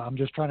I'm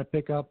just trying to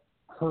pick up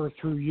her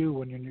through you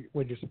when you're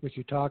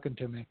talking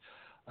to me.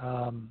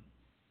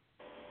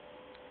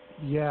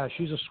 Yeah,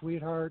 she's a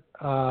sweetheart.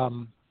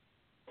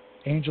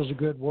 Angel's a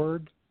good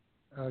word,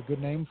 a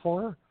good name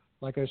for her.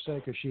 Like I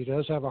said, because she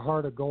does have a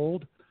heart of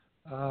gold.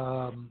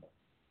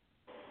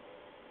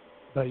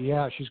 But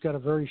yeah, she's got a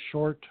very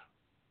short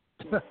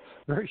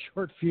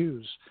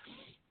fuse.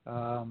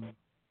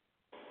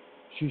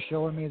 She's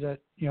showing me that,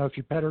 if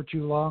you pet her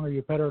too long or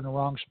you pet her in the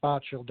wrong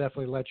spot, she'll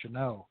definitely let you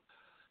know.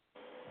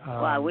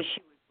 Well, I wish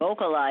she would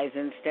vocalize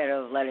instead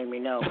of letting me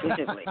know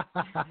visibly.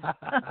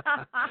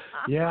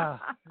 Yeah.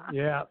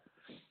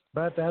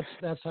 But that's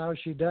how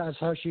she does. That's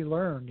how she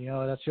learned.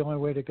 That's the only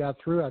way that got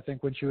through. I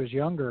think when she was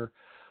younger,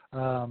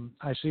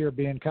 I see her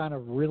being kind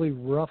of really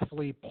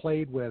roughly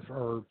played with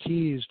or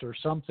teased or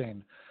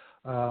something.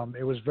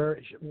 It was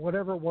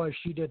whatever it was,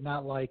 she did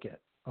not like it.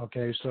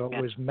 Okay, so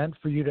it was meant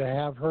for you to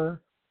have her.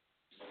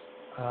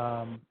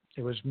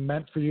 It was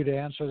meant for you to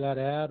answer that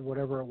ad,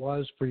 whatever it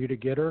was, for you to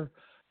get her,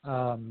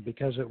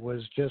 because it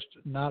was just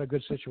not a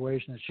good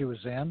situation that she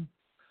was in.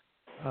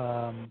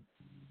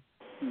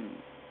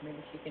 Maybe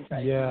she can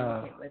try to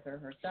communicate with her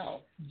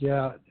herself.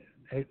 Yeah,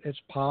 it's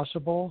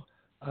possible.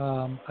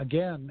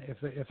 Again, if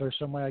there's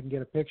some way I can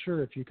get a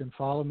picture, if you can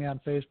follow me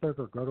on Facebook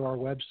or go to our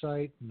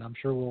website, and I'm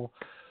sure we'll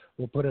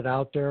put it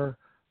out there,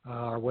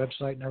 our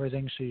website and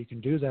everything, so you can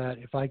do that.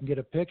 If I can get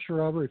a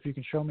picture of her, if you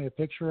can show me a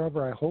picture of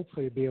her, I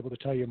hopefully be able to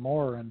tell you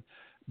more, and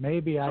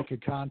maybe I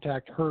could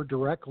contact her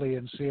directly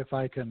and see if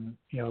I can,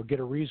 get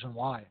a reason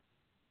why.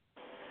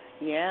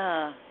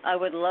 Yeah, I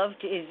would love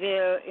to. Is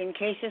there, in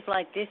cases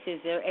like this, is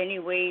there any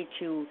way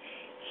to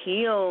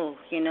heal,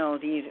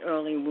 these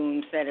early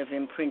wounds that have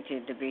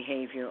imprinted the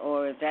behavior,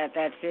 or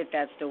that's it,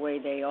 that's the way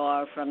they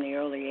are from the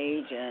early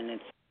age and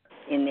it's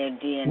in their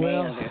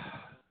DNA?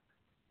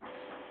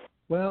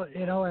 Well,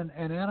 and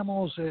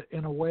animals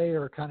in a way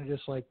are kind of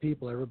just like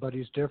people.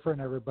 Everybody's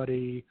different.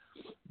 Everybody,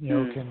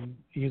 can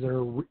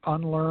either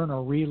unlearn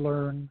or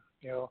relearn.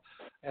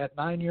 At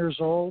 9 years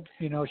old,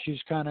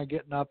 she's kind of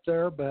getting up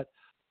there, but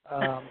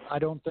I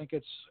don't think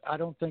it's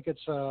an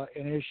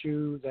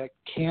issue that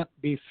can't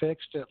be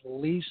fixed, at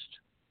least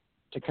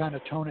to kind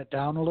of tone it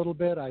down a little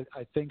bit. I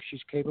think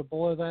she's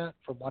capable of that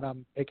from what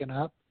I'm picking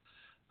up.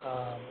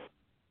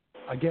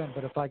 Again,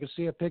 but if I could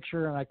see a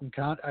picture and I can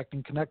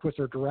connect with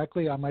her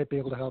directly, I might be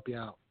able to help you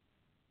out.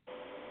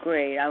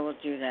 Great, I will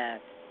do that.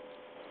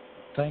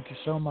 Thank you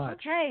so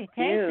much. Okay,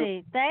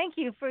 Casey, thank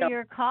you for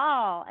your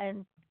call,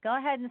 and go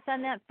ahead and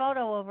send that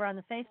photo over on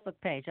the Facebook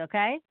page,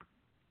 okay?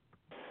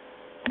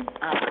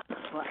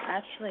 Well,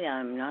 actually,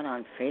 I'm not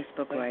on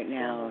Facebook right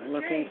now.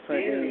 Looking for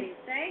the.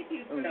 Thank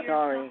you for your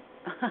sorry.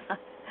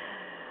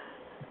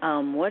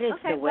 What is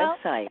the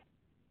website?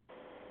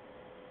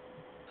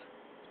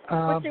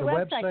 What's your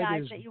website,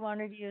 guys, is, that you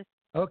wanted to use?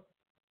 Oh,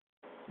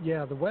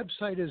 yeah, the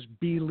website is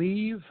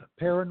Believe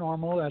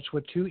Paranormal. That's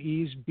with two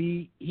E's.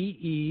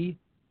 BEELIEVE.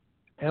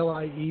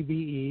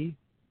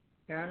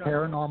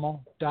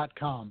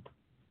 Paranormal.com.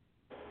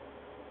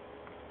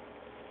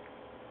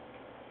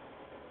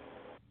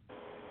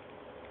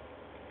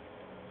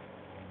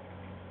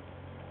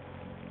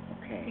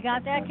 Okay. You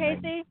got that,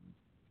 Casey?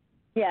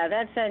 Yeah,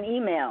 that's an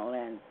email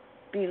then.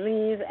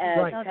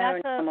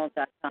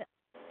 Believe@paranormal.com.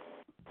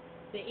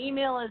 The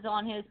email is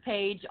on his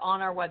page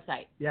on our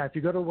website. Yeah, if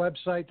you go to the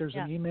website, there's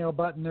an email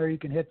button there. You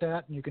can hit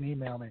that, and you can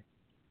email me.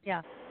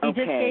 Yeah. He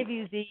just gave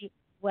you the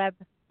web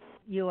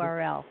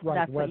URL. Right,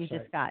 that's what website. you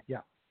just got.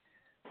 Yeah.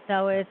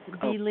 So it's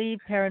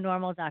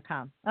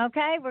BelieveParanormal.com.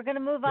 Okay, we're going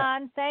to move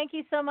on. Thank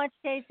you so much,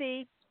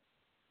 Casey.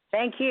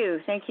 Thank you.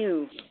 Thank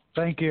you.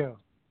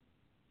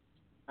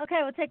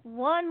 Okay, we'll take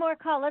one more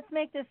call. Let's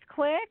make this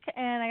quick,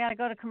 and I got to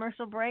go to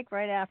commercial break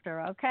right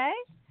after, okay?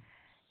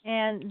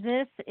 And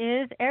this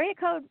is area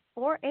code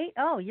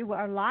 480. You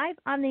are live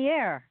on the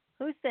air.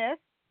 Who's this?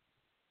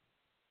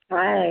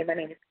 Hi, my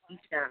name is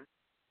Keisha.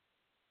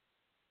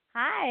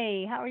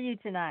 Hi, how are you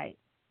tonight?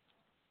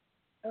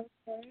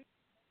 Okay.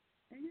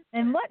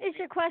 And what is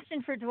your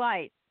question for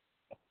Dwight?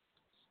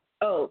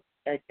 Oh,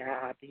 a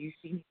job. Do you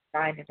see me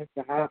finding a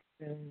job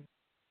soon?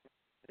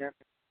 Whatever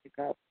to pick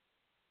up.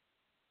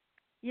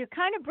 You're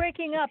kind of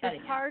breaking up.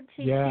 It's hard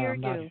to hear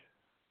you.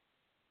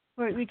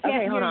 We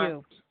can't hear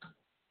you.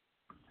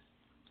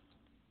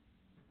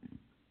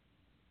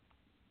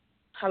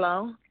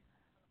 Hello?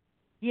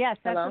 Yes,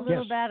 that's a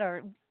little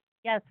better.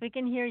 Yes, we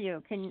can hear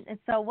you.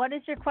 So what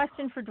is your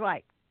question for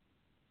Dwight?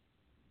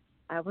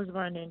 I was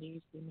wondering, do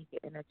you see me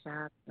getting a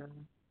job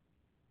soon?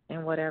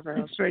 And whatever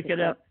else. Break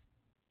it up.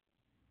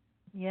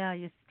 Yeah,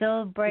 you're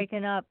still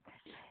breaking up.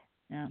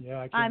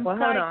 Yeah, I'm well,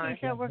 sorry,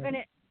 Keisha. We're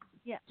gonna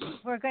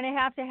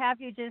have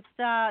you just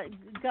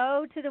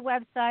go to the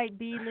website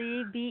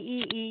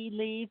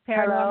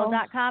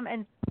BeLieve.paranormal.com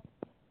and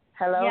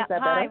hello. Yeah, Is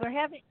that hi. better?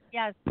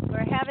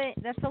 We're having.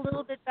 That's a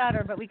little bit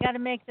better, but we got to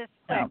make this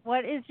quick.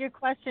 What is your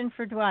question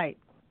for Dwight?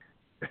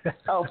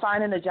 Oh,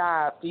 finding a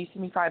job. Do you see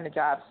me finding a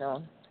job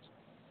soon?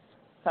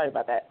 Sorry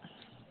about that.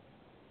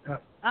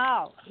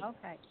 Oh,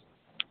 okay.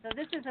 So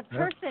this is a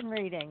person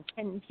reading.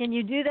 Can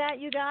you do that,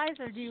 you guys,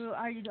 or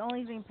are you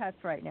only doing pets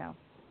right now?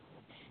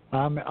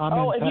 I'm if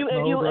in you pet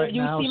mode right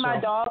now, see my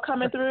so. dog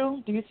coming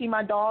through, do you see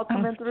my dog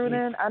coming through?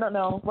 Then I don't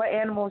know what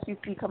animals you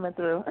see coming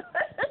through.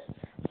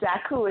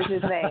 Jakku is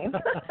his name.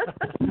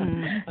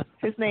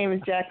 His name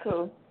is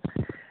Jakku.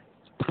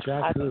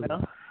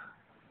 Jakku.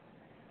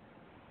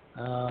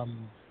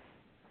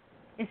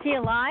 Is he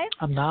alive?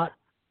 I'm not.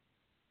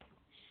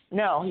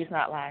 No, he's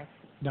not live.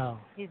 No.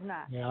 He's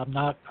not. Yeah,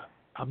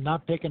 I'm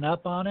not picking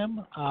up on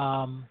him.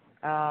 No,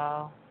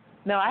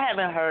 I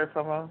haven't heard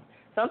from him.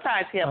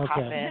 Sometimes he'll pop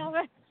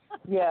in.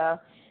 Yeah,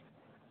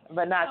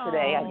 but not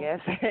today, I guess.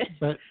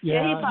 But he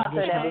pops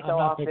in every so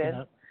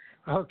often.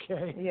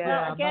 Okay. Yeah.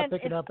 Well, again, I'm not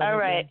picking up all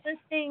right.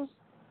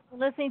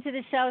 Listening to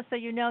the show, so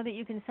you know that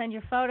you can send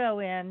your photo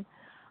in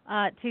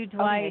to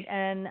Dwight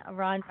and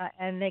Rhonda,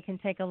 and they can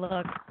take a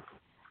look.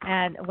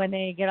 And when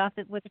they get off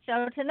with the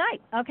show tonight.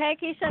 Okay,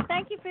 Keisha,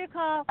 thank you for your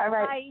call. All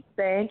right. Bye.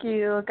 Thank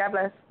you. God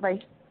bless. Bye.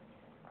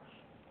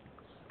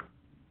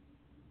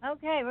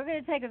 Okay, we're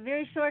going to take a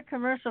very short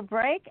commercial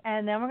break,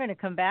 and then we're going to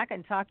come back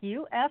and talk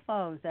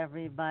UFOs,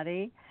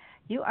 everybody.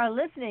 You are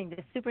listening to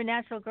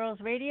Supernatural Girls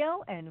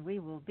Radio, and we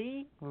will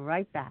be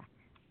right back.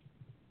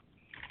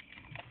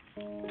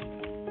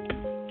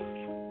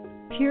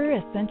 Pure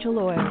essential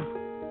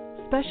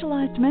oils,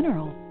 specialized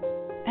minerals,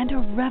 and a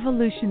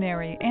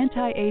revolutionary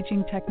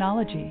anti-aging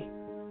technology.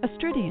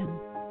 Astridian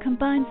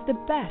combines the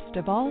best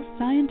of all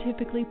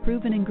scientifically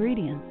proven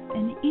ingredients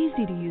in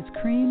easy-to-use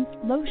creams,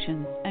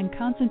 lotions, and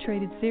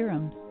concentrated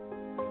serums.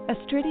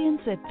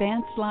 Astridian's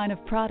advanced line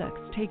of products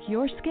take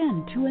your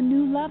skin to a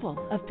new level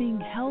of being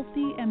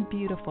healthy and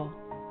beautiful.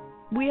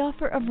 We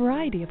offer a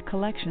variety of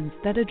collections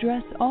that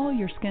address all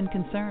your skin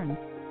concerns.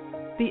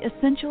 The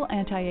Essential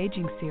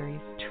Anti-Aging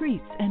Series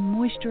treats and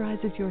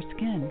moisturizes your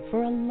skin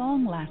for a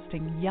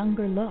long-lasting,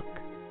 younger look.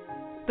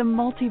 The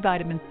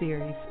Multivitamin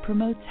Series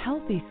promotes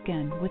healthy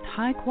skin with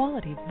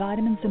high-quality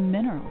vitamins and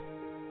minerals.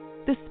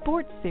 The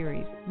Sports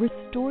Series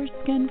restores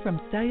skin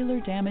from cellular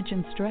damage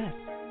and stress.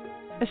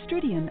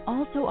 Astridian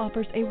also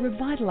offers a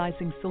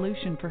revitalizing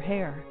solution for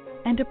hair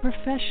and a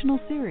professional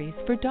series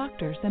for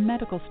doctors and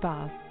medical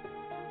spas.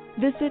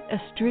 Visit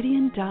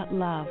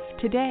astridian.love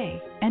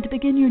today and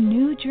begin your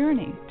new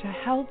journey to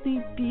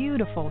healthy,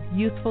 beautiful,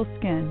 youthful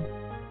skin.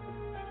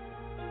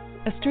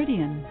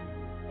 Astridian,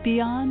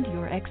 beyond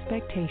your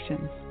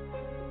expectations.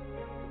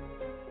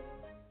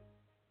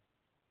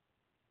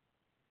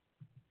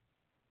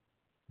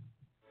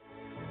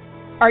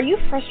 Are you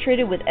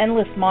frustrated with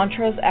endless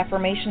mantras,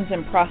 affirmations,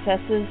 and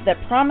processes that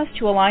promise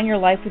to align your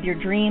life with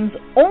your dreams,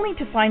 only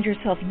to find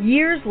yourself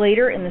years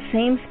later in the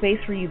same space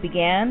where you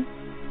began?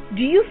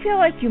 Do you feel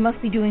like you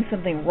must be doing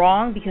something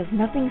wrong because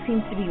nothing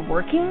seems to be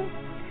working?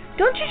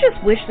 Don't you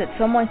just wish that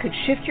someone could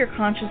shift your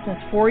consciousness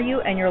for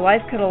you and your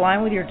life could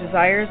align with your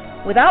desires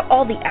without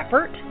all the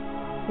effort?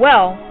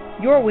 Well,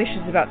 your wish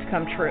is about to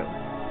come true.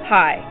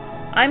 Hi,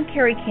 I'm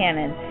Carrie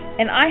Cannon,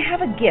 and I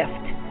have a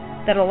gift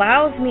that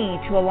allows me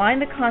to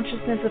align the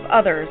consciousness of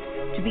others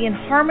to be in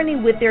harmony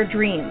with their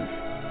dreams.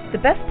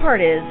 The best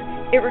part is,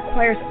 it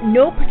requires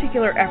no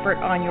particular effort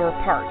on your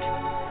part.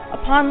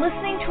 Upon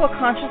listening to a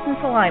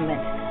consciousness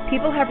alignment,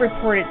 people have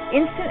reported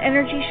instant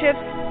energy shifts,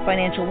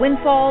 financial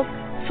windfalls,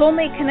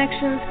 soulmate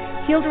connections,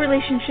 healed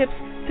relationships,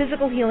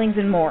 physical healings,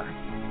 and more.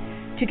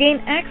 To gain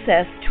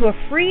access to a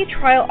free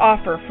trial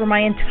offer for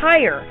my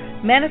entire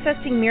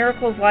Manifesting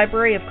Miracles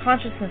library of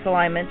consciousness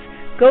alignments,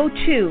 go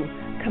to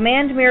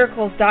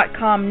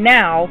commandmiracles.com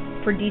now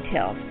for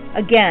details.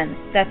 Again,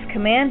 that's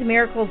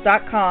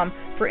commandmiracles.com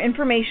for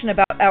information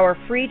about our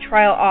free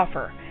trial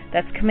offer.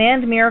 That's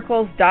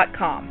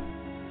commandmiracles.com.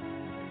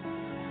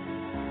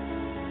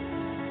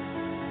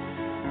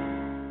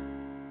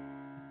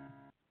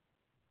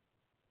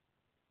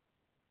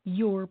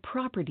 Your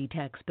property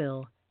tax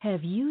bill.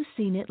 Have you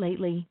seen it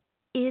lately?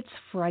 It's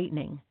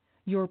frightening.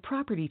 Your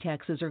property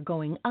taxes are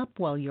going up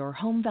while your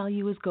home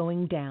value is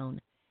going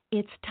down.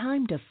 It's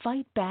time to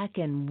fight back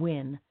and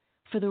win.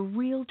 For the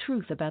real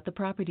truth about the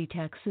property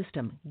tax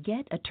system,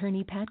 get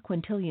attorney Pat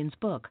Quintilian's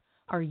book,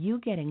 Are You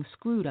Getting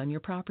Screwed on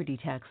Your Property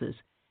Taxes?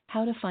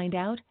 How to Find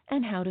Out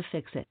and How to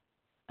Fix It.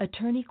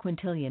 Attorney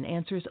Quintilian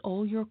answers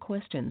all your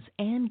questions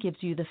and gives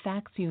you the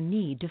facts you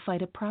need to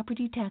fight a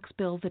property tax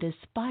bill that is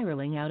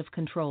spiraling out of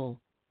control.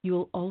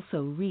 You'll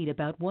also read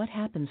about what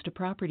happens to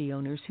property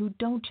owners who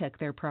don't check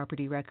their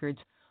property records,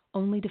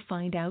 only to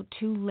find out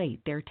too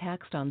late they're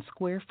taxed on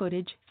square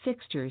footage,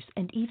 fixtures,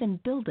 and even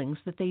buildings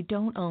that they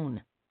don't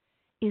own.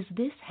 Is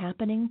this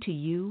happening to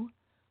you?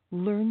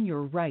 Learn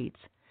your rights.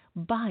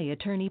 Buy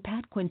attorney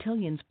Pat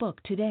Quintilian's book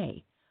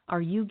today.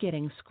 Are You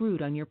Getting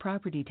Screwed on Your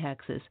Property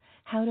Taxes?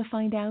 How to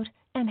Find Out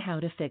and How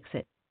to Fix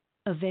It.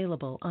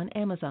 Available on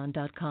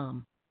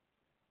Amazon.com.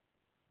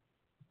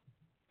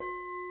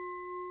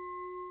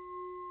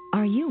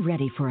 Are you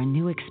ready for a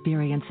new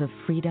experience of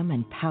freedom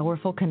and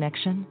powerful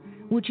connection?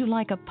 Would you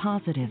like a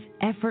positive,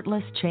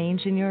 effortless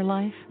change in your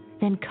life?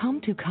 Then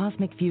come to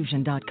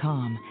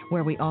CosmicFusion.com,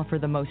 where we offer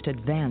the most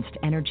advanced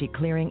energy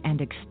clearing and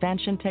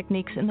expansion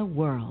techniques in the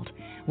world,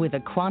 with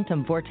a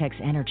quantum vortex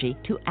energy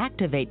to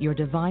activate your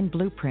divine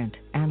blueprint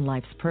and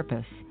life's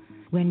purpose.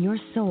 When your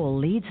soul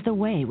leads the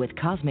way with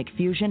cosmic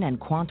fusion and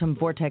quantum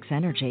vortex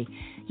energy,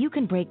 you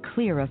can break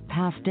clear of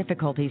past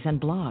difficulties and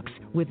blocks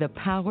with the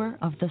power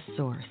of the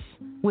Source.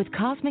 With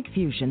Cosmic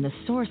Fusion, the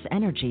Source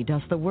energy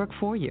does the work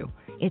for you.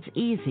 It's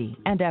easy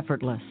and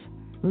effortless.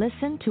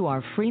 Listen to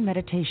our free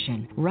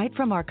meditation right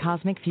from our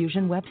Cosmic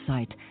Fusion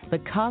website, the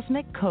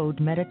Cosmic Code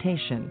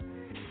Meditation.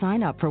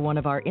 Sign up for one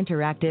of our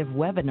interactive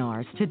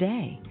webinars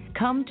today.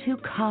 Come to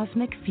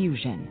Cosmic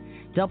Fusion,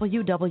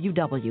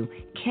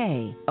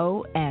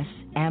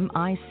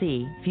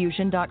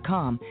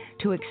 www.kosmicfusion.com,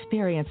 to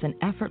experience an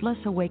effortless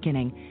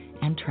awakening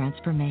and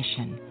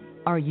transformation.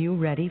 Are you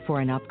ready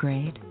for an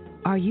upgrade?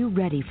 Are you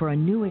ready for a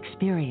new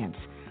experience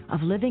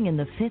of living in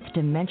the fifth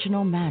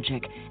dimensional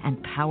magic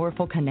and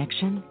powerful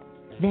connection?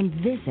 Then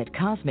visit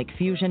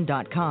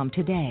CosmicFusion.com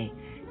today.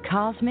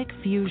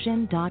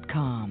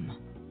 CosmicFusion.com.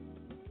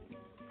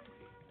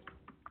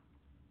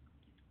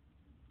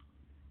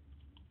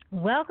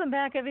 Welcome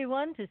back,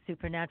 everyone, to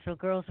Supernatural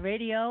Girls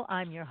Radio.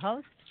 I'm your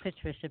host,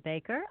 Patricia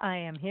Baker. I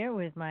am here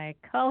with my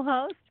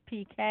co-host,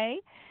 PK,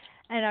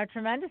 and our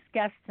tremendous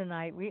guests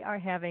tonight. We are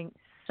having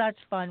such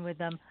fun with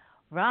them.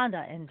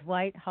 Rhonda and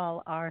Dwight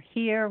Hull are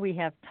here. We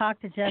have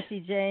talked to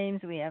Jesse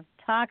James. We have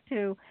talked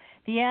to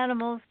the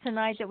animals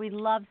tonight that we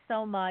love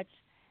so much.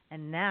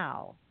 And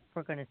now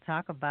we're going to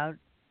talk about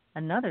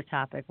another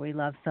topic we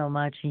love so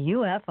much,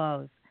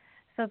 UFOs.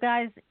 So,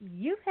 guys,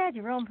 you've had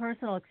your own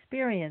personal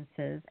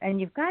experiences, and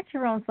you've got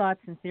your own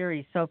thoughts and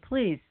theories. So,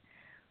 please,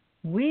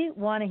 we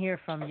want to hear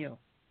from you.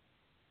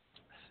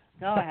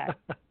 Go ahead.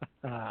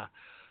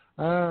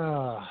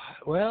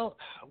 Well,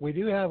 we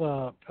do have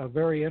a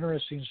very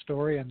interesting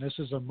story, and this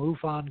is a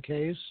MUFON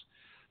case.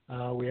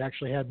 We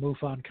actually had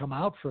MUFON come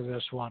out for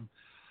this one.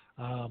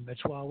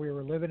 It's while we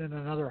were living in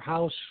another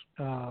house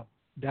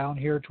down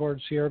here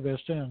towards Sierra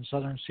Vista in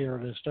southern Sierra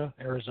Vista,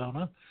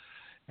 Arizona.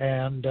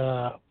 And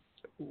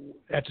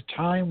at the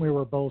time, we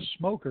were both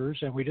smokers,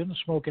 and we didn't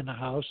smoke in the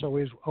house, so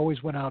we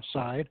always went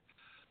outside.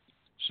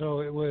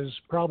 So it was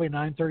probably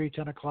 9:30,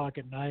 10 o'clock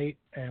at night,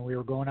 and we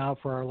were going out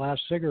for our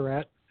last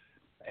cigarette.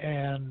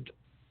 And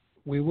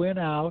we went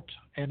out,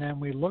 and then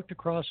we looked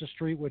across the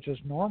street, which is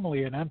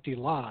normally an empty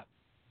lot.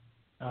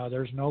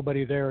 There's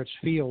nobody there. It's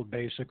field,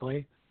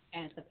 basically.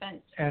 And it's a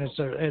fence. And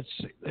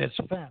it's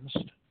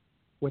fenced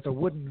with a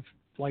wooden,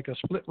 like a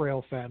split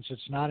rail fence.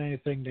 It's not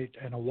anything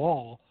and a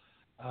wall.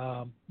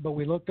 But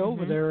we looked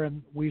over there,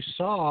 and we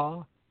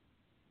saw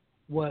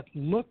what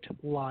looked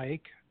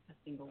like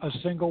a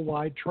single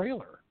wide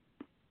trailer.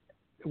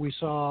 We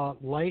saw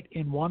light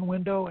in one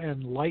window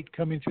and light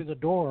coming through the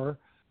door.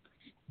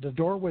 The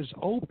door was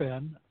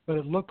open, but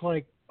it looked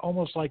like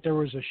almost like there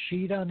was a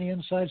sheet on the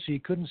inside, so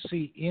you couldn't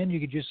see in. You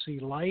could just see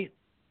light.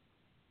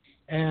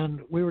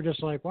 And we were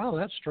just like, wow,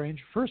 that's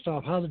strange. First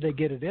off, how did they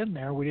get it in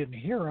there? We didn't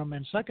hear them.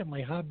 And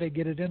secondly, how did they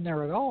get it in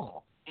there at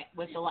all?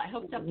 With the light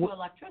hooked up to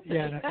electricity.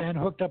 Yeah, and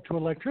hooked up to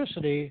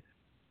electricity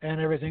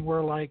and everything.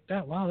 We're like,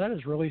 wow, that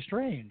is really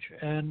strange.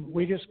 And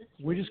we just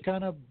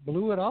kind of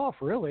blew it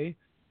off, really,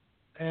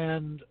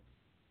 and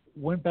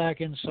went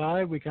back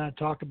inside. We kind of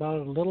talked about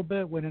it a little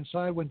bit, went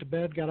inside, went to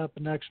bed, got up the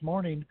next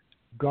morning,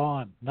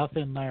 gone,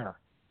 nothing there.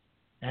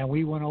 And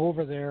we went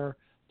over there.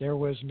 There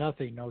was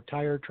nothing, no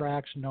tire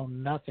tracks, no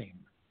nothing.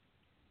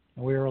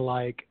 And we were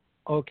like,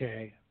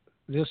 okay,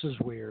 this is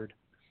weird.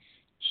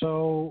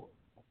 So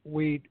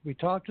we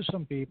talked to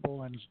some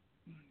people, and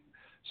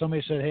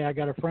somebody said, hey, I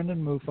got a friend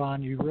in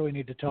MUFON. You really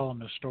need to tell them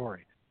this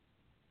story.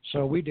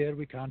 So we did.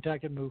 We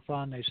contacted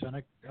MUFON. They sent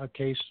a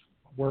case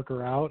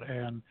worker out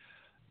and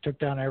took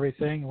down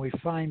everything. And we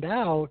find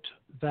out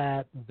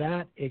that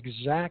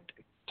exact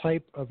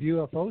type of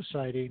UFO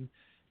sighting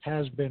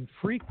has been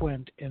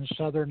frequent in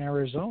southern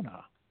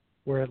Arizona,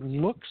 where it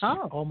looks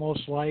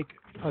almost like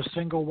a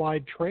single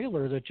wide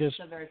trailer that just...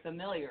 So very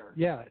familiar.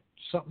 Yeah,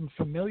 something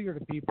familiar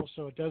to people,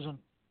 so it doesn't,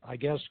 I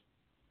guess,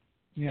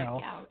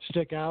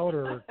 stick out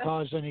or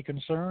cause any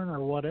concern or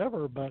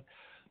whatever. But,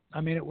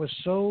 I mean, it was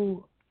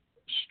so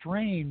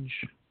strange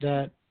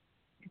that,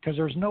 because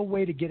there's no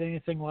way to get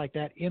anything like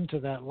that into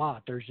that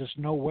lot. There's just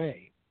no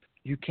way.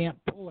 You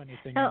can't pull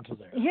anything into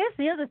there. Here's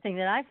the other thing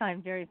that I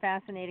find very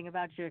fascinating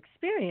about your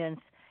experience.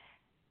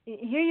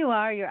 Here you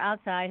are, you're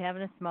outside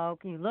having a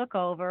smoke, you look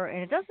over,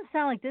 and it doesn't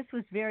sound like this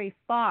was very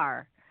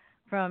far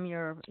from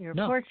your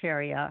porch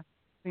area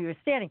where you were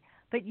standing,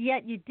 but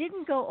yet you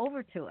didn't go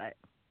over to it.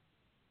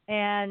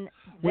 And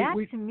that,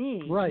 to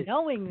me,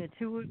 knowing the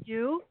two of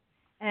you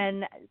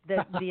and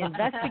the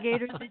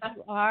investigators that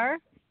you are,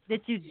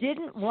 that you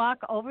didn't walk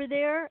over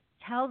there,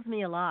 tells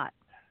me a lot.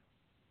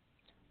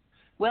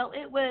 Well,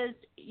 it was,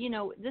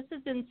 this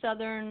is in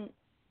southern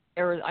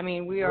Arizona. I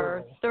mean, we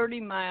are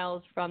 30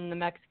 miles from the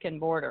Mexican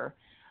border.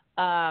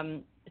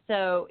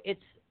 So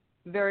it's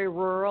very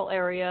rural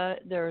area.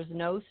 There's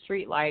no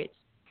street lights.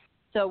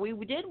 So we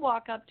did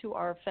walk up to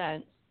our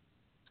fence,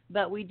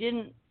 but we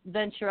didn't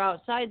venture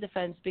outside the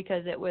fence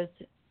because it was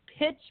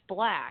pitch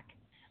black,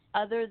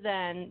 other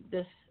than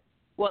this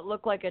what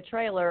looked like a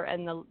trailer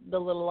and the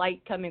little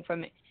light coming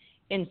from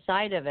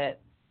inside of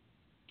it.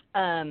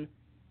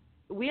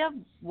 We have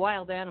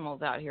wild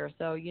animals out here,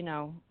 so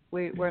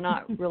we're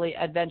not really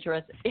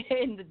adventurous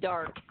in the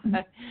dark.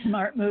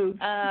 Smart move.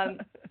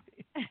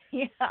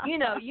 Yeah. You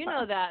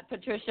know that,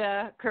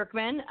 Patricia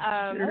Kirkman.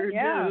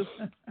 Yeah.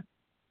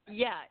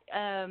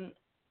 Yeah.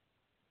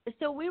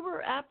 So we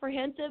were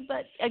apprehensive,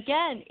 but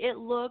again, it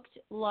looked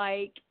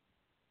like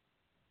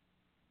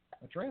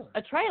a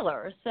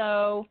trailer.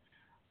 So,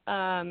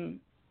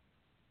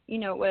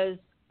 it was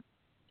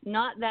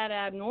not that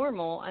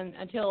abnormal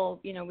until,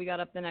 we got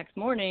up the next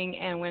morning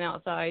and went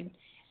outside,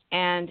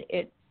 and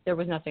there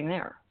was nothing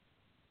there.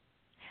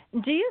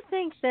 Do you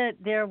think that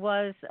there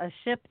was a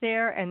ship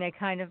there and they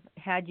kind of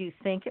had you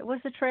think it was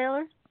a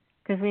trailer?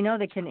 Because we know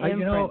they can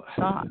imprint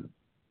thought.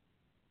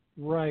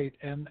 Right,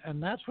 and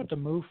that's what the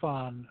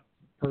MUFON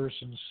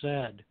person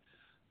said,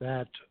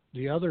 that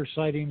the other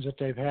sightings that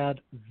they've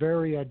had,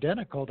 very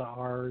identical to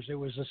ours, it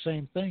was the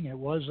same thing. It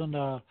wasn't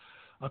a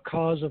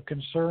cause of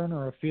concern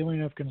or a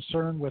feeling of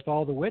concern with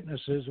all the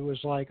witnesses. It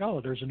was like,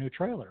 oh, there's a new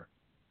trailer.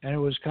 And it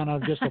was kind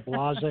of just a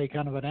blasé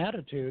kind of an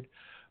attitude.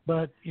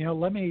 But,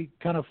 let me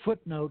kind of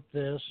footnote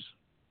this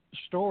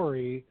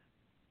story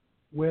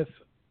with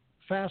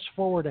fast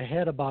forward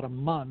ahead about a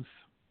month.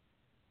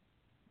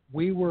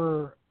 We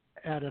were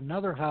at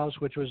another house,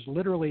 which was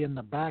literally in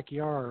the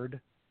backyard,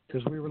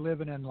 because we were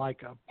living in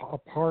like a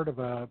part of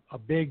a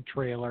big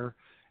trailer,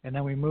 and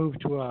then we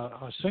moved to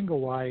a single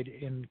wide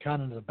in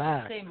kind of the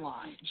back.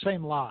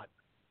 Same lot.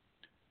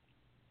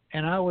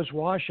 And I was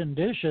washing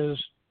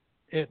dishes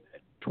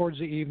towards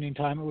the evening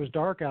time. It was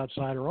dark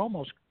outside, or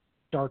almost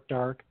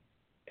dark,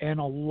 and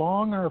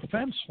along our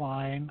fence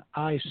line,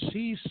 I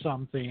see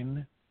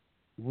something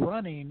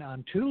running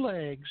on two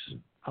legs,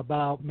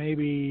 about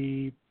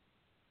maybe,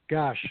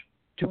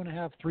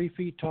 2.5, 3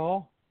 feet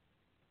tall,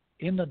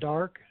 in the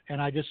dark,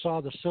 and I just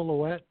saw the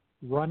silhouette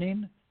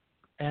running.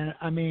 And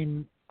I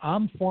mean,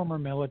 I'm former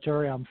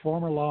military, I'm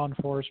former law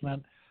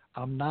enforcement,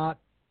 I'm not,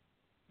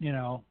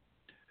 I'm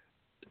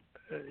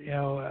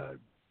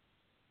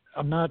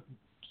not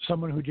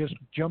someone who just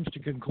jumps to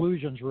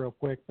conclusions real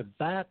quick, but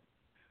that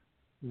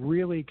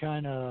really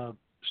kind of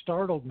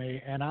startled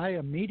me. And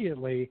I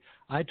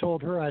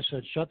told her, I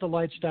said, shut the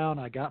lights down.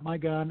 I got my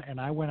gun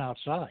and I went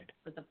outside.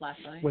 With a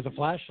flashlight? With a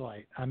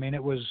flashlight. I mean,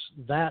 it was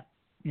that,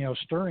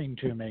 stirring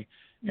to me.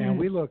 And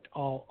we looked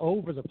all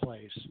over the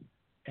place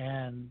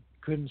and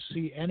couldn't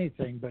see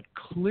anything, but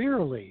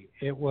clearly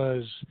it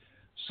was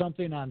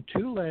something on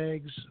two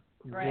legs,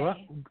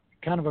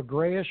 kind of a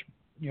grayish,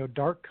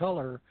 dark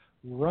color,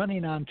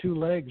 running on two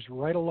legs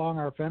right along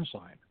our fence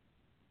line.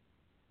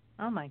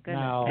 Oh my goodness.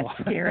 Now,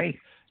 that's scary.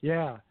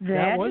 Yeah,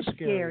 that was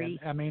scary.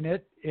 I mean,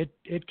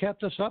 it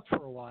kept us up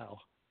for a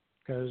while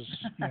because,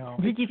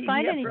 Did you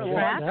find any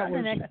tracks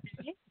the next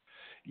day?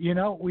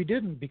 We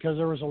didn't, because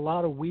there was a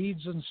lot of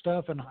weeds and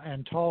stuff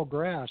and tall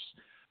grass,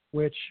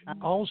 which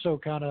also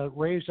kind of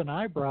raised an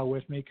eyebrow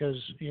with me, because,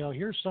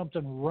 here's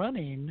something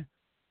running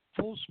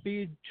full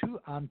speed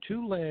on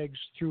two legs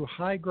through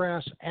high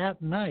grass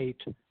at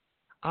night.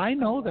 I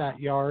know that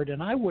yard,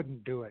 and I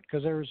wouldn't do it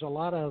because there's a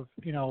lot of,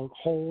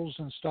 holes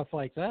and stuff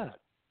like that.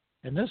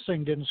 And this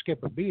thing didn't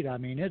skip a beat. I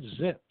mean, it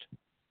zipped.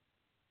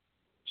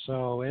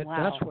 So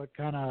that's what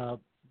kind of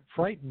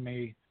frightened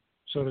me,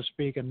 so to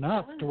speak,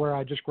 enough to where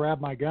I just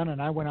grabbed my gun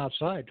and I went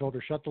outside, told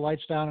her, shut the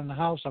lights down in the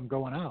house, I'm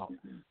going out.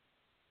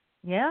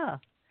 Yeah.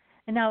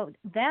 And now,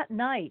 that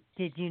night,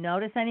 did you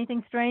notice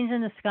anything strange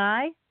in the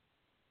sky?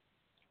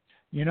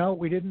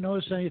 We didn't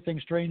notice anything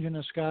strange in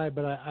the sky,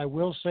 but I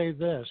will say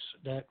this,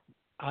 that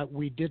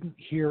we didn't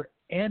hear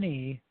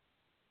any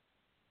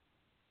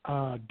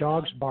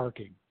dogs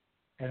barking.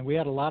 And we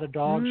had a lot of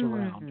dogs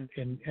around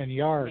in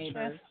yards,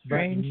 but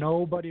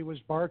nobody was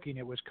barking.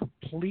 It was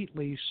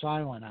completely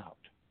silent out.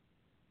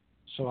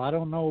 So I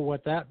don't know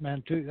what that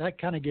meant too. That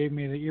kind of gave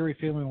me the eerie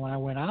feeling when I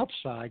went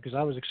outside, because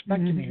I was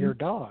expecting to hear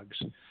dogs.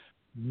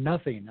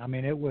 Nothing. I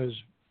mean, it was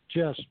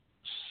just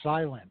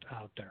silent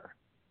out there.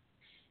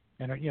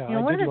 And I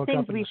did look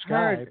up in the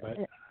sky, but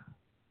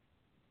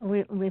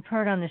we've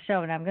heard on the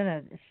show, and I'm going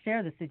to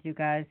share this with you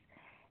guys,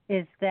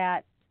 is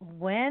that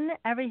when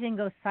everything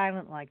goes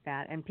silent like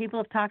that, and people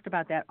have talked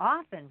about that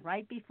often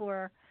right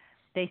before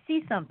they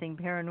see something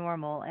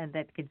paranormal and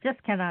that they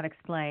just cannot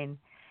explain,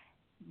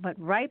 but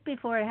right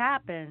before it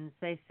happens,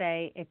 they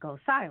say it goes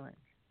silent.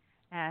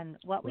 And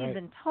what we've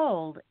been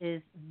told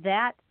is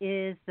that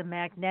is the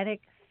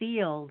magnetic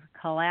field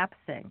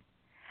collapsing.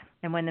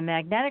 And when the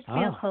magnetic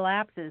field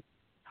collapses,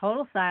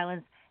 total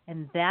silence,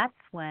 and that's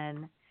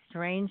when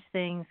strange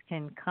things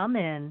can come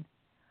in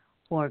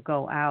or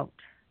go out.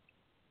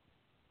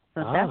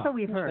 So that's what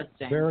we've heard.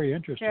 Very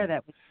interesting. Share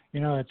that.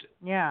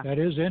 That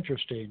is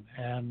interesting.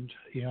 And,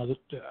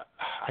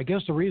 I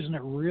guess the reason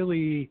it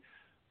really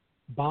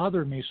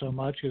bothered me so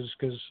much is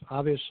because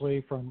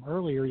obviously from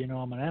earlier,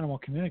 I'm an animal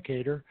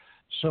communicator.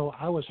 So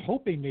I was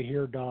hoping to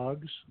hear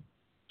dogs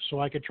so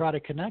I could try to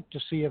connect to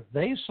see if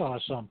they saw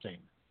something.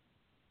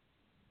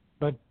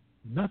 But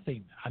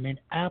nothing. I mean,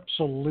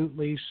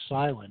 absolutely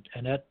silent.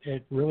 And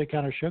it really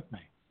kind of shook me.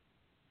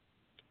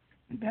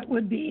 That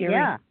would be eerie.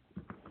 Yeah.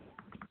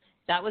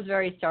 That was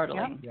very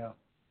startling. Yep.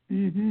 Yeah.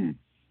 Mm-hmm.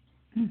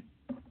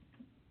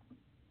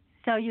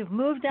 So you've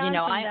moved on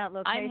from I'm that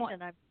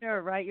location, I'm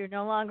sure, right? You're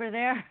no longer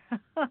there?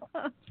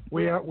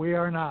 We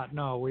are not.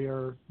 No, we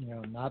are,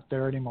 not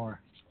there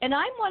anymore. And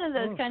I'm one of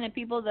those kind of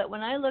people that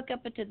when I look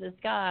up into the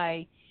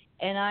sky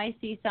and I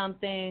see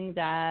something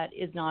that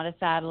is not a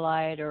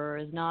satellite or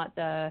is not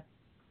the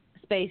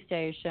space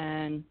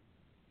station,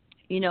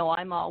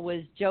 I'm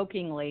always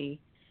jokingly,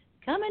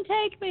 come and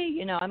take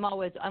me. I'm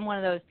one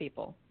of those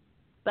people.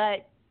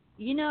 But,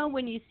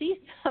 when you see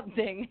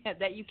something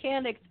that you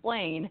can't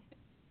explain,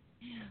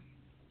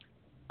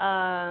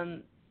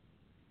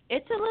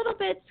 it's a little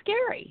bit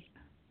scary.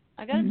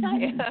 I got to tell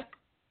you.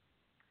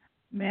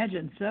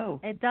 Imagine so.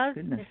 It does.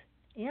 Goodness.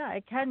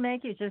 It can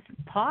make you just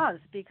pause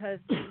because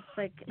it's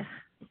like,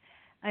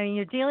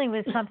 you're dealing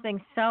with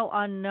something so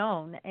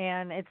unknown,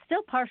 and it's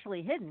still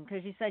partially hidden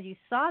because you said you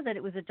saw that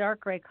it was a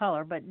dark gray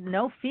color, but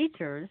no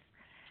features,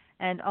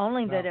 and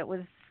only that it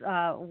was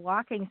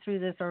walking through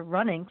this or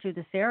running through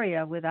this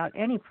area without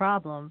any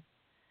problem.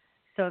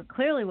 So it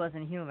clearly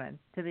wasn't human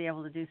to be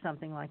able to do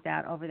something like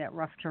that over that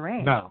rough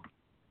terrain.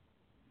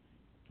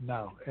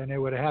 No, and it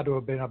would have had to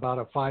have been about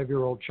a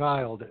 5-year-old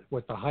child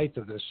with the height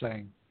of this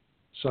thing.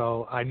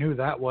 So I knew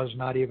that was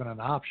not even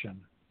an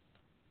option.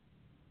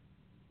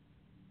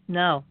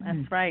 No,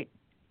 that's right.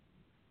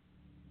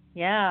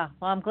 Yeah,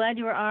 well, I'm glad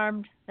you were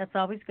armed. That's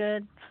always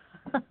good.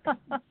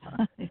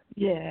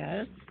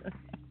 Yes.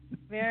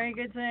 Very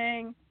good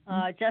thing.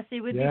 Jesse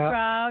would be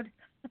proud.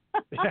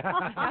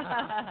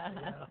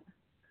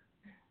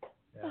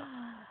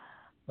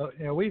 Well,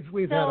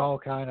 we've had all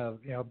kind of,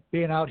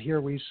 being out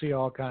here, we see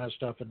all kind of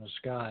stuff in the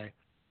sky.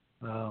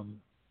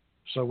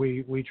 So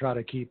we try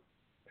to keep,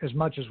 as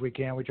much as we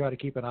can, we try to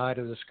keep an eye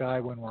to the sky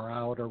when we're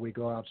out or we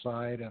go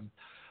outside. And,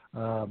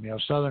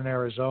 Southern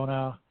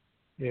Arizona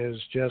is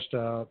just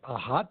a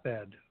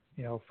hotbed,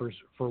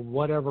 for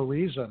whatever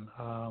reason.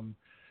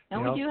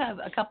 And we do have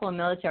a couple of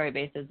military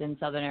bases in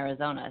Southern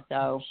Arizona,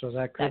 so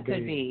that could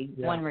be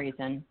one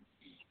reason.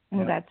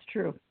 Well, that's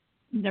true.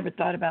 Never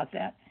thought about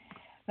that.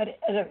 But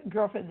a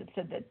girlfriend that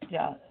said that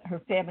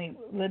her family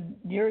lived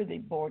near the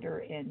border,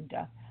 and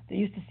they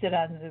used to sit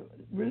on the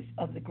roof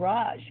of the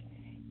garage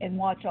and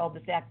watch all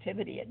this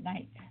activity at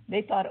night.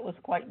 They thought it was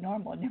quite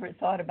normal, never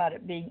thought about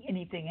it being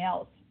anything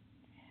else.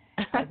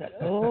 I thought,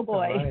 oh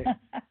boy. Right.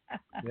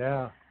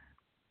 Yeah.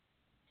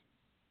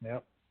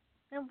 Yep.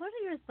 And what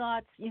are your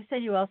thoughts? You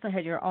said you also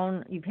had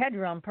you've had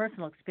your own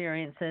personal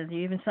experiences. You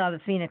even saw the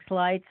Phoenix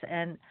Lights.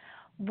 And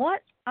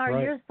what are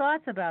your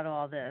thoughts about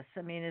all this?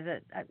 I mean, is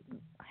it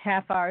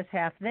half ours,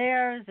 half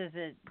theirs? Is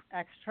it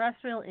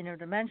extraterrestrial,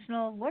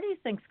 interdimensional? What do you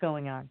think's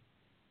going on?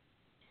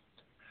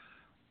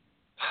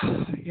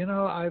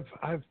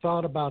 I've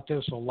thought about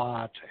this a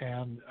lot,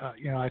 and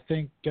I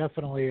think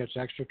definitely it's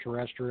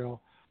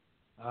extraterrestrial.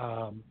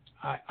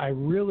 I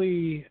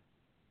really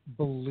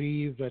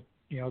believe that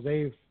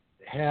they've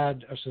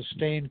had a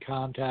sustained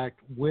contact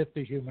with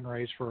the human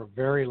race for a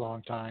very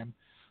long time,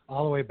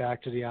 all the way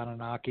back to the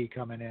Anunnaki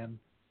coming in,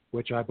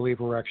 which I believe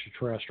were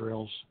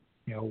extraterrestrials,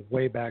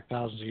 way back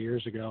thousands of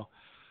years ago.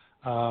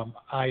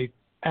 I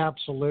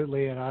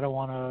absolutely, and I don't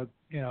want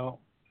to,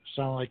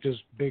 sound like this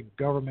big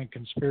government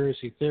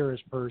conspiracy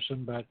theorist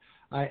person, but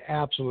I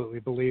absolutely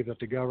believe that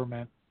the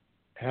government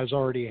has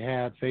already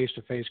had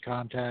face-to-face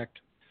contact.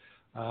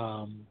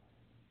 Some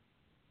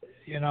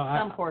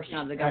portion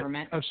of the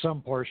government.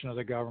 Some portion of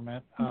the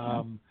government.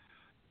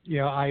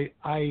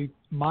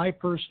 My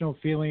personal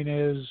feeling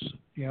is,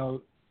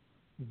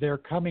 they're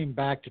coming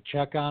back to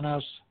check on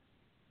us.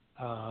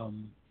 I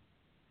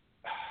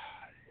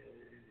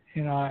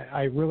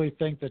really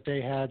think that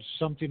they had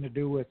something to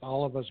do with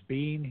all of us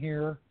being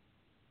here,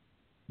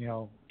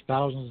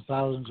 thousands and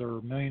thousands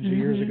or millions of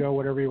years ago,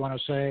 whatever you want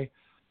to say.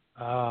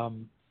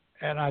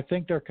 And I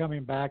think they're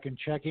coming back and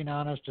checking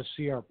on us to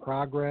see our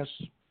progress,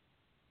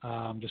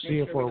 to see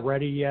if we're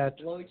ready yet.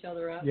 Blow each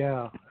other up.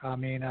 Yeah, I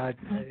mean, I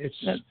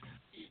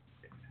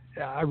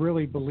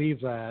really believe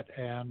that.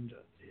 And,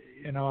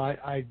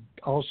 I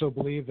also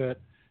believe that,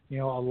 a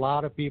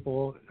lot of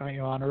people,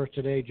 on Earth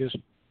today just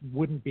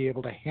wouldn't be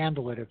able to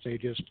handle it if they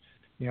just,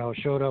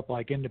 showed up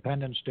like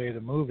Independence Day,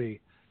 the movie.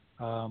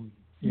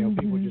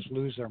 People just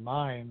lose their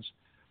minds.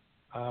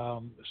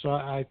 So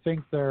I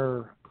think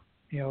they're,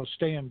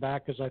 staying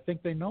back because I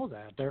think they know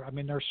that. They're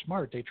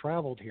smart. They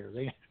traveled here.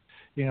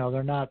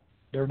 They're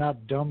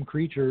not dumb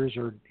creatures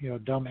or,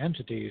 dumb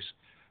entities.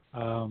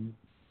 Some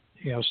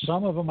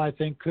of them I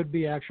think could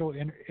be actual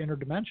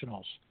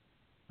interdimensionals.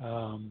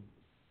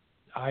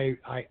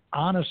 I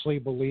honestly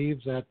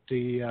believe that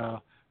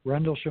the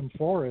Rendlesham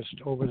Forest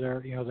over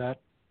there,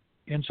 that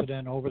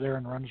incident over there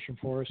in Rendlesham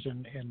Forest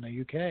in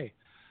the UK.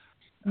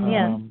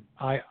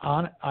 I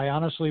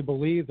honestly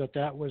believe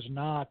that was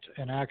not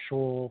an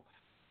actual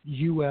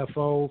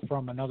UFO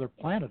from another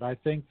planet. I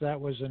think that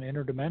was an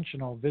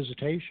interdimensional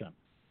visitation.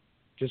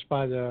 just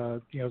by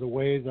the the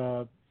way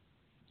the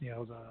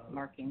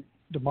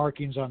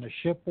markings on the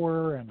ship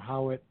were and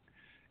how it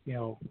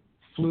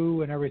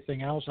flew and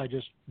everything else. I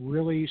just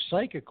really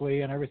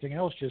psychically and everything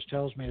else just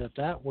tells me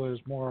that was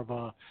more of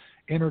a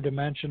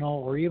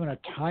interdimensional or even a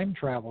time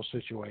travel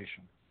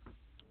situation.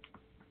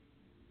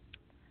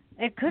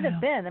 It could have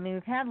been. I mean,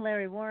 we've had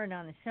Larry Warren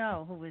on the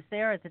show, who was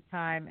there at the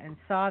time and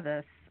saw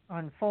this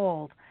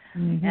unfold,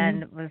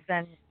 and was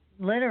then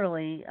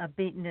literally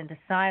beaten into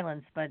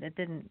silence, but it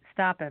didn't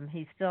stop him.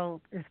 He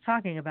still is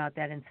talking about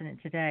that incident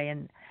today,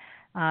 and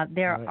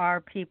there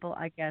are people,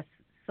 I guess,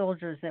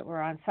 soldiers that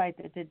were on site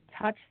that did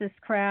touch this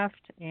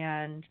craft,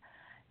 and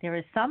there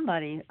is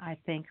somebody, I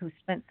think, who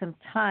spent some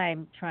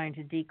time trying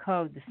to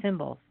decode the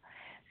symbols.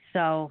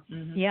 So,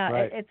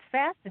 it's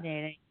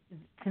fascinating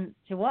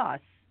to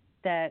us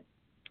that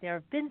there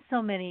have been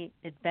so many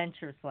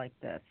adventures like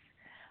this,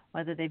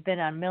 whether they've been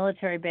on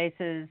military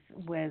bases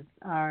with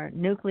our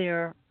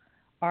nuclear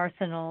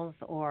arsenals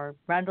or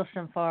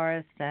Rendlesham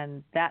Forest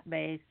and that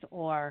base,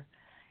 or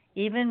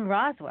even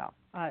Roswell,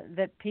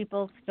 that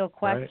people still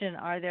question,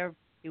 are there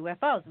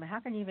UFOs? I mean,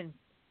 how can you even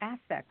ask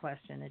that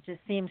question? It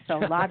just seems so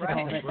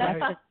logical that that's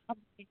just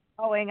something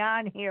going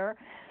on here.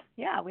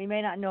 Yeah, we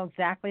may not know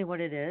exactly what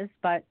it is,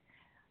 but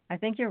I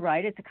think you're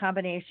right. It's a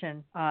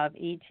combination of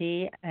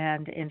ET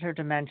and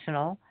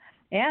interdimensional.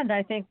 And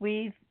I think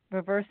we've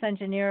reverse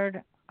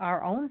engineered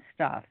our own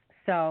stuff.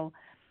 So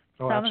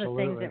some of the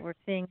things that we're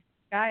seeing in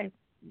the sky,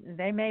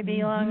 they may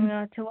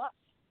belong to us.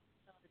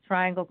 The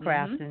triangle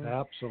craft and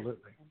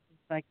absolutely things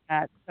like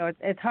that. So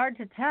it's hard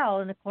to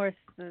tell. And of course,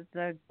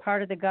 the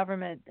part of the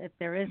government, if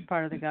there is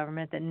part of the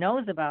government that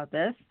knows about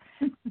this,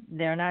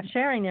 they're not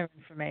sharing their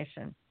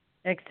information.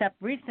 Except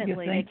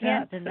recently, they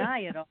can't deny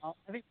it all.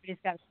 Everybody's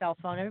got a cell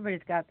phone.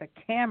 Everybody's got the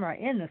camera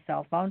in the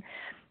cell phone,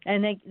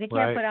 and they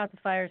can't put out the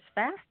fires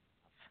fast enough.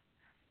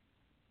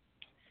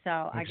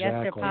 So I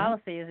guess their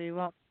policy is you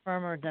won't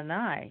confirm or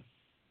deny.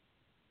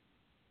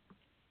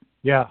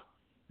 Yeah,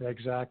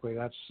 exactly.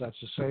 That's a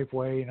safe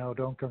way.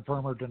 Don't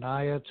confirm or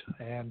deny it,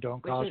 and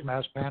don't cause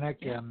mass panic.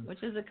 And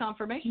which is a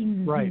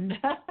confirmation. Right.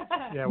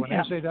 Yeah. When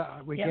they say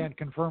that we can't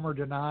confirm or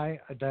deny,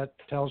 that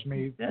tells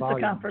me that's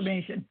volumes. a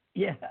confirmation.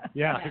 Yeah.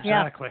 Yeah.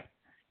 Exactly.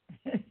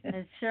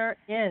 It sure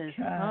is.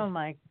 Oh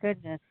my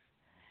goodness.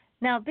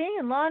 Now, being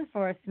in law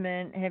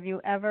enforcement, have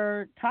you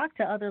ever talked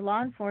to other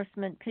law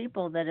enforcement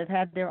people that have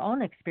had their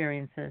own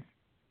experiences?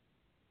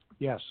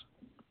 Yes.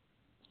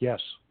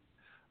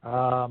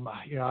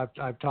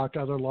 I've talked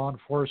to other law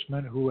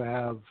enforcement who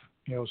have,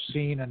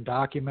 seen and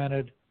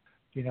documented,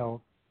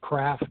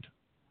 craft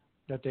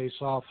that they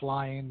saw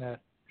flying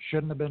that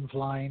shouldn't have been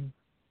flying,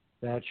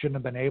 that shouldn't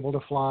have been able to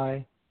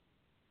fly.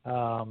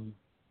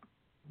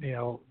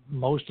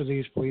 Most of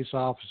these police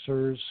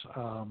officers,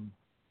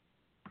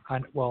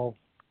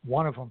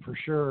 one of them for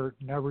sure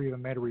never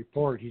even made a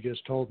report. He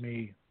just told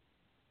me,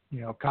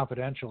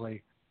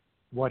 confidentially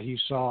what he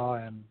saw,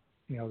 and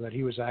that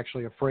he was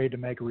actually afraid to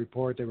make a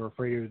report. They were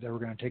afraid they were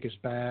going to take his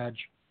badge.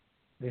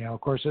 Of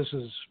course, this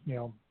is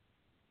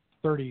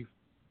 30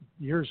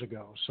 years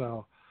ago,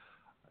 so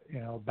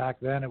back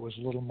then it was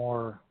a little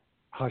more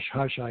hush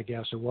hush, I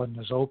guess. It wasn't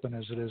as open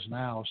as it is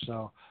now.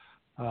 So,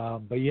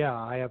 but yeah,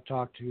 I have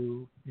talked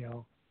to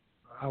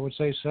I would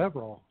say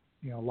several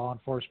law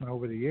enforcement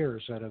over the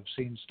years that have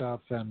seen stuff,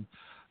 and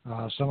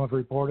some have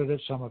reported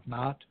it, some have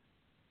not.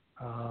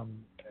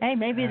 Hey,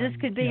 maybe this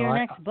could be your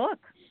next book.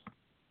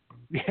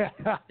 Yeah.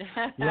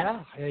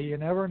 Hey, you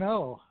never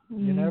know.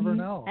 You never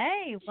know.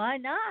 Hey, why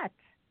not?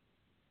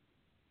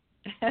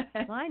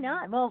 Why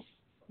not? Well,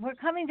 we're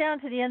coming down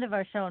to the end of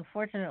our show,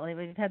 unfortunately.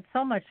 We've had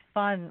so much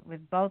fun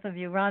with both of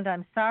you. Rhonda,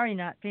 I'm sorry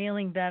not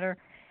feeling better.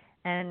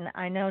 And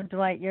I know,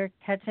 Dwight, you're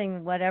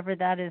catching whatever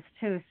that is,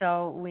 too.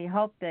 So we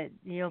hope that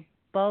you'll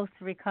both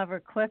recover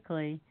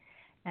quickly.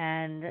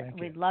 And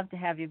we'd love to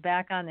have you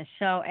back on the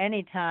show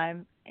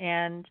anytime.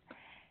 And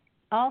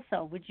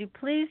also, would you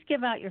please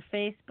give out your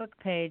Facebook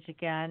page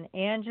again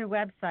and your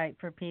website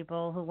for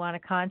people who want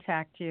to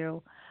contact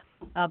you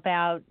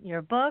about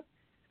your book,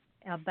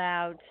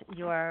 about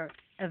your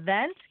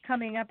event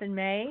coming up in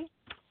May,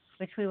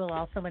 which we will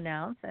also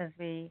announce as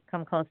we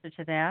come closer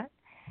to that,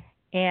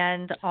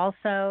 and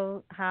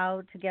also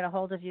how to get a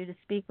hold of you to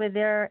speak with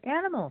their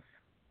animals.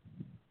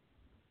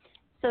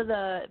 So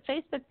the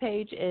Facebook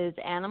page is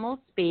Animals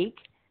Speak.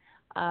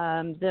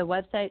 The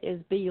website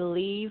is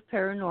Believe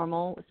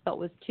Paranormal, spelled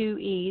with 2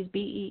 E's,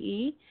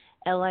 BEELIEVE,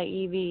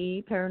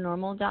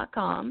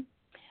 paranormal.com.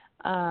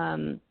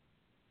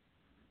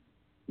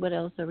 What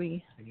else are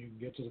we? And you can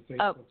get to the Facebook.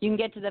 Oh, you can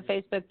get to the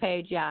Facebook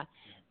page,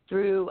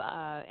 through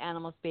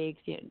Animal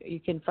Speaks. You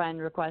can friend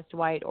request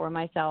Dwight or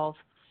myself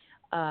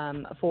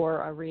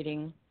for a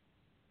reading.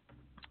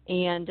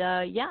 And,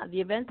 the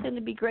event's going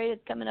to be great.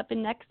 It's coming up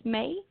in next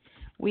May.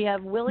 We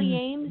have Willie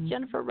Ames,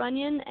 Jennifer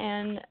Runyon,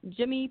 and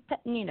Jimmy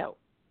Pettinino.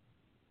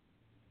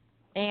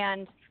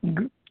 And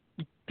PK.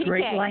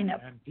 Great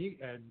lineup. And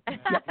PK.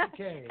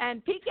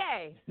 And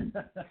PK.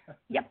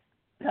 Yep.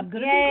 I'm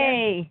going to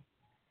Yay.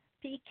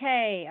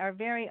 PK, our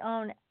very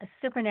own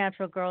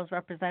Supernatural Girls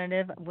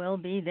representative, will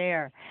be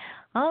there.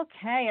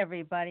 Okay,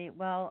 everybody.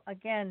 Well,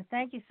 again,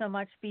 thank you so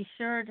much. Be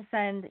sure to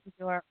send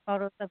your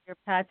photos of your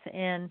pets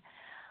in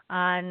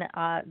on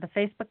the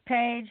Facebook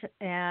page,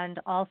 and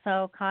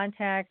also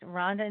contact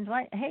Rhonda and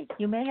Dwight. Hey,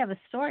 you may have a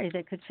story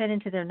that could fit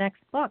into their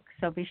next book,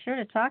 so be sure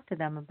to talk to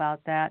them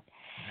about that.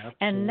 Absolutely.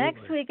 And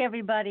next week,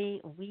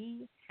 everybody,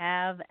 we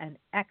have an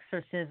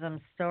exorcism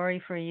story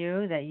for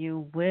you that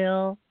you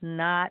will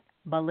not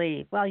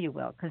believe. Well, you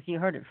will, because you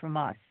heard it from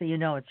us, so you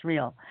know it's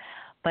real.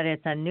 But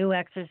it's a new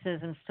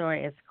exorcism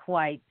story. It's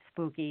quite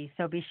spooky.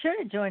 So be sure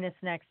to join us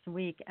next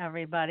week,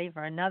 everybody,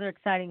 for another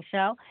exciting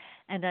show.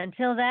 And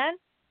until then,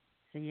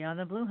 see you on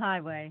the Blue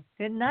Highway.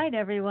 Good night,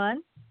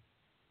 everyone.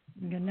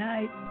 Good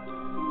night.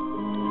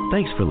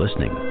 Thanks for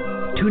listening.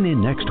 Tune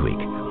in next week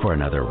for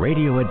another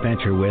radio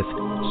adventure with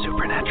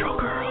Supernatural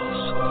Girls.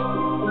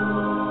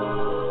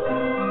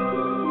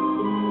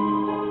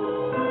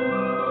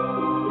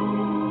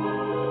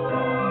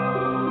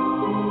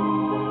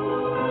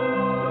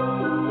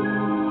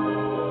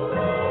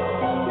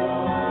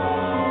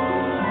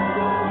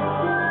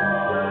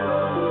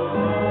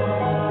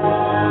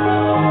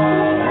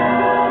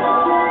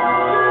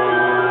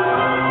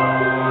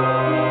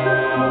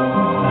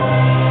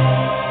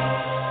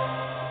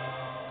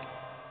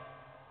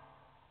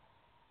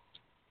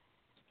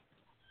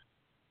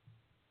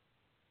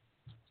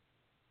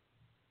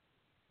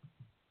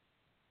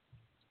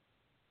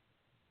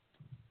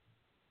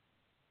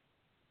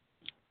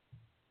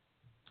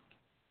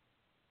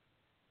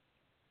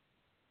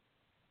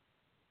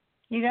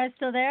 You guys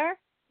still there?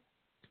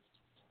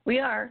 We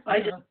are.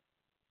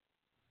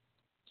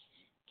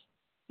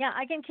 Yeah,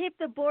 I can keep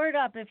the board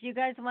up if you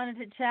guys wanted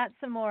to chat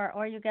some more,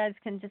 or you guys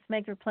can just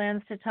make your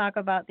plans to talk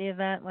about the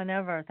event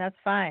whenever. That's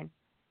fine.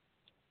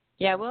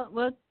 Yeah,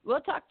 we'll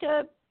talk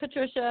to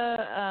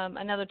Patricia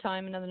another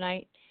time, another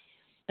night,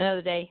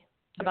 another day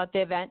about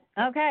the event.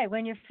 Okay,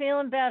 when you're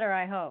feeling better,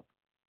 I hope.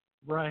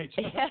 Right.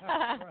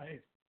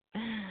 Right.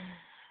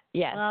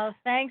 Yes. Well,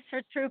 thanks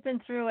for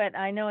trooping through it.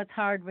 I know it's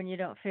hard when you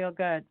don't feel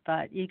good,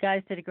 but you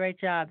guys did a great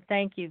job.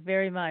 Thank you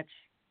very much.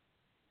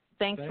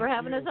 Thanks for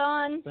having us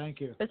on.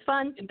 Thank you. It was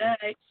fun. Good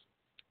night.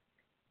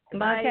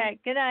 Bye. Okay,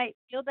 good night.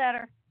 Feel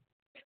better.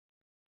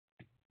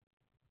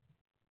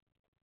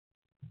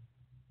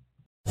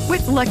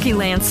 With Lucky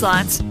Land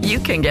Slots, you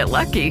can get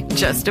lucky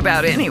just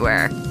about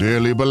anywhere.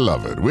 Dearly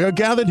beloved, we are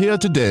gathered here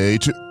today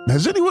to...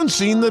 Has anyone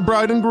seen the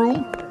bride and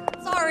groom?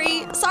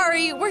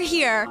 Sorry, we're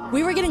here.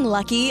 We were getting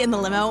lucky in the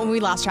limo and we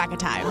lost track of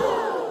time.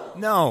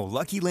 No,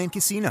 Lucky Land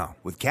Casino,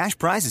 with cash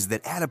prizes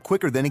that add up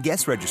quicker than a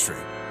guest registry.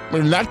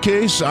 In that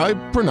case, I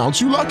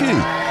pronounce you lucky.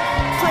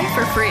 Play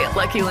for free at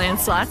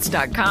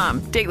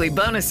LuckyLandSlots.com. Daily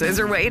bonuses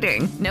are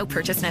waiting. No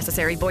purchase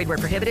necessary. Void where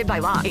prohibited by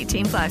law.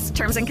 18+.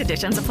 Terms and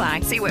conditions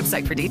apply. See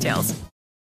website for details.